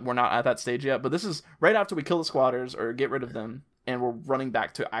 we're not at that stage yet, but this is right after we kill the squatters or get rid of them, and we're running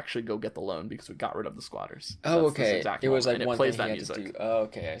back to actually go get the loan because we got rid of the squatters. Oh, okay. It was like and one it plays thing that he had to music. do. Oh,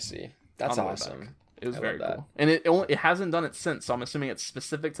 okay, I see. That's awesome. It was I very love that. cool. And it hasn't done it since, so I'm assuming it's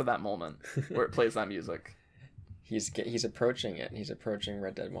specific to that moment where it plays that music. He's approaching it. He's approaching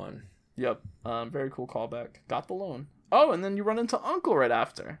Red Dead 1. Yep. Very cool callback. Got the loan. Oh, and then you run into Uncle right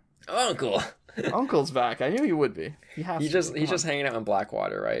after. Uncle. Uncle's back. I knew he would be. He's just hanging out in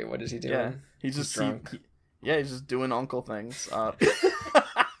Blackwater, right? What is he doing? Yeah, he's just drunk. He's just doing uncle things.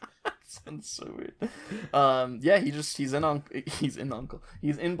 Sounds so weird.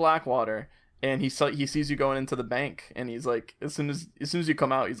 He's in Blackwater, and he sees you going into the bank, and he's like, as soon as you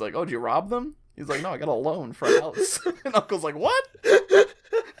come out, he's like, oh, did you rob them? He's like, no, I got a loan for a house. And Uncle's like, what?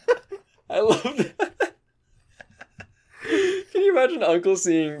 I love that. Can you imagine Uncle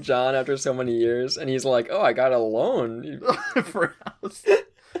seeing John after so many years, and he's like, oh, I got a loan for a house.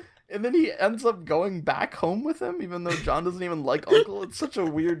 And then he ends up going back home with him, even though John doesn't even like Uncle. It's such a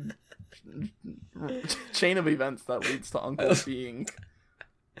weird chain of events that leads to Uncle being...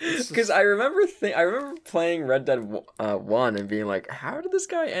 Because I remember playing Red Dead 1 and being like, how did this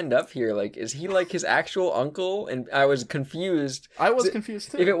guy end up here? Like, is he like his actual uncle? And I was confused. I was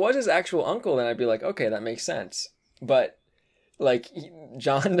confused too. If it was his actual uncle, then I'd be like, okay, that makes sense. But like,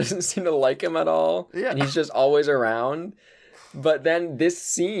 John doesn't seem to like him at all. Yeah. And he's just always around. But then this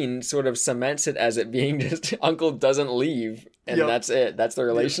scene sort of cements it as it being just Uncle doesn't leave. And that's it. That's the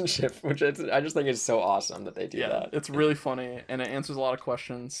relationship, which I just think is so awesome that they do that. It's really funny, and it answers a lot of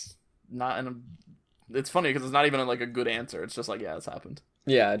questions. It's funny because it's not even like a good answer. It's just like, yeah, it's happened.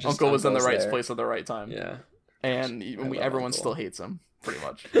 Yeah, Uncle was in the right place at the right time. Yeah, and everyone Uncle. Still hates him pretty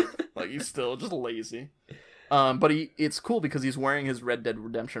much. Like, he's still just lazy. But it's cool because he's wearing his Red Dead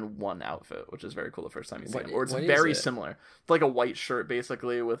Redemption 1 outfit, which is very cool the first time you see him. Or it's very similar. It's like a white shirt,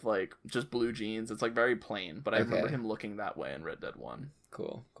 basically, with, like, just blue jeans. It's, like, very plain. But I remember him looking that way in Red Dead 1.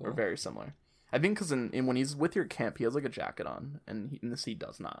 Cool. Or very similar. I think because when he's with your camp, he has, like, a jacket on. And in this, he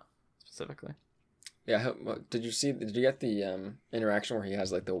does not, specifically. Yeah, did you get the interaction where he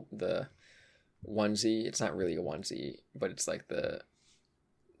has, like, the onesie? It's not really a onesie, but it's, like, the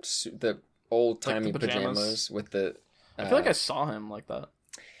old-timey like pajamas with the... I feel like I saw him like that.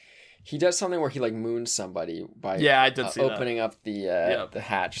 He does something where he, like, moons somebody by I did see opening up the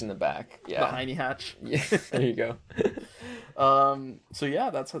hatch in the back. Yeah. The hiney hatch. Yeah, there you go. So yeah,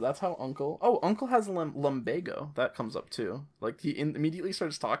 that's how Uncle... Oh, Uncle has lumbago. That comes up, too. Like, he immediately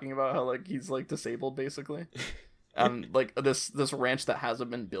starts talking about how, like, he's, like, disabled, basically. And, like, this ranch that hasn't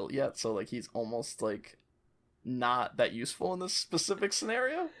been built yet, so, like, he's almost, like... not that useful in this specific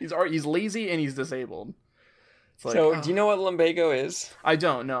scenario. He's lazy and he's disabled. Like, so do you know what lumbago is? I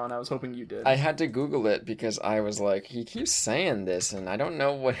don't know, and I was hoping you did. I had to Google it because I was like, he keeps saying this and I don't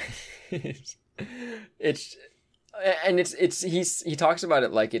know what it is. He talks about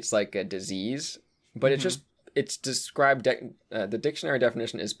it like it's like a disease, but it's described, the dictionary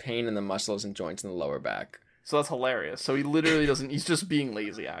definition is pain in the muscles and joints in the lower back. So that's hilarious. So he literally he's just being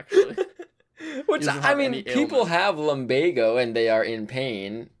lazy, actually. Which, I mean, people have lumbago and they are in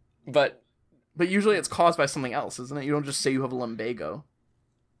pain, but usually it's caused by something else, isn't it? You don't just say you have lumbago.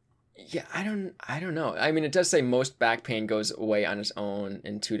 Yeah, I don't know. I mean, it does say most back pain goes away on its own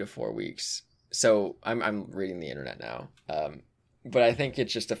in 2 to 4 weeks. So I'm reading the internet now. But I think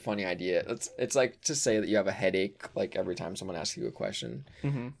it's just a funny idea. It's like to say that you have a headache like every time someone asks you a question.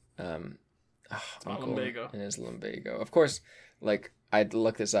 Mm-hmm. Lumbago. It is lumbago. Of course, like, I'd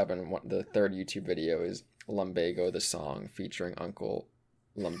look this up, and the third YouTube video is Lumbago the song featuring Uncle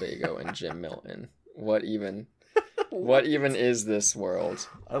Lumbago and Jim Milton. What even is this world?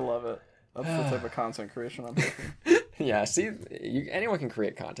 I love it. That's the type of content creation I'm making. Yeah, see, anyone can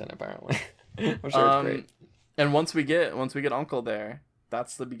create content apparently. I'm sure it's great. And once we get Uncle there,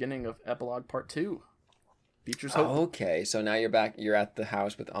 that's the beginning of Epilogue Part 2. Features Hope. Okay, so now you're back. You're at the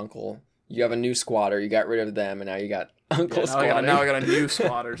house with Uncle. You have a new squatter. You got rid of them, and now you got Uncle squatter. Now I got a new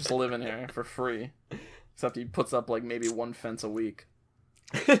squatter just living here for free. Except he puts up like maybe one fence a week.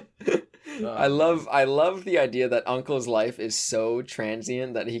 I love the idea that Uncle's life is so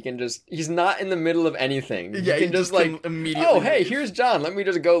transient that he's not in the middle of anything. Yeah, he can just like immediately. oh hey, here's John. Let me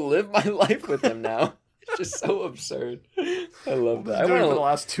just go live my life with him now. It's just so absurd. I love that. I've been doing it for the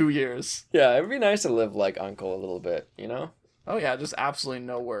last 2 years. Yeah, it'd be nice to live like Uncle a little bit, you know? Oh yeah, just absolutely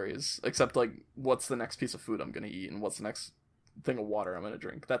no worries. Except like what's the next piece of food I'm gonna eat and what's the next thing of water I'm gonna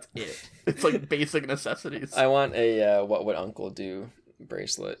drink. That's it. It's like basic necessities. I want a what would Uncle do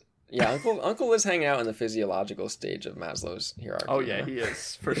bracelet. Yeah, Uncle is hanging out in the physiological stage of Maslow's hierarchy. Oh yeah, he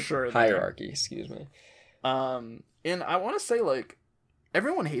is for sure. Hierarchy, excuse me. And I want to say like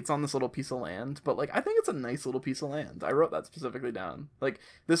everyone hates on this little piece of land, but like I think it's a nice little piece of land. I wrote that specifically down. Like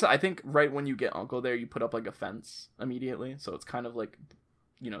this, I think right when you get Uncle there, you put up like a fence immediately, so it's kind of like,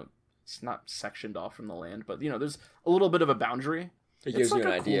 you know, it's not sectioned off from the land, but you know, there's a little bit of a boundary. It gives like you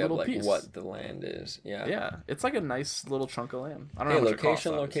an idea cool of like piece. what the land is. Yeah. Yeah, it's like a nice little chunk of land. I don't Hey, know. How much it costs,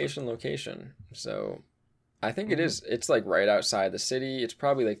 location. So, I think it is. It's like right outside the city. It's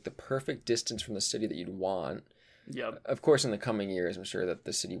probably like the perfect distance from the city that you'd want. Yeah. Of course, in the coming years, I'm sure that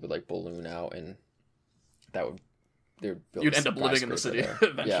the city would like balloon out, and that would you'd end up living in the city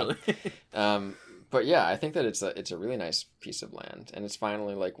eventually. Yeah. But yeah, I think that it's a really nice piece of land, and it's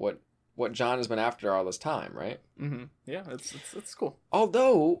finally like what John has been after all this time, right? Mm-hmm. Yeah, it's cool.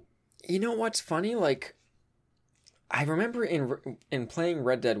 Although, you know what's funny? Like, I remember in playing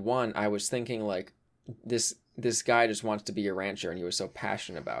Red Dead 1, I was thinking like this guy just wants to be a rancher, and he was so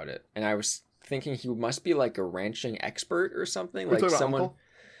passionate about it, and I was thinking he must be like a ranching expert or something. We're like someone. Uncle?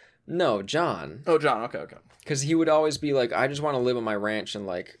 No, John. Oh, John. Okay. Because he would always be like, I just want to live on my ranch, and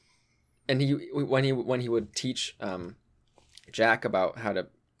like, and when he would teach Jack about how to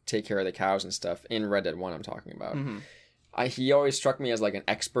take care of the cows and stuff in Red Dead 1 I'm talking about. Mm-hmm. He always struck me as like an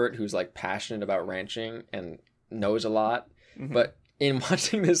expert who's like passionate about ranching and knows a lot. Mm-hmm. But in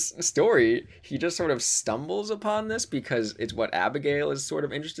watching this story, he just sort of stumbles upon this because it's what Abigail is sort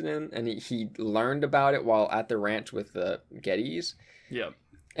of interested in, and he learned about it while at the ranch with the Gettys. Yeah.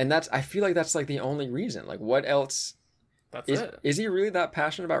 And I feel like that's like the only reason. Like, what else? That's it. Is he really that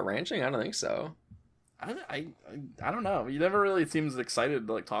passionate about ranching? I don't think so. I don't know. He never really seems excited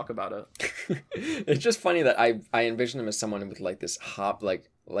to like talk about it. It's just funny that I envision him as someone with like this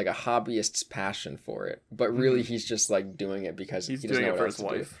like a hobbyist's passion for it, but really he's just like doing it because he's he doesn't doing know it what for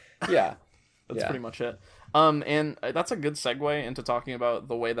else his to wife. do. Yeah, that's pretty much it. And that's a good segue into talking about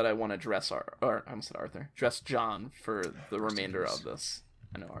the way that I want to dress dress John for the remainder of this.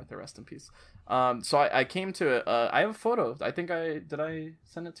 I know Arthur, rest in peace. So I came to it. I have a photo. I think did I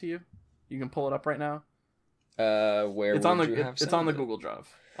send it to you? You can pull it up right now. Where it's on it's on the Google Drive.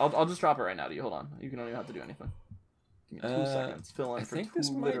 I'll just drop it right now to you. Hold on. You don't even have to do anything. Give me 2 seconds. Fill in for 2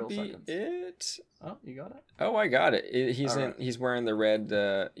 literal seconds. It. Oh, you got it. Oh, I got it. He's right. He's wearing the red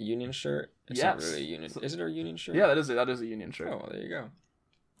Union shirt. It's not really a Union. Is it a Union shirt? Yeah, that is a Union shirt. Oh, well, there you go.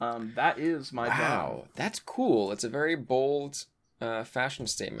 That is my Wow, that's cool. It's a very bold fashion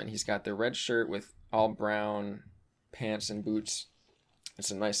statement. He's got the red shirt with all brown pants and boots and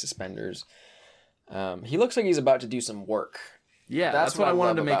some nice suspenders. He looks like he's about to do some work. Yeah, that's what I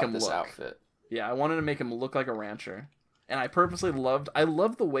wanted to make him this look. Outfit. Yeah, I wanted to make him look like a rancher, and I purposely love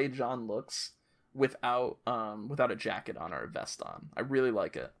the way John looks without a jacket on or a vest on. I really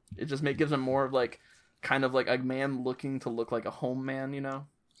like it. It just gives him more of like kind of like a man looking to look like a home man, you know?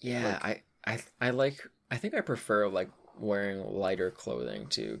 Yeah, like, I think I prefer like wearing lighter clothing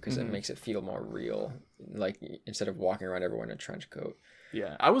too, because it makes it feel more real. Like instead of walking around everywhere in a trench coat.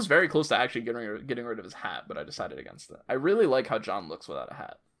 Yeah, I was very close to actually getting rid of his hat, but I decided against it. I really like how John looks without a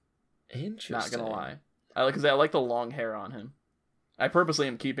hat. Interesting. Not gonna lie, I like the long hair on him. I purposely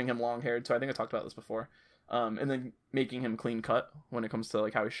am keeping him long haired, so I think I talked about this before. And then making him clean cut when it comes to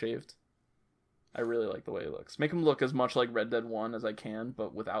like how he's shaved. I really like the way he looks. Make him look as much like Red Dead 1 as I can,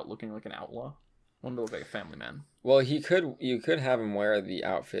 but without looking like an outlaw. I want him to look like a family man. Well, you could have him wear the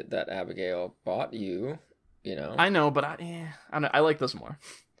outfit that Abigail bought you. You know. I know, but I like this more.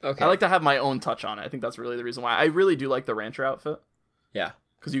 Okay. I like to have my own touch on it. I think that's really the reason why. I really do like the rancher outfit. Yeah.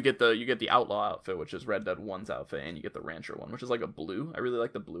 Because you get the outlaw outfit, which is Red Dead 1's outfit, and you get the rancher one, which is like a blue. I really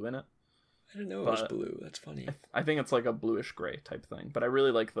like the blue in it. I didn't know it was blue. That's funny. I think it's like a bluish gray type thing, but I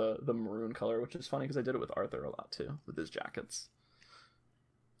really like the maroon color, which is funny because I did it with Arthur a lot too, with his jackets.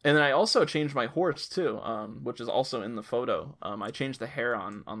 And then I also changed my horse too, which is also in the photo. I changed the hair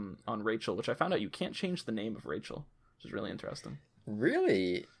on Rachel, which I found out you can't change the name of Rachel, which is really interesting.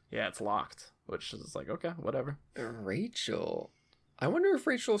 Really? Yeah, it's locked, which is like, okay, whatever. Rachel. I wonder if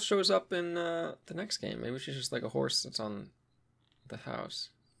Rachel shows up in the next game. Maybe she's just like a horse that's on the house.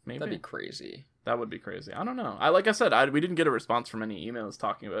 Maybe. That'd be crazy. That would be crazy. I don't know. Like I said, we didn't get a response from any emails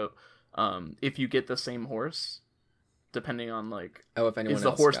talking about if you get the same horse, depending on like if anyone is the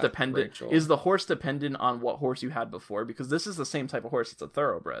else horse got dependent? Rachel. Is the horse dependent on what horse you had before? Because this is the same type of horse. It's a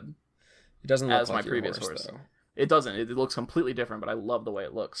thoroughbred. It doesn't look as like my your previous horse. though. It doesn't. It looks completely different, but I love the way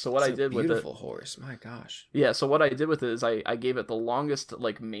it looks. So what It's I did with it, beautiful horse. My gosh. yeah. So what I did with it is I gave it the longest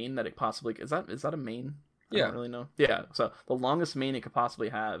like mane that it possibly is that a mane? I Yeah. don't really know. Yeah. So the longest mane it could possibly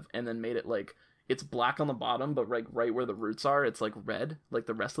have, and then made it like it's black on the bottom, but right where the roots are, it's like red, like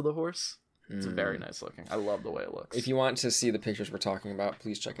the rest of the horse. It's very nice looking. I love the way it looks. If you want to see the pictures we're talking about,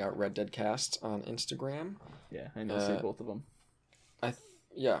 please check out Red Dead Cast on Instagram. Yeah, and you'll see both of them.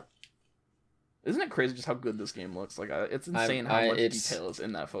 Yeah. Isn't it crazy just how good this game looks? Like, it's insane how much detail is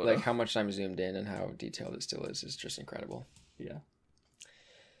in that photo. Like how much I'm zoomed in and how detailed it still is just incredible. Yeah.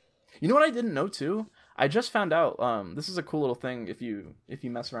 You know what I didn't know too? I just found out. This is a cool little thing. If you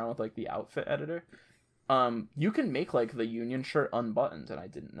mess around with like the outfit editor, you can make like the Union shirt unbuttoned, and I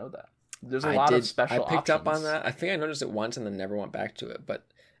didn't know that. There's a lot of special. I picked options. up on that. I think I noticed it once and then never went back to it. But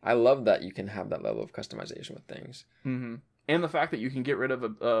I love that you can have that level of customization with things. Mm-hmm. And the fact that you can get rid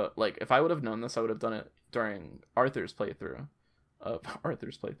of like if I would have known this, I would have done it during Arthur's life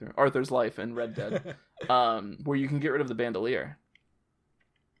in Red Dead, where you can get rid of the bandolier.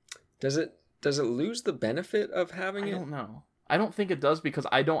 Does it lose the benefit of having it? I don't know. I don't think it does because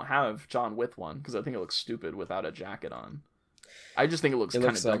I don't have John with one because I think it looks stupid without a jacket on. I just think it looks kind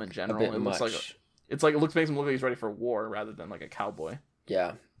of dumb in general. It looks like makes him look like he's ready for war rather than like a cowboy.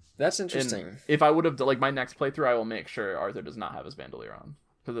 Yeah, that's interesting. And if I would have like my next playthrough, I will make sure Arthur does not have his bandolier on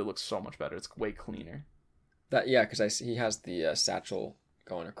because it looks so much better. It's way cleaner. Because he has the satchel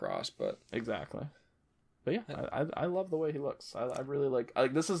going across, but exactly. But yeah, I love the way he looks. I really like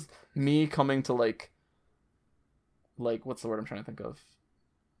this is me coming to like what's the word I'm trying to think of?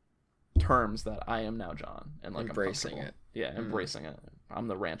 Terms that I am now John and like embracing it. Yeah, embracing it. I'm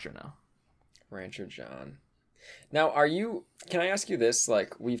the rancher now. Rancher John. Now, can I ask you this?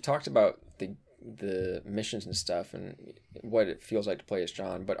 Like, we've talked about the missions and stuff and what it feels like to play as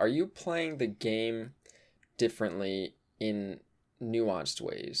John, but are you playing the game differently in nuanced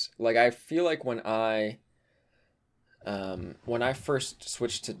ways? Like, I feel like when I first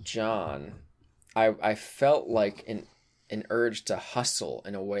switched to John, I felt like an urge to hustle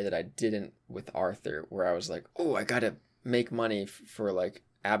in a way that I didn't with Arthur, where I was like, oh, I gotta make money for like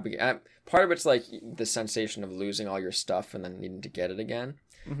Abigail. Part of it's like the sensation of losing all your stuff and then needing to get it again.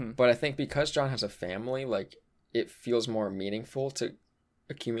 Mm-hmm. But I think because John has a family, like it feels more meaningful to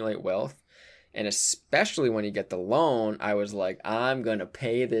accumulate wealth. And especially when you get the loan, I was like, I'm going to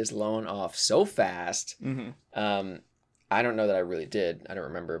pay this loan off so fast. Mm-hmm. I don't know that I really did. I don't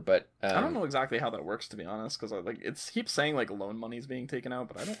remember, but I don't know exactly how that works, to be honest, because it keeps saying like loan money is being taken out,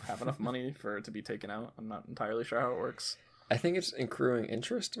 but I don't have enough money for it to be taken out. I'm not entirely sure how it works. I think it's accruing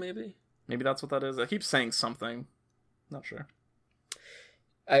interest, maybe. Maybe that's what that is. It keeps saying something. Not sure.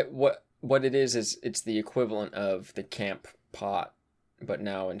 What it is it's the equivalent of the camp pot, but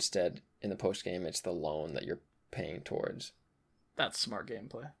now instead in the post game it's the loan that you're paying towards. That's smart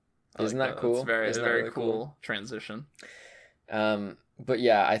gameplay. Isn't that cool? It's very Isn't that very really cool transition. But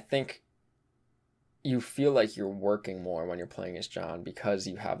yeah, I think you feel like you're working more when you're playing as John because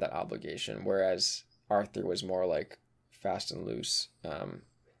you have that obligation, whereas Arthur was more like fast and loose.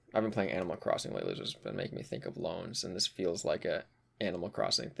 I've been playing Animal Crossing lately, which has been making me think of loans, and this feels like a Animal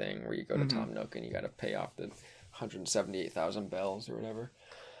Crossing thing where you go to Tom Nook and you got to pay off the 178,000 bells or whatever.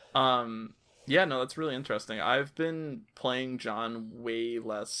 Yeah, no, that's really interesting. I've been playing John way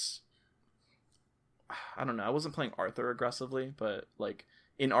less. I don't know. I wasn't playing Arthur aggressively, but like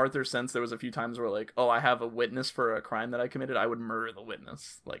in Arthur's sense, there was a few times where like, oh, I have a witness for a crime that I committed. I would murder the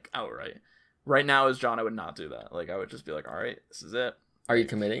witness like outright. Right now, as John, I would not do that. Like I would just be like, all right, this is it. Are you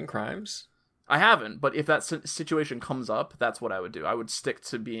committing crimes? I haven't, but if that situation comes up, that's what I would do. I would stick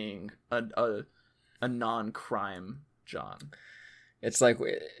to being a non-crime John. It's like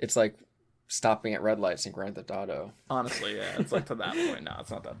stopping at red lights in Grand Theft Auto. Honestly, yeah, it's like to that point now.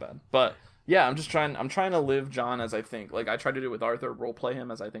 It's not that bad, but yeah, I'm trying to live John as I think. Like I tried to do it with Arthur, role play him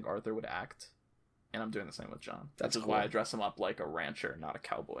as I think Arthur would act, and I'm doing the same with John. That's cool. Why I dress him up like a rancher, not a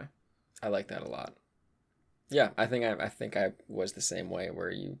cowboy. I like that a lot. Yeah, I think I was the same way,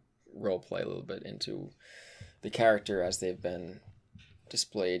 where you role play a little bit into the character as they've been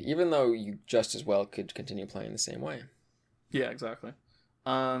displayed, even though you just as well could continue playing the same way. Yeah, exactly.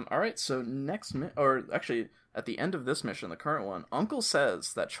 All right, so next or actually at the end of this mission, the current one, Uncle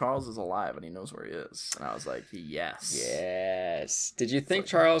says that Charles is alive and he knows where he is. And I was like, yes. Yes. Did you think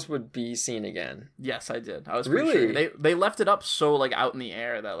Charles would be seen again? Yes, I did. I was pretty sure. Really? They left it up so like out in the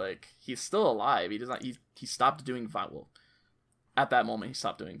air that like he's still alive. He does not. He stopped doing violent. At that moment, he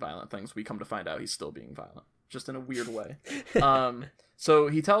stopped doing violent things. We come to find out he's still being violent, just in a weird way. So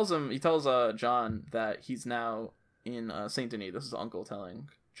he tells John that he's now in Saint Denis. This is Uncle telling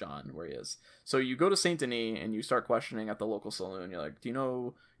John where he is. So you go to Saint Denis and you start questioning at the local saloon. You're like, do you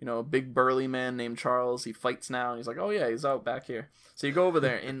know a big burly man named Charles? He fights now. And he's like, oh yeah, he's out back here. So you go over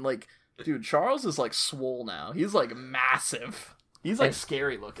there and like, dude, Charles is like swole now. He's like massive. He's like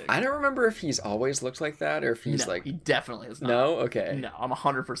scary looking. I don't remember if he's always looked like that or if he's like. He definitely is not. No, okay. No, I'm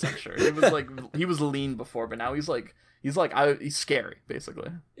 100% sure. He was like he was lean before, but now he's scary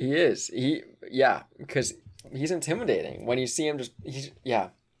basically. He is. Because he's intimidating when you see him.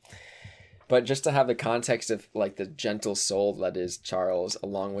 But just to have the context of like the gentle soul that is Charles,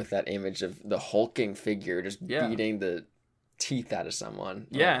 along with that image of the hulking figure just beating the teeth out of someone.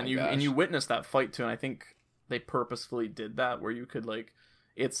 Yeah, and you witness that fight too, and I think they purposefully did that where you could like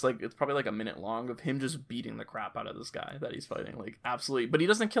it's probably like a minute long of him just beating the crap out of this guy that he's fighting, like absolutely, but he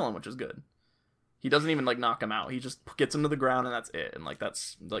doesn't kill him, which is good. He doesn't even like knock him out. He just gets him to the ground and that's it. And like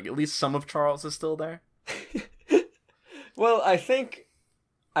that's like at least some of Charles is still there. Well, I think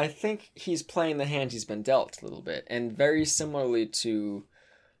he's playing the hand he's been dealt a little bit, and very similarly to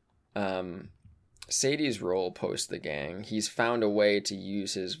Sadie's role post the gang, he's found a way to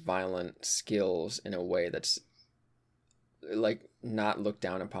use his violent skills in a way that's like not looked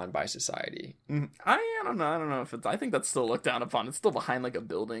down upon by society. I don't know if it's. I think that's still looked down upon. It's still behind like a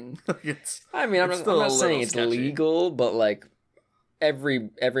building. I'm not saying it's legal, but like every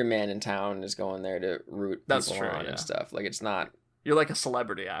man in town is going there to root people on and stuff. Like it's not. You're like a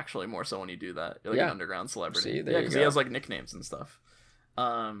celebrity, actually, more so when you do that. You're like an underground celebrity. See, because he has like nicknames and stuff.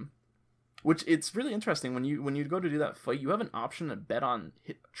 Which it's really interesting when you go to do that fight, you have an option to bet on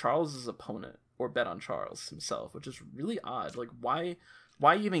Charles's opponent or bet on Charles himself, which is really odd. Like why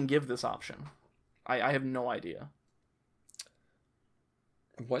even give this option? I have no idea.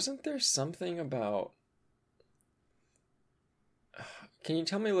 Wasn't there something about? Can you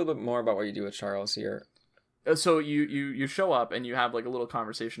tell me a little bit more about what you do with Charles here? So you show up and you have like a little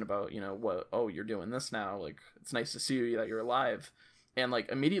conversation about you're doing this now, like it's nice to see you that you're alive, and like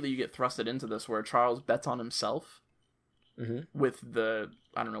immediately you get thrusted into this where Charles bets on himself with the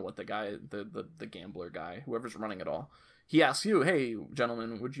I don't know what the guy the gambler guy, whoever's running it all. He asks you, hey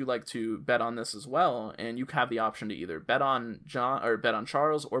gentlemen, would you like to bet on this as well? And you have the option to either bet on John or bet on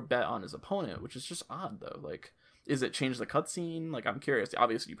Charles or bet on his opponent, which is just odd though. Like, is it change the cutscene? Like, I'm curious.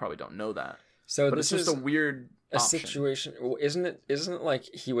 Obviously you probably don't know that. So but this it's just is a weird option. Situation. Isn't it like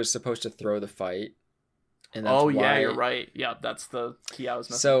he was supposed to throw the fight? And that's why... you're right. Yeah, that's the key I was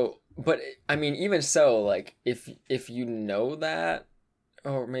missing. So, but I mean, even so, like if you know that,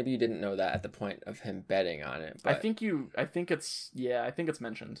 or maybe you didn't know that at the point of him betting on it. But... I think it's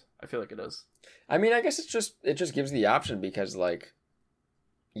mentioned. I feel like it is. I mean, I guess it just gives the option because like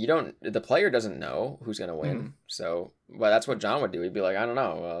the player doesn't know who's gonna win. So, well, that's what John would do. He'd be like, I don't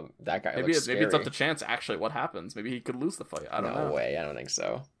know, that guy. Maybe it's up to chance. Actually, what happens? Maybe he could lose the fight. I don't know. No way. I don't think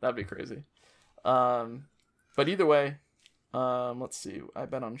so. That'd be crazy. But either way, let's see. I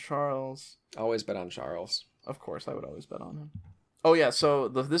bet on Charles. Always bet on Charles. Of course, I would always bet on him. Oh yeah. So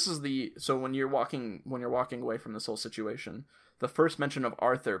when you're walking away from this whole situation, the first mention of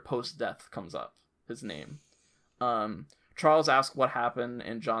Arthur post death comes up. His name. Charles asks what happened,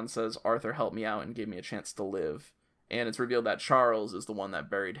 and John says, Arthur helped me out and gave me a chance to live. And it's revealed that Charles is the one that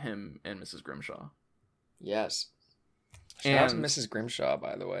buried him and Mrs. Grimshaw. Yes. Shout out to Mrs. Grimshaw,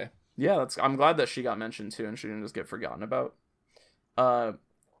 by the way. Yeah, I'm glad that she got mentioned too, and she didn't just get forgotten about.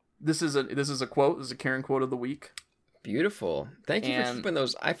 This is a quote. This is a Karen quote of the week. Beautiful. Thank you for keeping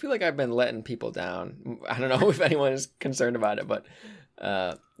those. I feel like I've been letting people down. I don't know if anyone is concerned about it, but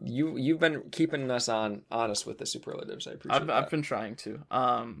you've been keeping us honest with the superlatives. I appreciate that. I've been trying to.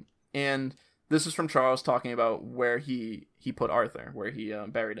 And this is from Charles talking about where he put Arthur, where he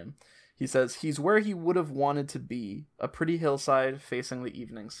buried him. He says, he's where he would have wanted to be, a pretty hillside facing the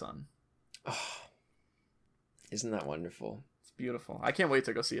evening sun. Oh, isn't that wonderful? It's beautiful. I can't wait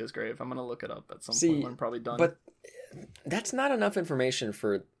to go see his grave. I'm going to look it up at some point when I'm probably done. But that's not enough information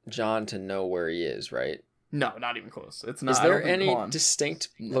for John to know where he is, right? No, not even close. It's not. Is there any distinct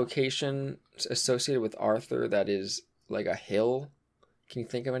location associated with Arthur that is like a hill? Can you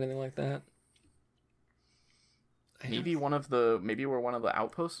think of anything like that? Maybe where one of the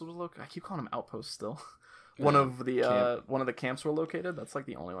outposts was located. I keep calling them outposts still. One of the camps were located. That's like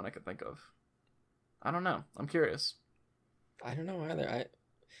the only one I could think of. I don't know. I'm curious. I don't know either.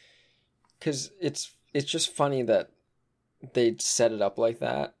 Because it's just funny that they set it up like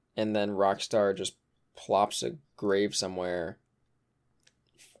that, and then Rockstar just plops a grave somewhere,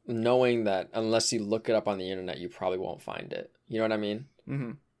 knowing that unless you look it up on the internet, you probably won't find it. You know what I mean?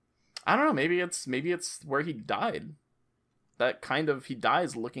 Mm-hmm. I don't know. Maybe it's where he died. That kind of he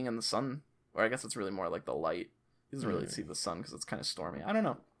dies looking in the sun, or I guess it's really more like the light. He doesn't really see the sun because it's kind of stormy. I don't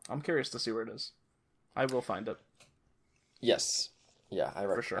know. I'm curious to see where it is. I will find it. Yes. Yeah,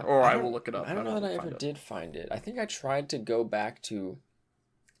 for sure. Or I will look it up. I don't know that I ever did find it. I think I tried to go back to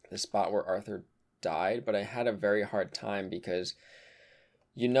the spot where Arthur died, but I had a very hard time because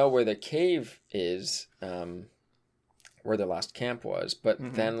you know where the cave is, where the last camp was, but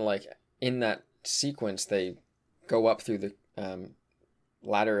then like in that sequence they go up through the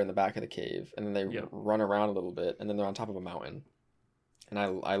ladder in the back of the cave, and then they run around a little bit, and then they're on top of a mountain, and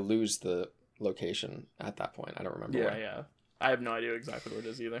I lose the location at that point. I don't remember. Yeah. I have no idea exactly where it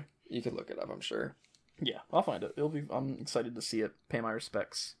is either. You could look it up, I'm sure. Yeah, I'll find it. I'm excited to see it. Pay my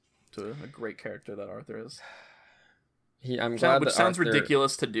respects to a great character that Arthur is. I'm glad which that sounds Arthur...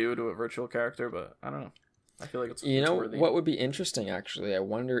 ridiculous to do to a virtual character, but I don't know. I feel like it's worthy. What would be interesting, actually? I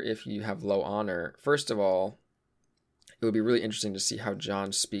wonder if you have low honor. First of all, it would be really interesting to see how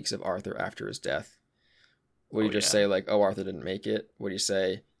John speaks of Arthur after his death. Would he just say, like, oh, Arthur didn't make it? Would he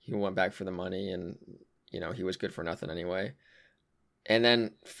say he went back for the money and, he was good for nothing anyway? And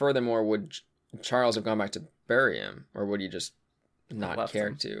then, furthermore, would Charles have gone back to bury him? Or would he just not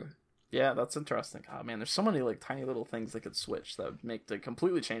care to? Yeah, that's interesting. Oh, man, there's so many, like, tiny little things that could switch that would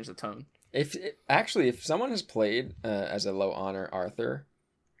completely change the tone. If someone has played as a low honor Arthur,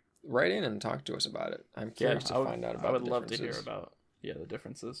 write in and talk to us about it. I'm curious to find out about. I would love to hear about the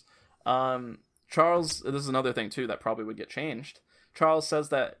differences. Charles, this is another thing too that probably would get changed. Charles says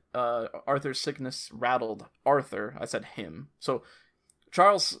that Arthur's sickness rattled Arthur. I said him. So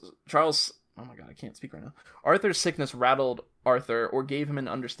Charles. Oh my god, I can't speak right now. Arthur's sickness rattled Arthur, or gave him an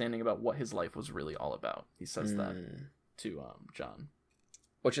understanding about what his life was really all about. He says that to John.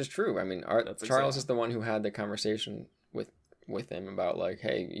 Which is true. I mean, Charles is the one who had the conversation with him about, like,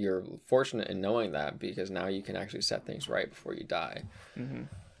 hey, you're fortunate in knowing that because now you can actually set things right before you die. Mm-hmm.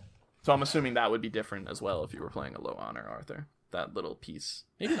 So I'm assuming that would be different as well if you were playing a low honor Arthur. That little piece.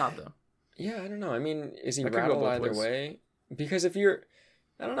 Maybe not, though. Yeah, I don't know. I mean, is he rattled either way? Because if you're...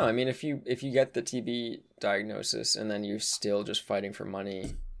 I don't know. I mean, if you get the TB diagnosis and then you're still just fighting for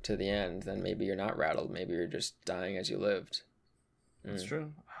money to the end, then maybe you're not rattled. Maybe you're just dying as you lived. That's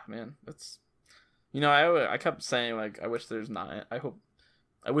true. Oh, man, that's... I kept saying, like, I wish there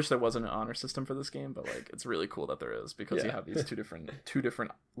wasn't an honor system for this game, but, like, it's really cool that there is, because you have these two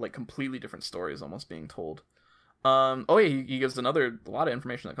different, like, completely different stories almost being told. He gives a lot of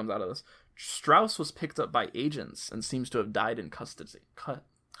information that comes out of this. Strauss was picked up by agents and seems to have died in custody. I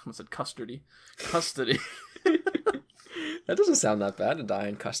almost said custody. Custody. That doesn't sound that bad, to die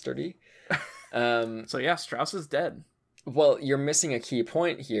in custody. Strauss is dead. Well, you're missing a key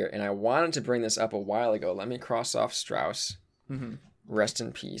point here, and I wanted to bring this up a while ago. Let me cross off Strauss. Mm-hmm. Rest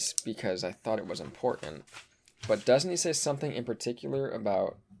in peace, because I thought it was important. But doesn't he say something in particular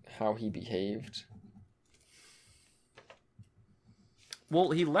about how he behaved? Well,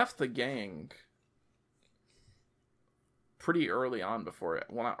 he left the gang pretty early on well,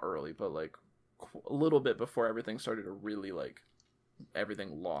 not early, but, like, a little bit before everything started to really, like,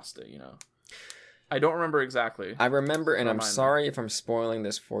 everything lost it, I don't remember exactly. I remember, and I'm sorry if I'm spoiling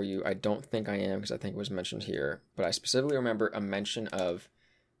this for you. I don't think I am, because I think it was mentioned here. But I specifically remember a mention of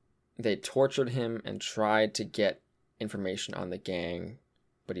they tortured him and tried to get information on the gang,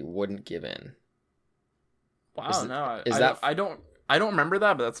 but he wouldn't give in. Wow, I don't remember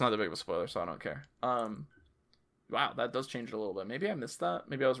that, but that's not that big of a spoiler, so I don't care. Wow, that does change it a little bit. Maybe I missed that.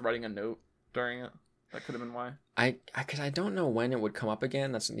 Maybe I was writing a note during it. That could have been why. Because I don't know when it would come up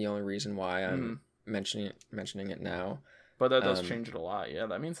again. That's the only reason why I'm mentioning it now. But that does change it a lot. Yeah,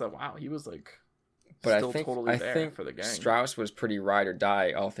 that means that, wow, he was, like, but still totally there for the gang. Strauss was pretty ride or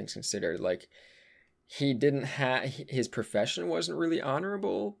die, all things considered. Like, he didn't have... His profession wasn't really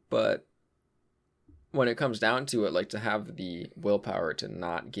honorable, but when it comes down to it, like, to have the willpower to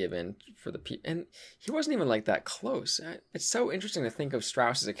not give in for the people... And he wasn't even, like, that close. It's so interesting to think of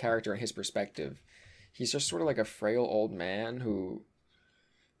Strauss as a character and his perspective. He's just sort of like a frail old man who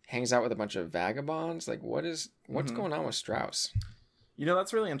hangs out with a bunch of vagabonds. Like, what's going on with Strauss?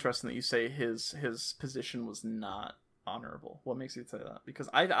 That's really interesting that you say his position was not honorable. What makes you say that? Because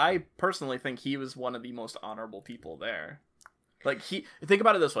I personally think he was one of the most honorable people there. Like, think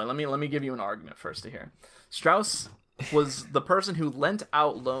about it this way. Let me give you an argument first to hear. Strauss was the person who lent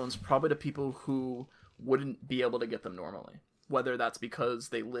out loans probably to people who wouldn't be able to get them normally. Whether that's because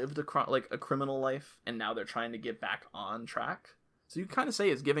they lived a criminal life and now they're trying to get back on track. So you kind of say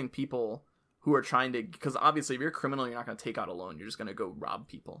it's giving people who are trying to, because obviously if you're a criminal, you're not going to take out a loan. You're just going to go rob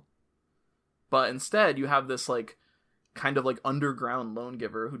people. But instead you have this like kind of like underground loan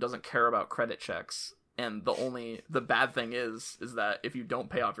giver who doesn't care about credit checks. And the bad thing is that if you don't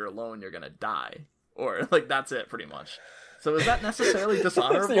pay off your loan, you're going to die. Or like, that's it pretty much. So is that necessarily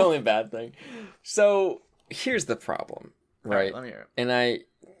dishonorable? That's the only bad thing. So here's the problem, right? Let me hear it.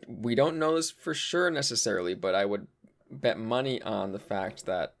 And we don't know this for sure necessarily, but I would bet money on the fact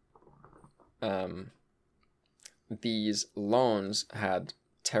that these loans had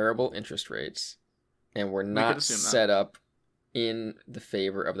terrible interest rates and were not set up in the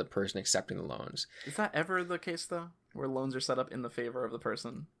favor of the person accepting the loans. Is that ever the case though, where loans are set up in the favor of the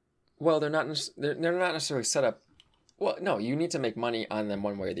person? Well, they're not necessarily set up. Well, no, you need to make money on them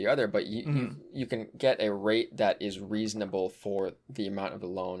one way or the other, but you can get a rate that is reasonable for the amount of the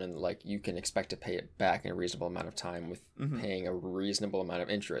loan, and like you can expect to pay it back in a reasonable amount of time with paying a reasonable amount of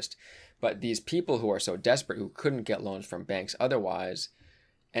interest. But these people who are so desperate, who couldn't get loans from banks otherwise,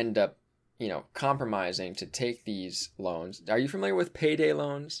 end up, compromising to take these loans. Are you familiar with payday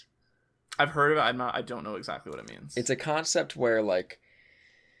loans? I've heard of it. I don't know exactly what it means. It's a concept where like,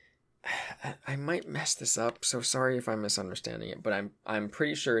 I might mess this up, so sorry if I'm misunderstanding it, but I'm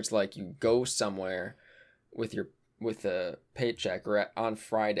pretty sure it's like you go somewhere with a paycheck or on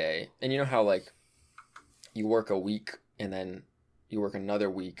Friday, and you know how like you work a week and then you work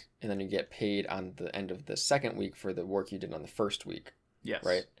another week and then you get paid on the end of the second week for the work you did on the first week. Yes.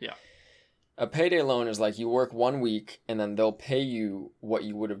 Right? Yeah. A payday loan is like you work 1 week and then they'll pay you what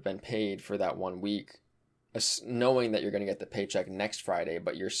you would have been paid for that 1 week, knowing that you're going to get the paycheck next Friday,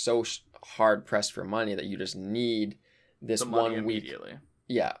 but you're so hard pressed for money that you just need this 1 week. Immediately.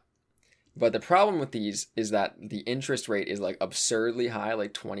 Yeah. But the problem with these is that the interest rate is like absurdly high,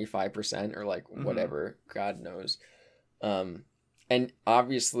 like 25% or like whatever, God knows. And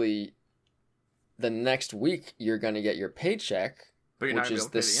obviously the next week you're going to get your paycheck, which is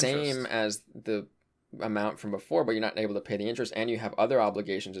the same as the amount from before, but you're not able to pay the interest, and you have other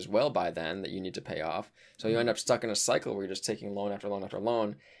obligations as well by then that you need to pay off. So you end up stuck in a cycle where you're just taking loan after loan after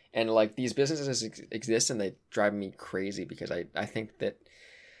loan. And like these businesses exist and they drive me crazy because I think that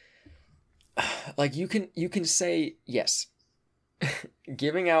like you can say yes,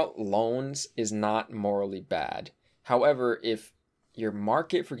 giving out loans is not morally bad. However, if your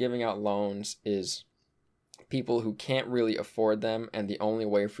market for giving out loans is people who can't really afford them, and the only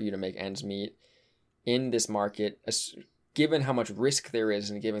way for you to make ends meet in this market, given how much risk there is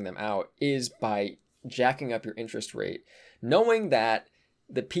in giving them out, is by jacking up your interest rate, knowing that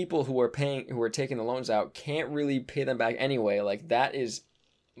the people who are taking the loans out can't really pay them back anyway. Like that is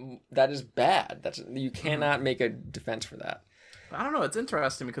bad. You cannot make a defense for that. I don't know. It's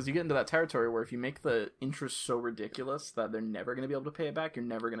interesting because you get into that territory where if you make the interest so ridiculous that they're never going to be able to pay it back, you're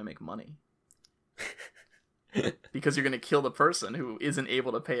never going to make money. Because you're going to kill the person who isn't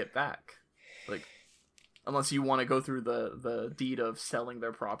able to pay it back. Like, unless you want to go through the deed of selling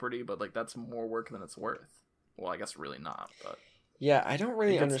their property, but like that's more work than it's worth. Well, I guess really not, but yeah, I don't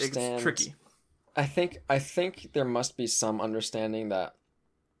really understand. It's tricky. I think there must be some understanding that,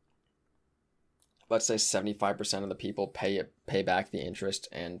 let's say 75% of the people pay back the interest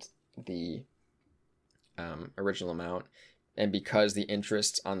and the original amount. And because the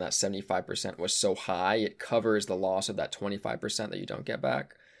interest on that 75% was so high, it covers the loss of that 25% that you don't get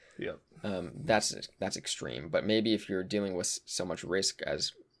back. Yep. That's extreme. But maybe if you're dealing with so much risk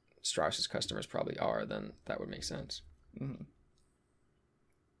as Strauss's customers probably are, then that would make sense. Mm-hmm.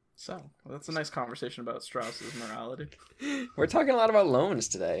 So, well, that's a nice conversation about Strauss's morality. We're talking a lot about loans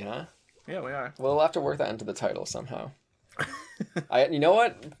today, huh? Yeah, we are. We'll have to work that into the title somehow. You know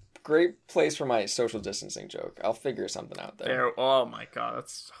what? Great place for my social distancing joke. I'll figure something out there. Oh my god,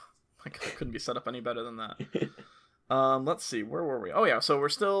 it couldn't be set up any better than that. Let's see, where were we? Oh yeah, so we're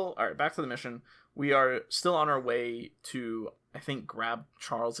still all right. Back to the mission. We are still on our way to, I think, grab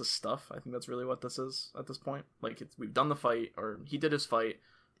Charles's stuff. I think that's really what this is at this point. Like we've done the fight, or he did his fight.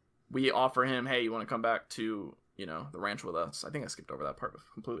 We offer him, hey, you want to come back to the ranch with us? I think I skipped over that part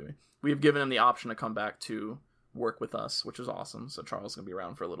completely. We have given him the option to come back to work with us, which is awesome. So Charles is going to be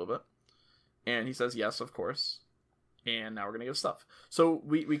around for a little bit. And he says yes, of course. And now we're going to give stuff. So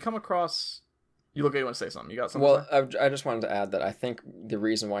we come across... You want to say something? You got something? Well, I just wanted to add that I think the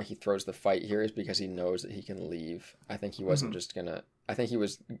reason why he throws the fight here is because he knows that he can leave. I think he wasn't just going to... I think he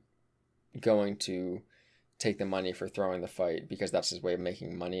was going to take the money for throwing the fight because that's his way of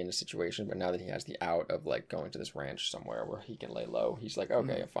making money in a situation. But now that he has the out of like going to this ranch somewhere where he can lay low, he's like,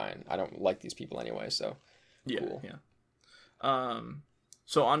 okay, fine. I don't like these people anyway, so cool.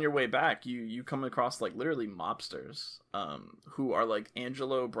 So on your way back, you come across like literally mobsters, who are like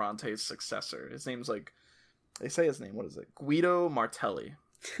Angelo Bronte's successor. His name's like, they say his name. What is it? Guido Martelli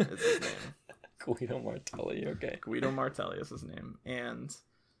is his name. Guido Martelli. Okay. Guido Martelli is his name, and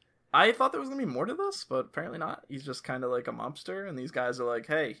I thought there was gonna be more to this, but apparently not. He's just kind of like a mobster, and these guys are like,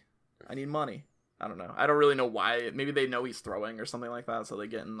 "Hey, I need money." I don't know. I don't really know why. Maybe they know he's throwing or something like that, so they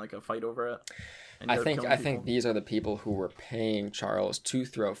get in like a fight over it. I think these are the people who were paying Charles to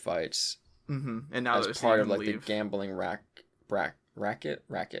throw fights, and now as part of like the gambling racket.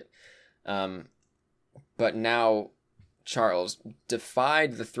 But now Charles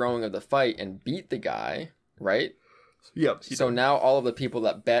defied the throwing of the fight and beat the guy, right? Yep. So now all of the people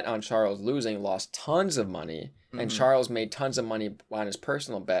that bet on Charles losing lost tons of money, and Charles made tons of money on his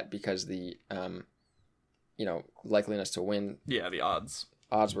personal bet because the, likeliness to win. Yeah, the odds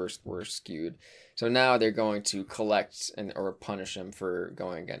were skewed. So now they're going to collect or punish him for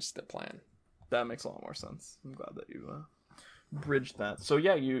going against the plan. That makes a lot more sense. I'm glad that you bridged that. So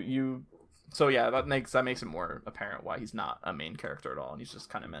yeah, that makes it more apparent why he's not a main character at all, and he's just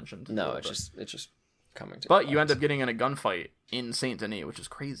kind of mentioned. No, it's just coming to. But you end up getting in a gunfight in Saint Denis, which is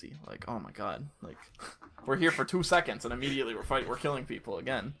crazy. Like, oh my god, like we're here for 2 seconds and immediately we're killing people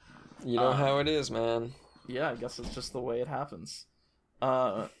again. You know how it is, man. Yeah, I guess it's just the way it happens.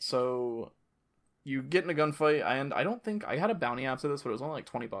 So you get in a gunfight, and I don't think I had a bounty after this, but it was only like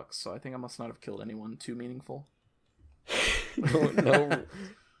 $20, so I think I must not have killed anyone too meaningful.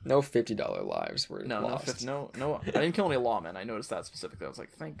 No $50 lives were lost. No, I didn't kill any lawmen. I noticed that specifically. I was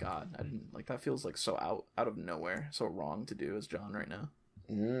like, thank God. I didn't, like, that feels like so out of nowhere, so wrong to do as John right now.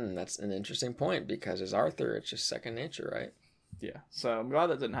 That's an interesting point, because as Arthur, it's just second nature, right? Yeah, so I'm glad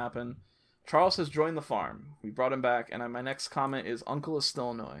that didn't happen. Charles has joined the farm. We brought him back, and my next comment is, Uncle is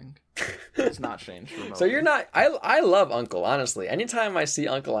still annoying. It's not changed remotely. So you're not... I love Uncle, honestly. Anytime I see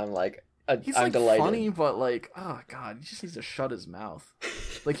Uncle, I'm like... He's I'm like delighted. Funny, but like, oh god, he just needs to shut his mouth.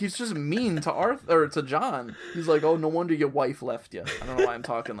 Like, he's just mean to Arthur or to John. He's like, oh, no wonder your wife left you. I don't know why I'm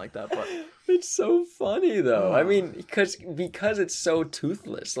talking like that, but it's so funny though. I mean, because it's so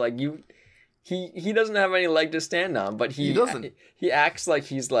toothless. Like he doesn't have any leg to stand on, but he doesn't. He acts like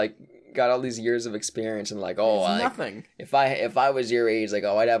he's like got all these years of experience and like, oh, like, nothing. If I was your age, like,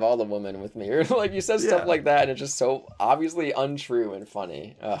 oh, I'd have all the women with me, or like you said stuff like that, and it's just so obviously untrue and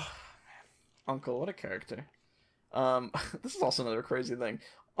funny. Ugh. Uncle, what a character. This is also another crazy thing.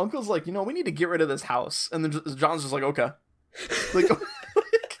 Uncle's like, we need to get rid of this house, and then John's just like, okay. Like,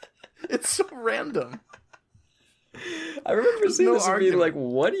 it's so random. I remember seeing this and being like,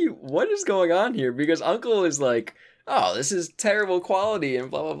 what is going on here? Because Uncle is like, oh, this is terrible quality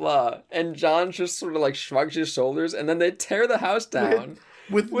and blah blah blah, and John just sort of like shrugs his shoulders, and then they tear the house down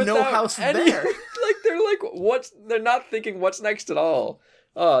with no house there. Like they're not thinking what's next at all.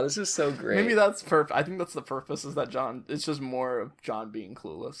 Oh, this is so great. Maybe that's perfect. I think that's the purpose, is that John, it's just more of John being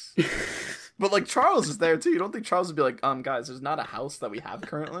clueless. But like Charles is there too. You don't think Charles would be like, guys, there's not a house that we have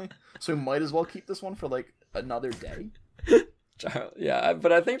currently, so we might as well keep this one for like another day. Yeah,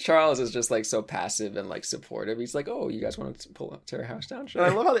 but I think Charles is just like so passive and like supportive. He's like, oh, you guys want to tear a house down? Sure.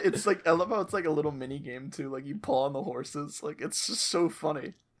 And I love how it's like a little mini game too. Like you pull on the horses. Like it's just so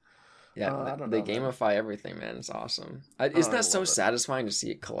funny. Yeah, they gamify everything, man. It's awesome. Isn't that so satisfying to see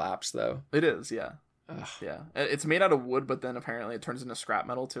it collapse, though? It is, yeah. Ugh. Yeah. It's made out of wood, but then apparently it turns into scrap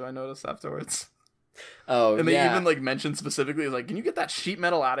metal, too, I noticed afterwards. Oh, and they even, like, mentioned specifically, like, can you get that sheet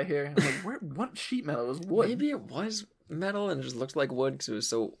metal out of here? I'm like, what sheet metal? It was wood. Maybe it was metal and it just looked like wood because it was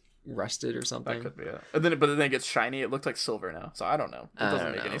so rusted or something. That could be it. But then it gets shiny. It looked like silver now, so I don't know. It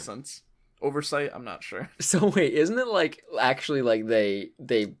doesn't make any sense. Oversight? I'm not sure. So wait, isn't it, like, actually, like, they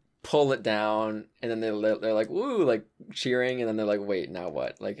pull it down and then they're like, woo, like cheering, and then they're like, wait, now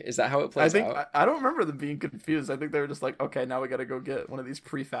what? Like, is that how it plays out? I don't remember them being confused. I think they were just like, okay, now we gotta go get one of these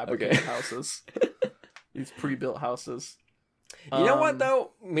prefabricated houses. These pre-built houses. You know what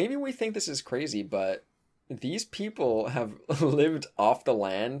though? Maybe we think this is crazy, but these people have lived off the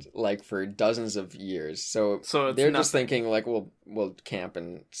land like for dozens of years. So they're just thinking like, we'll camp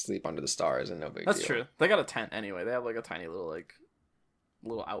and sleep under the stars and no big deal. That's true. They got a tent anyway. They have like a tiny little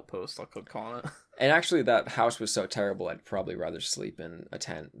outpost, I could call it. And actually that house was so terrible, I'd probably rather sleep in a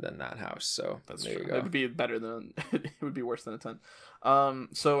tent than that house. So that's there true. You go. It would be better than it would be worse than a tent.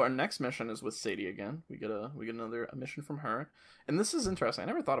 So our next mission is with Sadie again. We get another mission from her, and this is interesting. I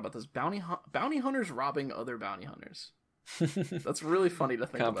never thought about this. Bounty hunters robbing other bounty hunters. That's really funny to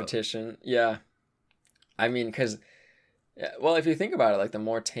think Competition. about. Yeah. I mean, because, well, if you think about it, like the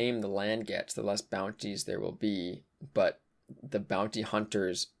more tame the land gets, the less bounties there will be, but the bounty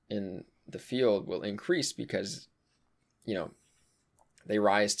hunters in the field will increase because, you know, they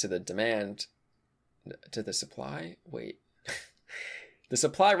rise to the demand, to the supply. Wait. The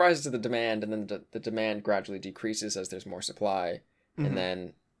supply rises to the demand, and then the demand gradually decreases as there's more supply, and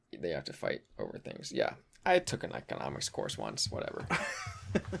then they have to fight over things. Yeah, I took an economics course once, whatever.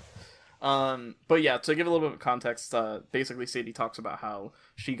 But yeah, to give a little bit of context, basically Sadie talks about how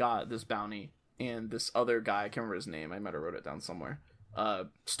she got this bounty, and this other guy, I can't remember his name, I might have wrote it down somewhere,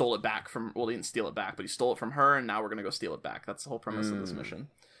 stole it back from, well, he didn't steal it back, but he stole it from her, and now we're gonna go steal it back. That's the whole premise of this mission.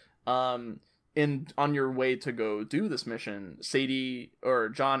 And on your way to go do this mission,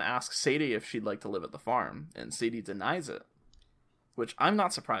 John asks Sadie if she'd like to live at the farm, and Sadie denies it, which I'm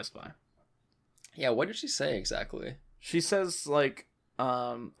not surprised by. Yeah, what did she say exactly? She says, like,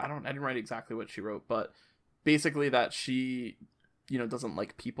 I didn't write exactly what she wrote, but basically that she, doesn't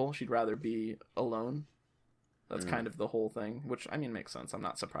like people. She'd rather be alone. That's kind of the whole thing, which, I mean, makes sense. I'm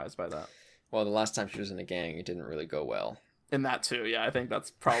not surprised by that. Well, the last time she was in a gang, it didn't really go well. And that too, yeah. I think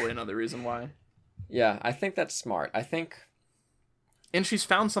that's probably another reason why. Yeah, I think that's smart. And she's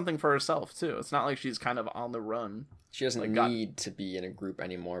found something for herself, too. It's not like she's kind of on the run. She doesn't need to be in a group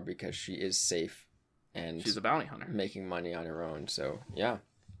anymore because she is safe and she's a bounty hunter making money on her own. So, yeah.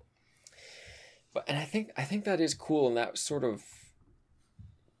 And I think that is cool, and that sort of...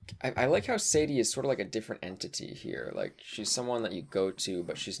 I like how Sadie is sort of like a different entity here. Like, she's someone that you go to,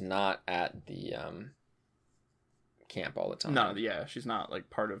 but she's not at the... camp all the time. No, yeah, she's not like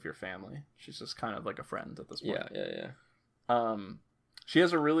part of your family. She's just kind of like a friend at this point. Yeah. She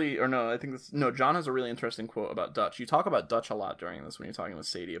has a really, John has a really interesting quote about Dutch. You talk about Dutch a lot during this when you're talking with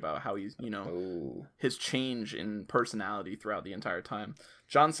Sadie about how he's, his change in personality throughout the entire time.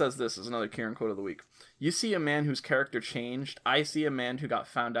 John says this is another Kieran quote of the week. You see a man whose character changed. I see a man who got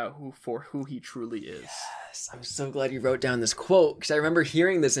found out for who he truly is. Yes, I'm so glad you wrote down this quote because I remember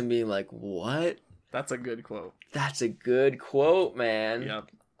hearing this and being like, what? That's a good quote. That's a good quote, man.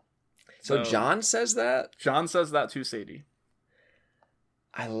 Yep. So John says that? John says that to Sadie.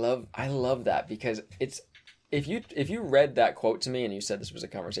 I love that because it's if you read that quote to me and you said this was a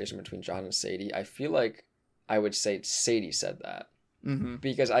conversation between John and Sadie, I feel like I would say Sadie said that. Mm-hmm.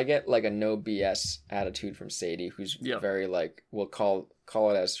 Because I get like a no BS attitude from Sadie who's very like will call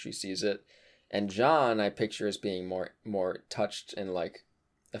it as she sees it. And John I picture as being more touched and like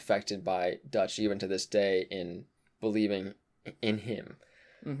affected by Dutch even to this day in believing in him.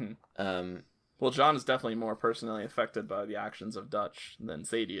 Mm-hmm. Well, John is definitely more personally affected by the actions of Dutch than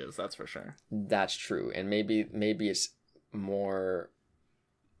Sadie is, that's for sure. That's true. And maybe it's more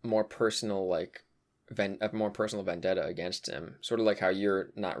personal, like a more personal vendetta against him. Sort of like how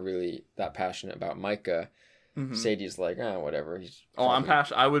you're not really that passionate about Micah. Mm-hmm. Sadie's like, whatever. I'm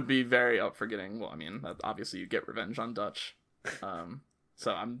passionate. I would be very up for getting, well, I mean, obviously you get revenge on Dutch.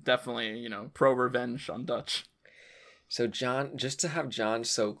 So I'm definitely, pro revenge on Dutch. So John, just to have John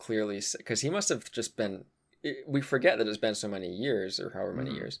so clearly, because he must have just been, we forget that it's been so many years or however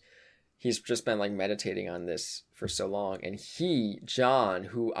many years. He's just been like meditating on this for so long. And John,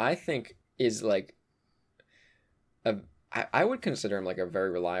 who I think is like, I would consider him like a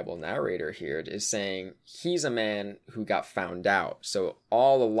very reliable narrator here, is saying he's a man who got found out. So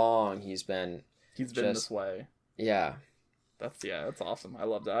all along he's been this way. Yeah. That's awesome. I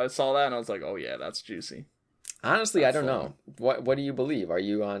loved it. I saw that and I was like, oh yeah, that's juicy. Honestly, I don't know. What do you believe? Are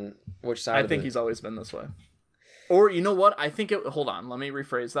you on which side? I think he's always been this way. Or you know what? I think hold on, let me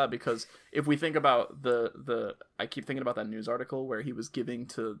rephrase that, because if we think about I keep thinking about that news article where he was giving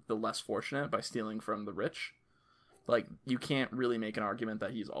to the less fortunate by stealing from the rich. Like, you can't really make an argument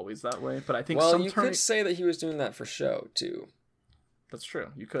that he's always that way, but I think you could say that he was doing that for show too. That's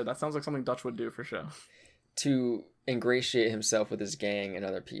true. You could. That sounds like something Dutch would do for show. To ingratiate himself with his gang and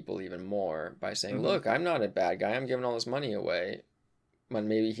other people even more by saying, look, I'm not a bad guy. I'm giving all this money away. When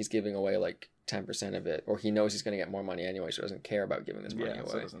maybe he's giving away like 10% of it, or he knows he's going to get more money anyway, so he doesn't care about giving this money away.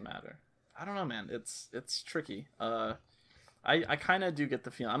 So it doesn't matter. I don't know, man. It's tricky. I kind of do get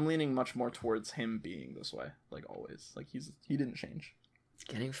the feeling. I'm leaning much more towards him being this way, like always. Like he didn't change.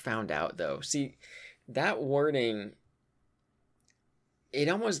 Getting found out, though. See, that wording, it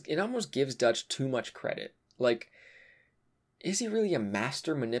almost gives Dutch too much credit. Like, is he really a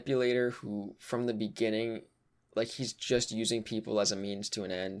master manipulator who, from the beginning, like, he's just using people as a means to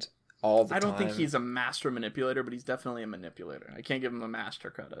an end all the time? I don't think he's a master manipulator, but he's definitely a manipulator. I can't give him a master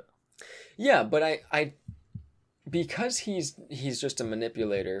credit. Yeah, but I because he's just a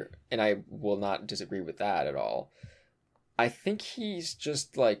manipulator, and I will not disagree with that at all. I think he's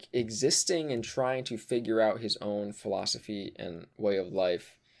just like existing and trying to figure out his own philosophy and way of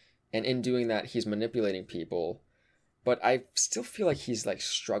life. And in doing that, he's manipulating people. But I still feel like he's like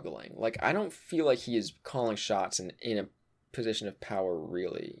struggling. Like, I don't feel like he is calling shots and in a position of power,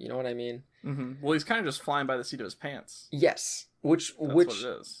 really. You know what I mean? Mm-hmm. Well, he's kind of just flying by the seat of his pants. Yes. Which That's what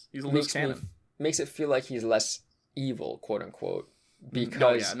it is. He's a loose cannon. Makes it feel like he's less evil, quote unquote. Because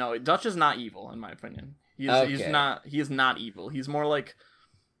Oh yeah, no, Dutch is not evil in my opinion. He is not evil. He's more like,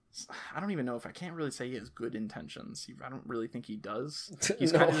 I don't even know if I can't really say he has good intentions. I don't really think he does.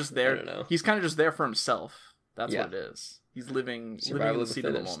 He's kind of just there. He's kind of just there for himself. That's what it is. He's living in the seat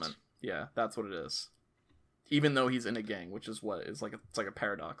of the moment. Yeah, that's what it is. Even though he's in a gang, which is what is like it's like a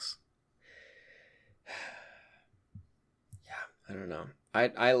paradox. Yeah, I don't know.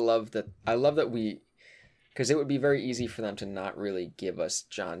 I love that we, because it would be very easy for them to not really give us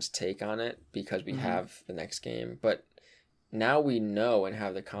John's take on it because we have the next game, but now we know and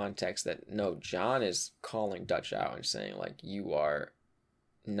have the context that no, John is calling Dutch out and saying like, you are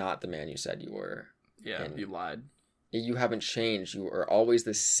not the man you said you were. Yeah, and you lied. You haven't changed. You are always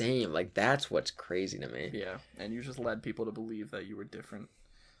the same. Like, that's what's crazy to me. Yeah, and you just led people to believe that you were different.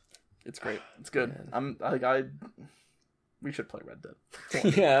 It's great. It's good. Man. We should play Red Dead.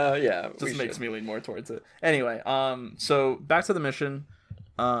 yeah. Just makes me lean more towards it. Anyway, so back to the mission.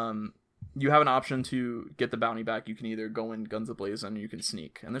 You have an option to get the bounty back. You can either go in guns a-blazing, or you can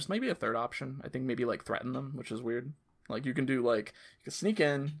sneak. And there's maybe a third option. I think maybe like threaten them, which is weird. Like you can do like you can sneak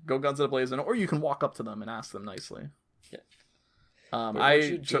in, go guns a-blazing, or you can walk up to them and ask them nicely. Yeah. What'd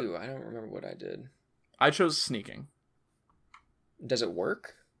you do? I don't remember what I did. I chose sneaking. Does it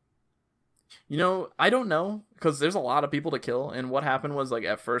work? You know, I don't know, because there's a lot of people to kill, and what happened was, like,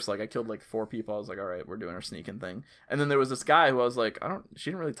 at first, like, I killed, like, 4 people, I was like, alright, we're doing our sneaking thing, and then there was this guy who I was like, she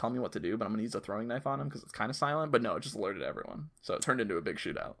didn't really tell me what to do, but I'm gonna use a throwing knife on him, because it's kind of silent, but no, it just alerted everyone, so it turned into a big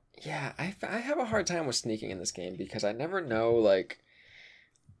shootout. Yeah, I have a hard time with sneaking in this game, because I never know, like,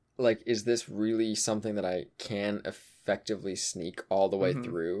 is this really something that I can effectively sneak all the way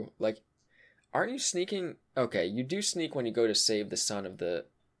through? Like, aren't you sneaking? Okay, you do sneak when you go to save the son of the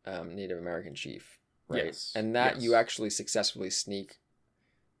Native American chief, right? Yes. And that you actually successfully sneak,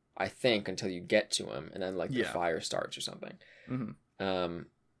 I think, until you get to him, and then like the fire starts or something.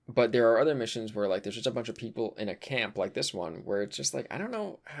 But there are other missions where like there's just a bunch of people in a camp like this one, where it's just like I don't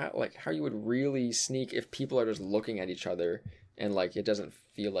know how you would really sneak if people are just looking at each other and like it doesn't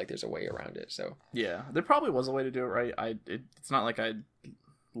feel like there's a way around it. So yeah, there probably was a way to do it right. It's not like I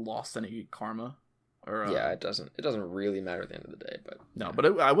lost any karma. Or, it doesn't really matter at the end of the day, but no,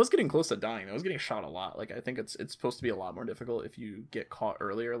 but I was getting close to dying. I was getting shot a lot. Like I think it's supposed to be a lot more difficult if you get caught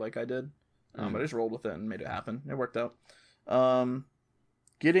earlier, like I did. But I just rolled with it and made it happen. It worked out.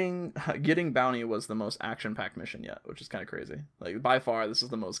 Getting bounty was the most action-packed mission yet, which is kind of crazy. Like by far, this is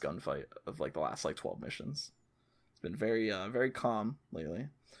the most gunfight of like the last like 12 missions. It's been very very calm lately.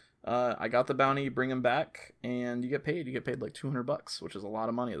 I got the bounty, bring him back, and you get paid. You get paid like $200, which is a lot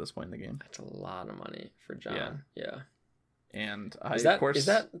of money at this point in the game. That's a lot of money for John. Yeah. And is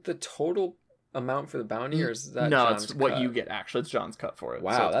that the total amount for the bounty, or is that no? John's It's what cut? you get. Actually, it's John's cut for it.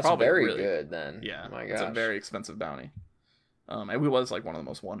 Wow, so that's very really good then. Yeah, oh my gosh. It's a very expensive bounty. And we was like one of the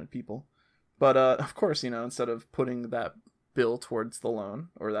most wanted people, but of course, instead of putting that bill towards the loan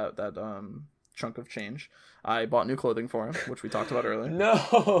or that chunk of change, I bought new clothing for him, which we talked about earlier.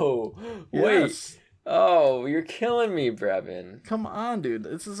 No, wait. Oh, you're killing me, Brevin. Come on, dude.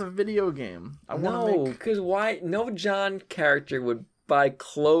 This is a video game. Because why? No John character would buy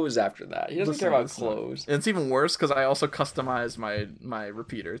clothes after that. He doesn't care about clothes. And it's even worse because I also customized my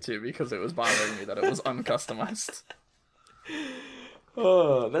repeater too, because it was bothering me that it was uncustomized.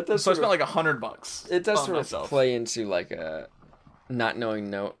 Oh, that does. So I spent like $100. It does sort of play into like a not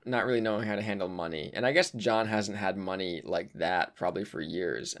really knowing how to handle money, and I guess John hasn't had money like that probably for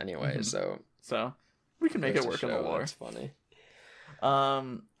years anyway. So we can make it work in the lore. That's funny.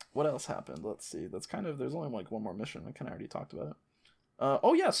 What else happened? Let's see. There's only like one more mission. I kind of already talked about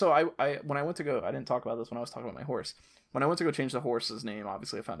it. So I when I went to go, I didn't talk about this when I was talking about my horse. When I went to go change the horse's name,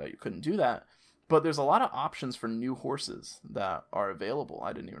 obviously I found out you couldn't do that. But there's a lot of options for new horses that are available.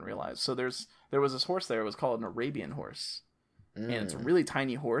 I didn't even realize. So there was this horse there. It was called an Arabian horse. And it's a really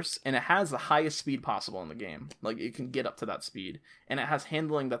tiny horse, and it has the highest speed possible in the game. Like, it can get up to that speed. And it has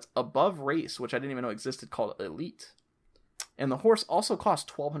handling that's above race, which I didn't even know existed, called Elite. And the horse also cost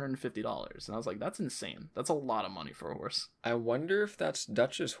 $1,250. And I was like, that's insane. That's a lot of money for a horse. I wonder if that's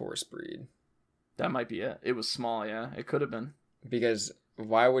Dutch's horse breed. That might be it. It was small, yeah. It could have been. Because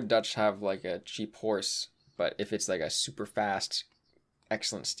why would Dutch have, like, a cheap horse, but if it's, like, a super fast,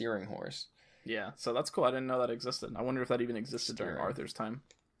 excellent steering horse? Yeah, so that's cool. I didn't know that existed. I wonder if that even existed during Scary. Arthur's time.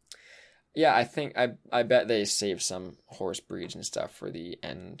 Yeah, I think I bet they saved some horse breeds and stuff for the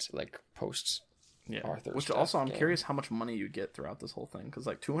end, like post Yeah, Arthur. which stuff also I'm game. curious how much money you'd get throughout this whole thing, because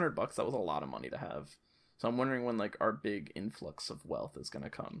like $200 that was a lot of money to have. So I'm wondering when like our big influx of wealth is gonna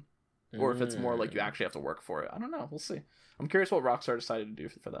come, or if it's more like you actually have to work for it. I don't know. We'll see. I'm curious what Rockstar decided to do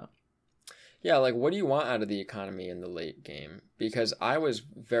for that. Yeah, like what do you want out of the economy in the late game? Because I was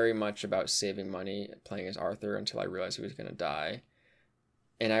very much about saving money playing as Arthur until I realized he was gonna die,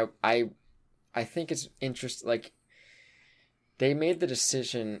 and I think it's interesting. Like they made the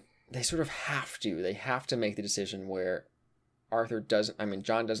decision. They sort of have to. They have to make the decision where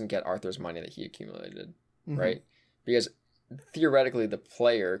John doesn't get Arthur's money that he accumulated, right? Because theoretically, the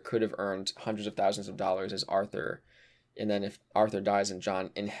player could have earned hundreds of thousands of dollars as Arthur, and then if Arthur dies and John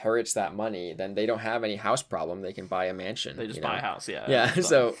inherits that money, then they don't have any house problem. They can buy a mansion. They just buy a house, yeah. Yeah.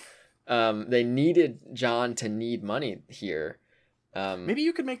 So, they needed John to need money here. Maybe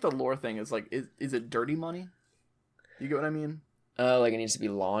you could make the lore thing is like, is it dirty money? You get what I mean? Like it needs to be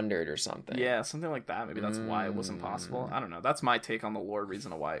laundered or something. Yeah, something like that. Maybe that's why it wasn't possible. I don't know. That's my take on the lore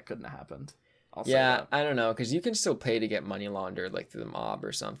reason of why it couldn't have happened. I'll say that. I don't know, because you can still pay to get money laundered, like through the mob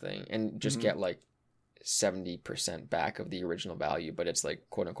or something, and just get like 70% back of the original value, but it's like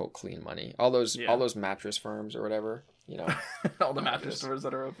quote unquote clean money. All those mattress firms or whatever, all the mattress stores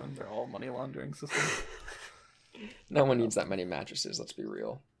that are open, they're all money laundering systems. No one needs that many mattresses. Let's be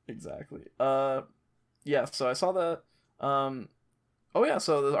real. Exactly. Yeah. So I saw that. Oh yeah.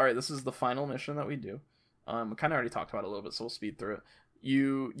 So all right, this is the final mission that we do. We kind of already talked about it a little bit, so we'll speed through it.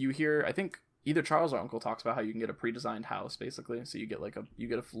 You hear, I think either Charles or Uncle talks about how you can get a pre-designed house, basically. So you get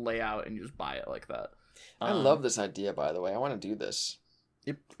a layout and you just buy it like that. I love this idea, by the way. I want to do this.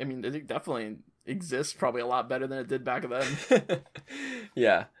 It definitely exists probably a lot better than it did back then.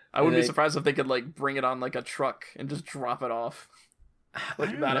 Yeah. I wouldn't be surprised if they could like bring it on like a truck and just drop it off.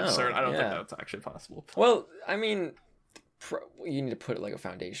 Like that absurd. I don't think that's actually possible. Well, I mean, you need to put like a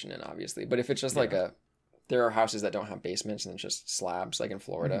foundation in, obviously. But if it's just like there are houses that don't have basements and it's just slabs, like in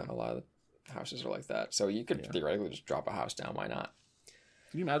Florida, a lot of the houses are like that. So you could theoretically just drop a house down. Why not?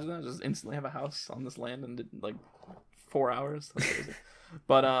 Can you imagine that? Just instantly have a house on this land in like 4 hours? That's crazy.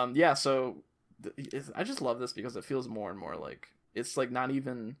 But yeah, so I just love this because it feels more and more like it's like not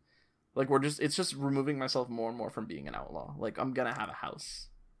even like it's just removing myself more and more from being an outlaw. Like I'm gonna have a house.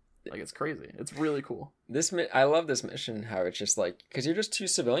 Like it's crazy. It's really cool. I love this mission. How it's just like because you're just two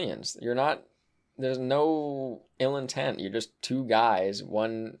civilians. You're not. There's no ill intent. You're just two guys,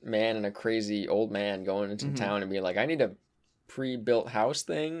 one man and a crazy old man going into town and being like, I need a pre-built house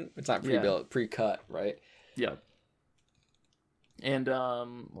thing. It's not pre-built, pre-cut, right? Yeah. And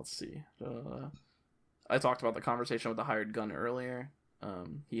let's see. I talked about the conversation with the hired gun earlier.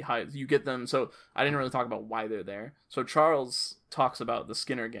 You get them. So I didn't really talk about why they're there. So Charles talks about the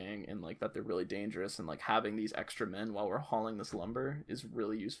Skinner gang and like that they're really dangerous and like having these extra men while we're hauling this lumber is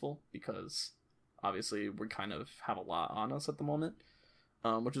really useful because obviously we kind of have a lot on us at the moment,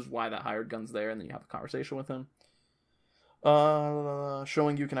 which is why that hired gun's there. And then you have a conversation with him,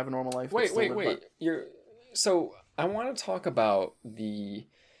 showing you can have a normal life. Wait. So I want to talk about the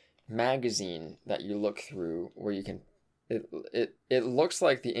magazine that you look through where you can. It looks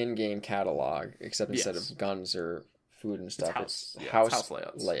like the in-game catalog, except instead of guns or food and stuff, it's house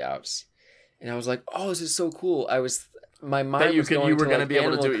layouts. And I was like, "Oh, this is so cool!" My mind was going to like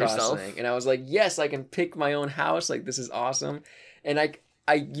Animal Crossing, yourself, and I was like, "Yes, I can pick my own house. Like this is awesome." And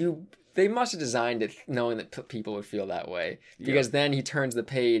they must have designed it knowing that people would feel that way because then he turns the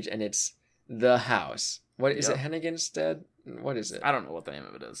page and it's the house. What is it? Henniganstead? What is it? I don't know what the name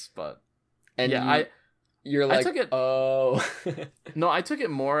of it is, but you're like, I took it, oh. No, I took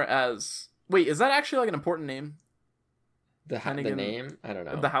it more as... Wait, is that actually like an important name? The name? I don't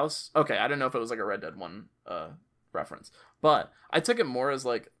know. The house? Okay, I don't know if it was like a Red Dead 1 reference. But I took it more as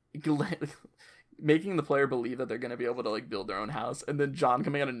like making the player believe that they're going to be able to like build their own house. And then John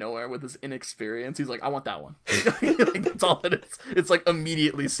coming out of nowhere with his inexperience. He's like, I want that one. Like, that's all it is. It's like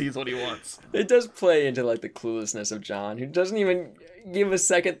immediately sees what he wants. It does play into like the cluelessness of John, who doesn't even give a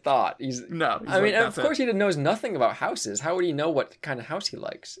second thought. Of course he knows nothing about houses. How would he know what kind of house he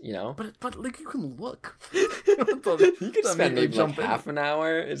likes, you know? But like you can look. You could spend maybe like half an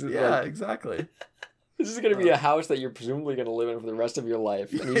hour. Exactly. This is going to be a house that you're presumably going to live in for the rest of your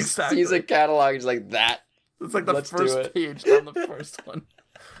life. And he sees a catalog, he's like, that. It's like the first page on the first one.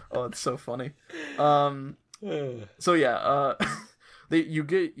 Oh, it's so funny. So yeah, you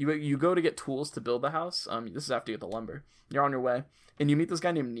go to get tools to build the house. This is after you get the lumber. You're on your way, and you meet this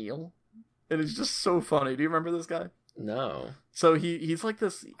guy named Neil, and it's just so funny. Do you remember this guy? No. So he's like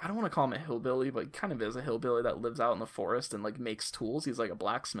this, I don't want to call him a hillbilly, but he kind of is a hillbilly that lives out in the forest and like makes tools. He's like a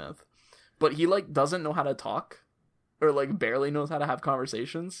blacksmith. But he like doesn't know how to talk or like barely knows how to have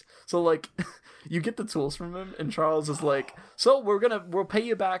conversations. So like you get the tools from him and Charles is like, "So we'll pay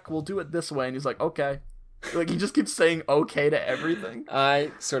you back. We'll do it this way." And he's like, "Okay." Like he just keeps saying okay to everything.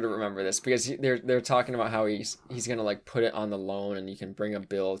 I sort of remember this because they're talking about how he's gonna like put it on the loan and you can bring a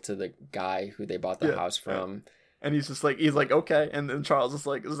bill to the guy who they bought the house from. And he's like, "Okay." And then Charles is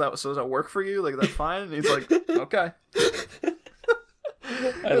like, does that work for you? Like, that's fine? And he's like, "Okay."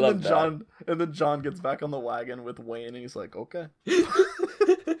 I love that. And then John gets back on the wagon with Wayne and he's like, "Okay."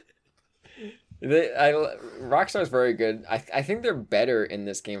 Rockstar's very good. I think they're better in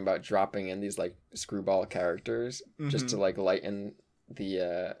this game about dropping in these like screwball characters just to like lighten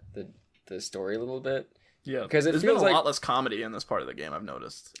the story a little bit. Yeah, because there's been a lot less comedy in this part of the game. I've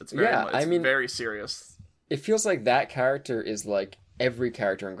noticed it's very very serious. It feels like that character is like every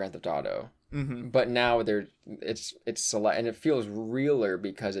character in Grand Theft Auto. Mm-hmm. But now it's select, and it feels realer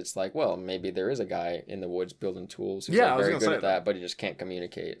because it's like, well, maybe there is a guy in the woods building tools who's like very good at that, but he just can't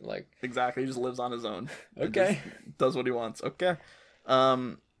communicate. Like exactly, he just lives on his own. Okay, does what he wants. Okay,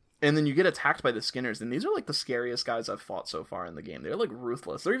 and then you get attacked by the Skinners, and these are like the scariest guys I've fought so far in the game. They're like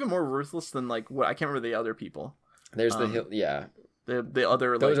ruthless. They're even more ruthless than like what I can't remember the other people. There's the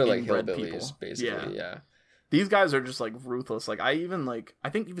other those like are like hillbillies people. basically. Yeah. These guys are just like ruthless. Like I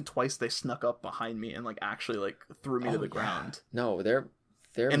think even twice they snuck up behind me and like actually like threw me to the ground. No, they're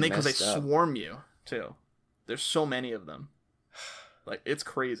and because they swarm you too. There's so many of them. Like it's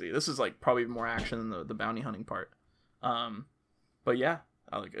crazy. This is like probably more action than the bounty hunting part. But yeah,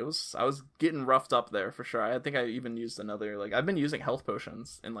 I was getting roughed up there for sure. I think I even used another like I've been using health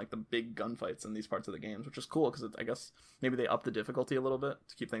potions in like the big gunfights in these parts of the games, which is cool because I guess maybe they up the difficulty a little bit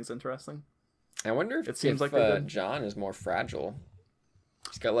to keep things interesting. I wonder if it seems like John is more fragile.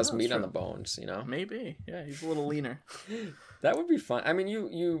 He's got less meat on the bones, you know? Maybe. Yeah, he's a little leaner. That would be fun. I mean,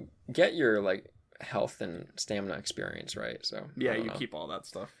 you get your like health and stamina experience, right? So yeah, you keep all that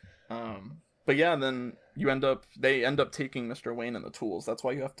stuff. But yeah, then they end up taking Mr. Wayne and the tools. That's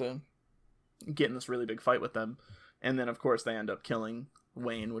why you have to get in this really big fight with them. And then of course they end up killing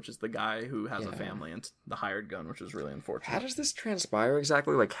Wayne, which is the guy who has a family, and the hired gun, which is really unfortunate. How does this transpire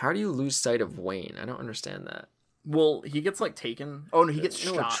exactly? Like, how do you lose sight of Wayne? I don't understand that. Well, he gets like taken. Oh no, he gets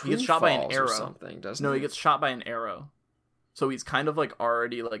shot. He gets shot by an arrow. Or something, doesn't he? He gets shot by an arrow. So he's kind of like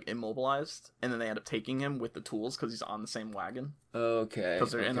already like immobilized, and then they end up taking him with the tools because he's on the same wagon. Okay.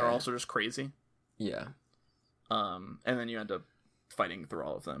 And they're also just crazy. Yeah. And then you end up fighting through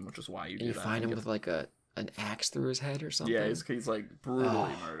all of them, which is why you do that. You find him with like an axe through his head or something. Yeah, he's like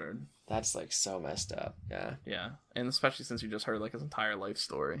brutally murdered. That's like so messed up. Yeah, and especially since you just heard like his entire life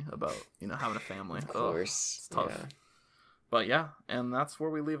story about having a family. Of course, it's tough. Yeah. But yeah, and that's where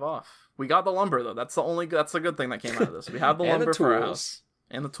we leave off. We got the lumber though. That's the good thing that came out of this. We have the lumber for our house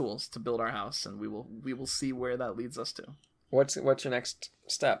and the tools to build our house, and we will see where that leads us to. What's your next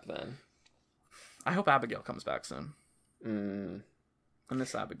step then? I hope Abigail comes back soon. I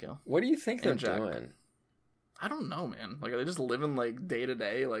miss Abigail. What do you think they're doing? I don't know, man. Like, are they just living like day to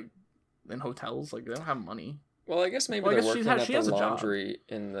day, like in hotels? Like, they don't have money. Well, I guess maybe they're working at the laundry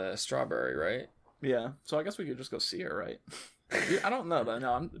in the Strawberry, right? Yeah. So I guess we could just go see her, right? I don't know though.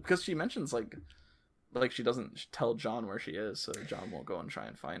 No, because she mentions like she doesn't tell John where she is, so John won't go and try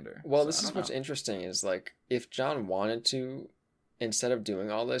and find her. Well, this is what's interesting is like if John wanted to, instead of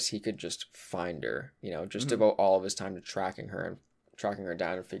doing all this, he could just find her. Just devote all of his time to tracking her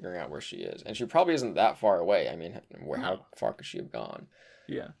down and figuring out where she is. And she probably isn't that far away. I mean, how far could she have gone?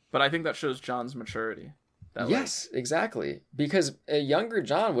 Yeah. But I think that shows John's maturity. Yes, exactly. Because a younger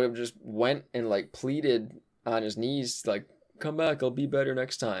John would have just went and like pleaded on his knees, like, come back, I'll be better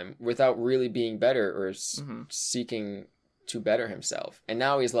next time, without really being better or seeking to better himself. And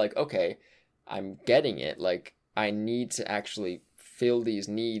now he's like, okay, I'm getting it. Like, I need to actually fill these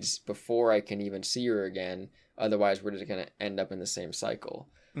needs before I can even see her again. Otherwise, we're just going to end up in the same cycle.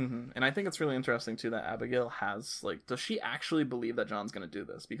 And I think it's really interesting, too, that Abigail has, like, does she actually believe that John's going to do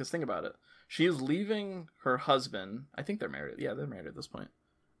this? Because think about it. She is leaving her husband. I think they're married. Yeah, they're married at this point.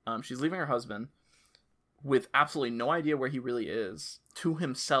 She's leaving her husband with absolutely no idea where he really is to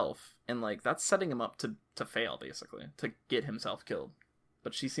himself. And, like, that's setting him up to fail, basically, to get himself killed.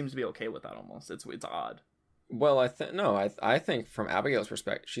 But she seems to be okay with that almost. It's odd. Well, I think from Abigail's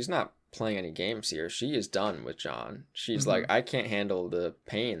perspective, she's not playing any games here. She is done with John. She's like, I can't handle the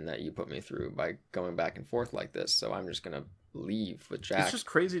pain that you put me through by going back and forth like this, so I'm just gonna leave with Jack. It's just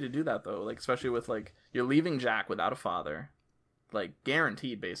crazy to do that though, like especially with like you're leaving Jack without a father, like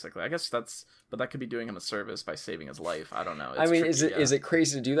guaranteed, basically. I guess but that could be doing him a service by saving his life. I don't know. I mean, tricky, is it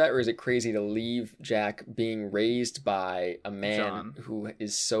crazy to do that, or is it crazy to leave Jack being raised by a man John. who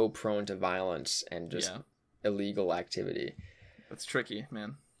is so prone to violence and just illegal activity? That's tricky,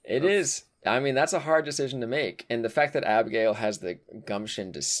 man. It is. I mean, that's a hard decision to make, and the fact that Abigail has the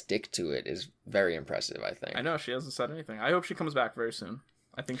gumption to stick to it is very impressive, I think. I know, she hasn't said anything. I hope she comes back very soon.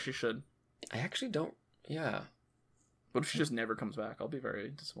 I think she should. I actually don't. Yeah. What if she just never comes back? I'll be very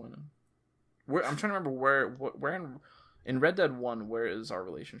disappointed. I'm trying to remember where in Red Dead 1, where is our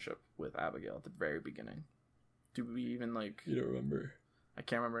relationship with Abigail at the very beginning? Do we even like... You don't remember? I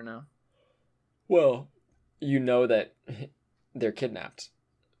can't remember now. Well, you know that they're kidnapped.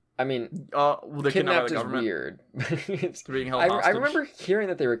 I mean, well, they're kidnapped by the is government. weird. They're being held I hostage. remember hearing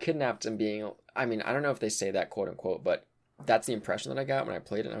that they were kidnapped and being... I mean, I don't know if they say that, quote unquote, but that's the impression that I got when I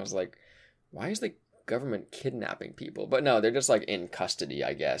played it, and I was like, why is the government kidnapping people? But no, they're just like in custody,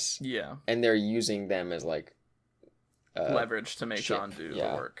 I guess. Yeah. And they're using them as like... leverage to make ship. John do the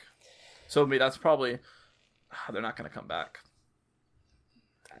work. So that's probably... They're not going to come back.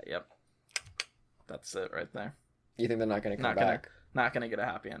 Yep. That's it right there. You think they're not going to come back? Not going to get a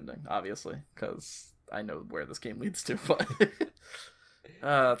happy ending, obviously, because I know where this game leads to, but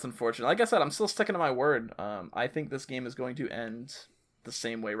that's unfortunate. Like I said, I'm still sticking to my word. I think this game is going to end the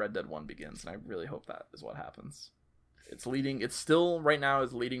same way Red Dead 1 begins, and I really hope that is what happens. It's still, right now,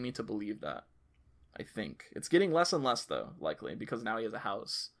 is leading me to believe that. I think. It's getting less and less, though, likely, because now he has a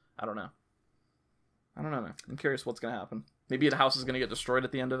house. I don't know, man. I'm curious what's going to happen. Maybe the house is going to get destroyed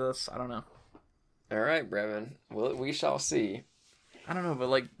at the end of this. I don't know. All right, Brevin. Well, we shall see. I don't know, but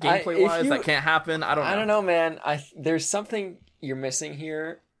like gameplay-wise, that can't happen. I don't know, man. There's something you're missing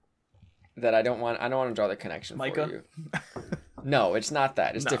here that I don't want to draw the connection Micah? for you. No, it's not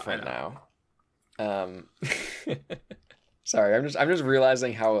that. It's different now. Sorry, I'm just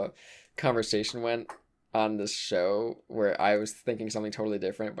realizing how a conversation went on this show where I was thinking something totally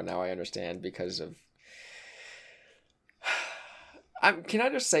different, but now I understand because of... Can I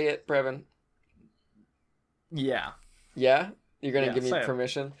just say it, Brevin? Yeah. Yeah? You're going to give me say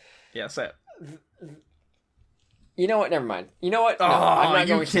permission? Yeah, say it. You know what? Never mind. You know what? No, I'm not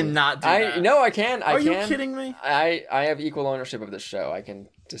going to. Cannot do that. No, I can. Are you kidding me? I have equal ownership of this show. I can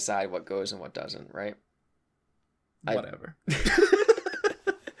decide what goes and what doesn't, right? Whatever.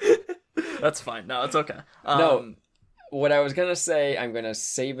 That's fine. No, it's okay. No, what I was going to say, I'm going to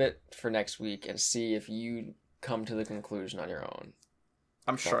save it for next week and see if you come to the conclusion on your own.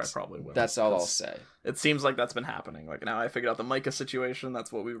 I'm sure I probably will. That's all I'll say. It seems like that's been happening. Like, now I figured out the Micah situation.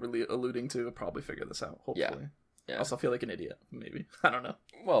 That's what we were alluding to. I'll probably figure this out, hopefully. Yeah. I also feel like an idiot, maybe. I don't know.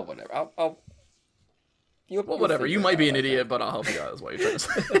 Well, whatever. You'll whatever. You might be an idiot, but I'll help you out, is what you're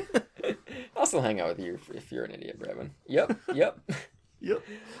trying to say. I'll still hang out with you if you're an idiot, Brevin. Yep. Yep.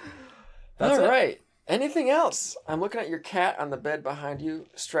 All right. Anything else? I'm looking at your cat on the bed behind you,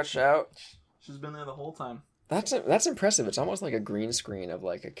 stretched out. She's been there the whole time. That's impressive. It's almost like a green screen of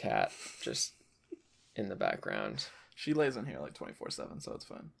like a cat just in the background. She lays in here like 24/7, so it's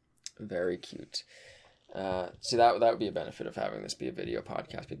fine. Very cute. See, that would be a benefit of having this be a video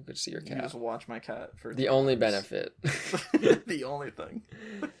podcast. People could see your cat. You just watch my cat for the only benefit. The only thing.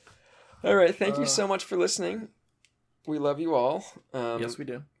 All right. Thank you so much for listening. We love you all. Yes, we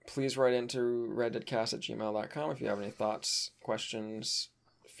do. Please write into reddeadcast@gmail.com if you have any thoughts, questions,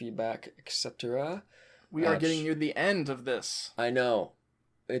 feedback, etc. We are getting near the end of this. I know.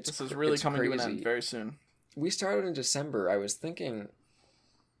 This is really coming crazy. to an end very soon. We started in December. I was thinking,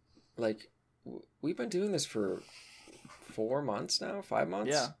 like, we've been doing this for 4 months now? 5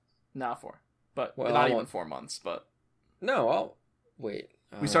 months? Yeah. Not 4. But well, not even 4 months, but... No, I'll... Wait.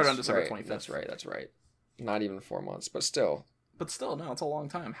 We started on December 25th. That's right. Not even 4 months, but still. But still, no, it's a long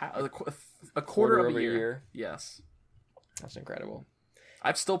time. A quarter of a year. Yes. That's incredible.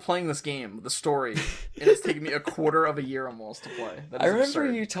 I'm still playing this game, the story, and it's taken me a quarter of a year almost to play. I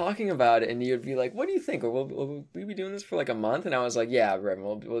remember you talking about it, and you'd be like, "What do you think? Will we be doing this for like a month?" And I was like, "Yeah,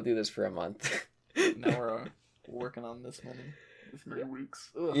 Brevin, we'll do this for a month." Now we're working on this many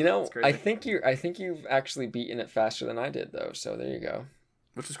weeks. Ugh, you know, I think you've actually beaten it faster than I did, though. So there you go.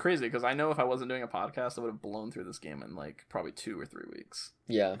 Which is crazy because I know if I wasn't doing a podcast, I would have blown through this game in like probably 2 or 3 weeks.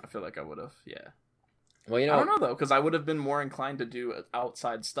 Yeah, I feel like I would have. Yeah. Well, you know, I don't know though, because I would have been more inclined to do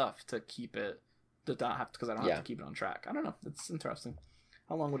outside stuff to keep it, because I don't have to keep it on track. I don't know. It's interesting.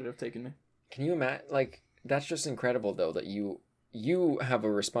 How long would it have taken me? Can you imagine? Like, that's just incredible though that you have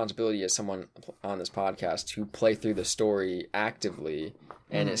a responsibility as someone on this podcast to play through the story actively,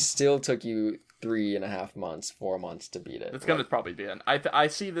 and it still took you 3.5 months, 4 months to beat it. It's gonna probably be I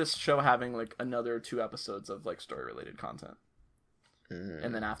see this show having like another 2 episodes of like story related content.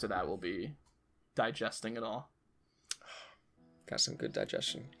 and then after that we'll be digesting it all. Got some good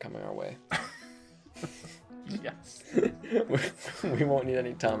digestion coming our way. Yes. We won't need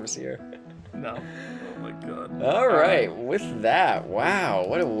any Tums here. No. Oh my god. All right. With that, wow,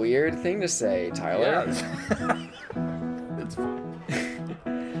 what a weird thing to say, Tyler. Yeah. It's fine.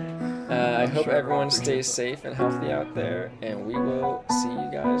 I hope sure everyone everyone stays safe and healthy out there, and we will see you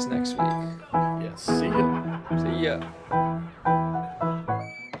guys next week. Yes. See you. See ya.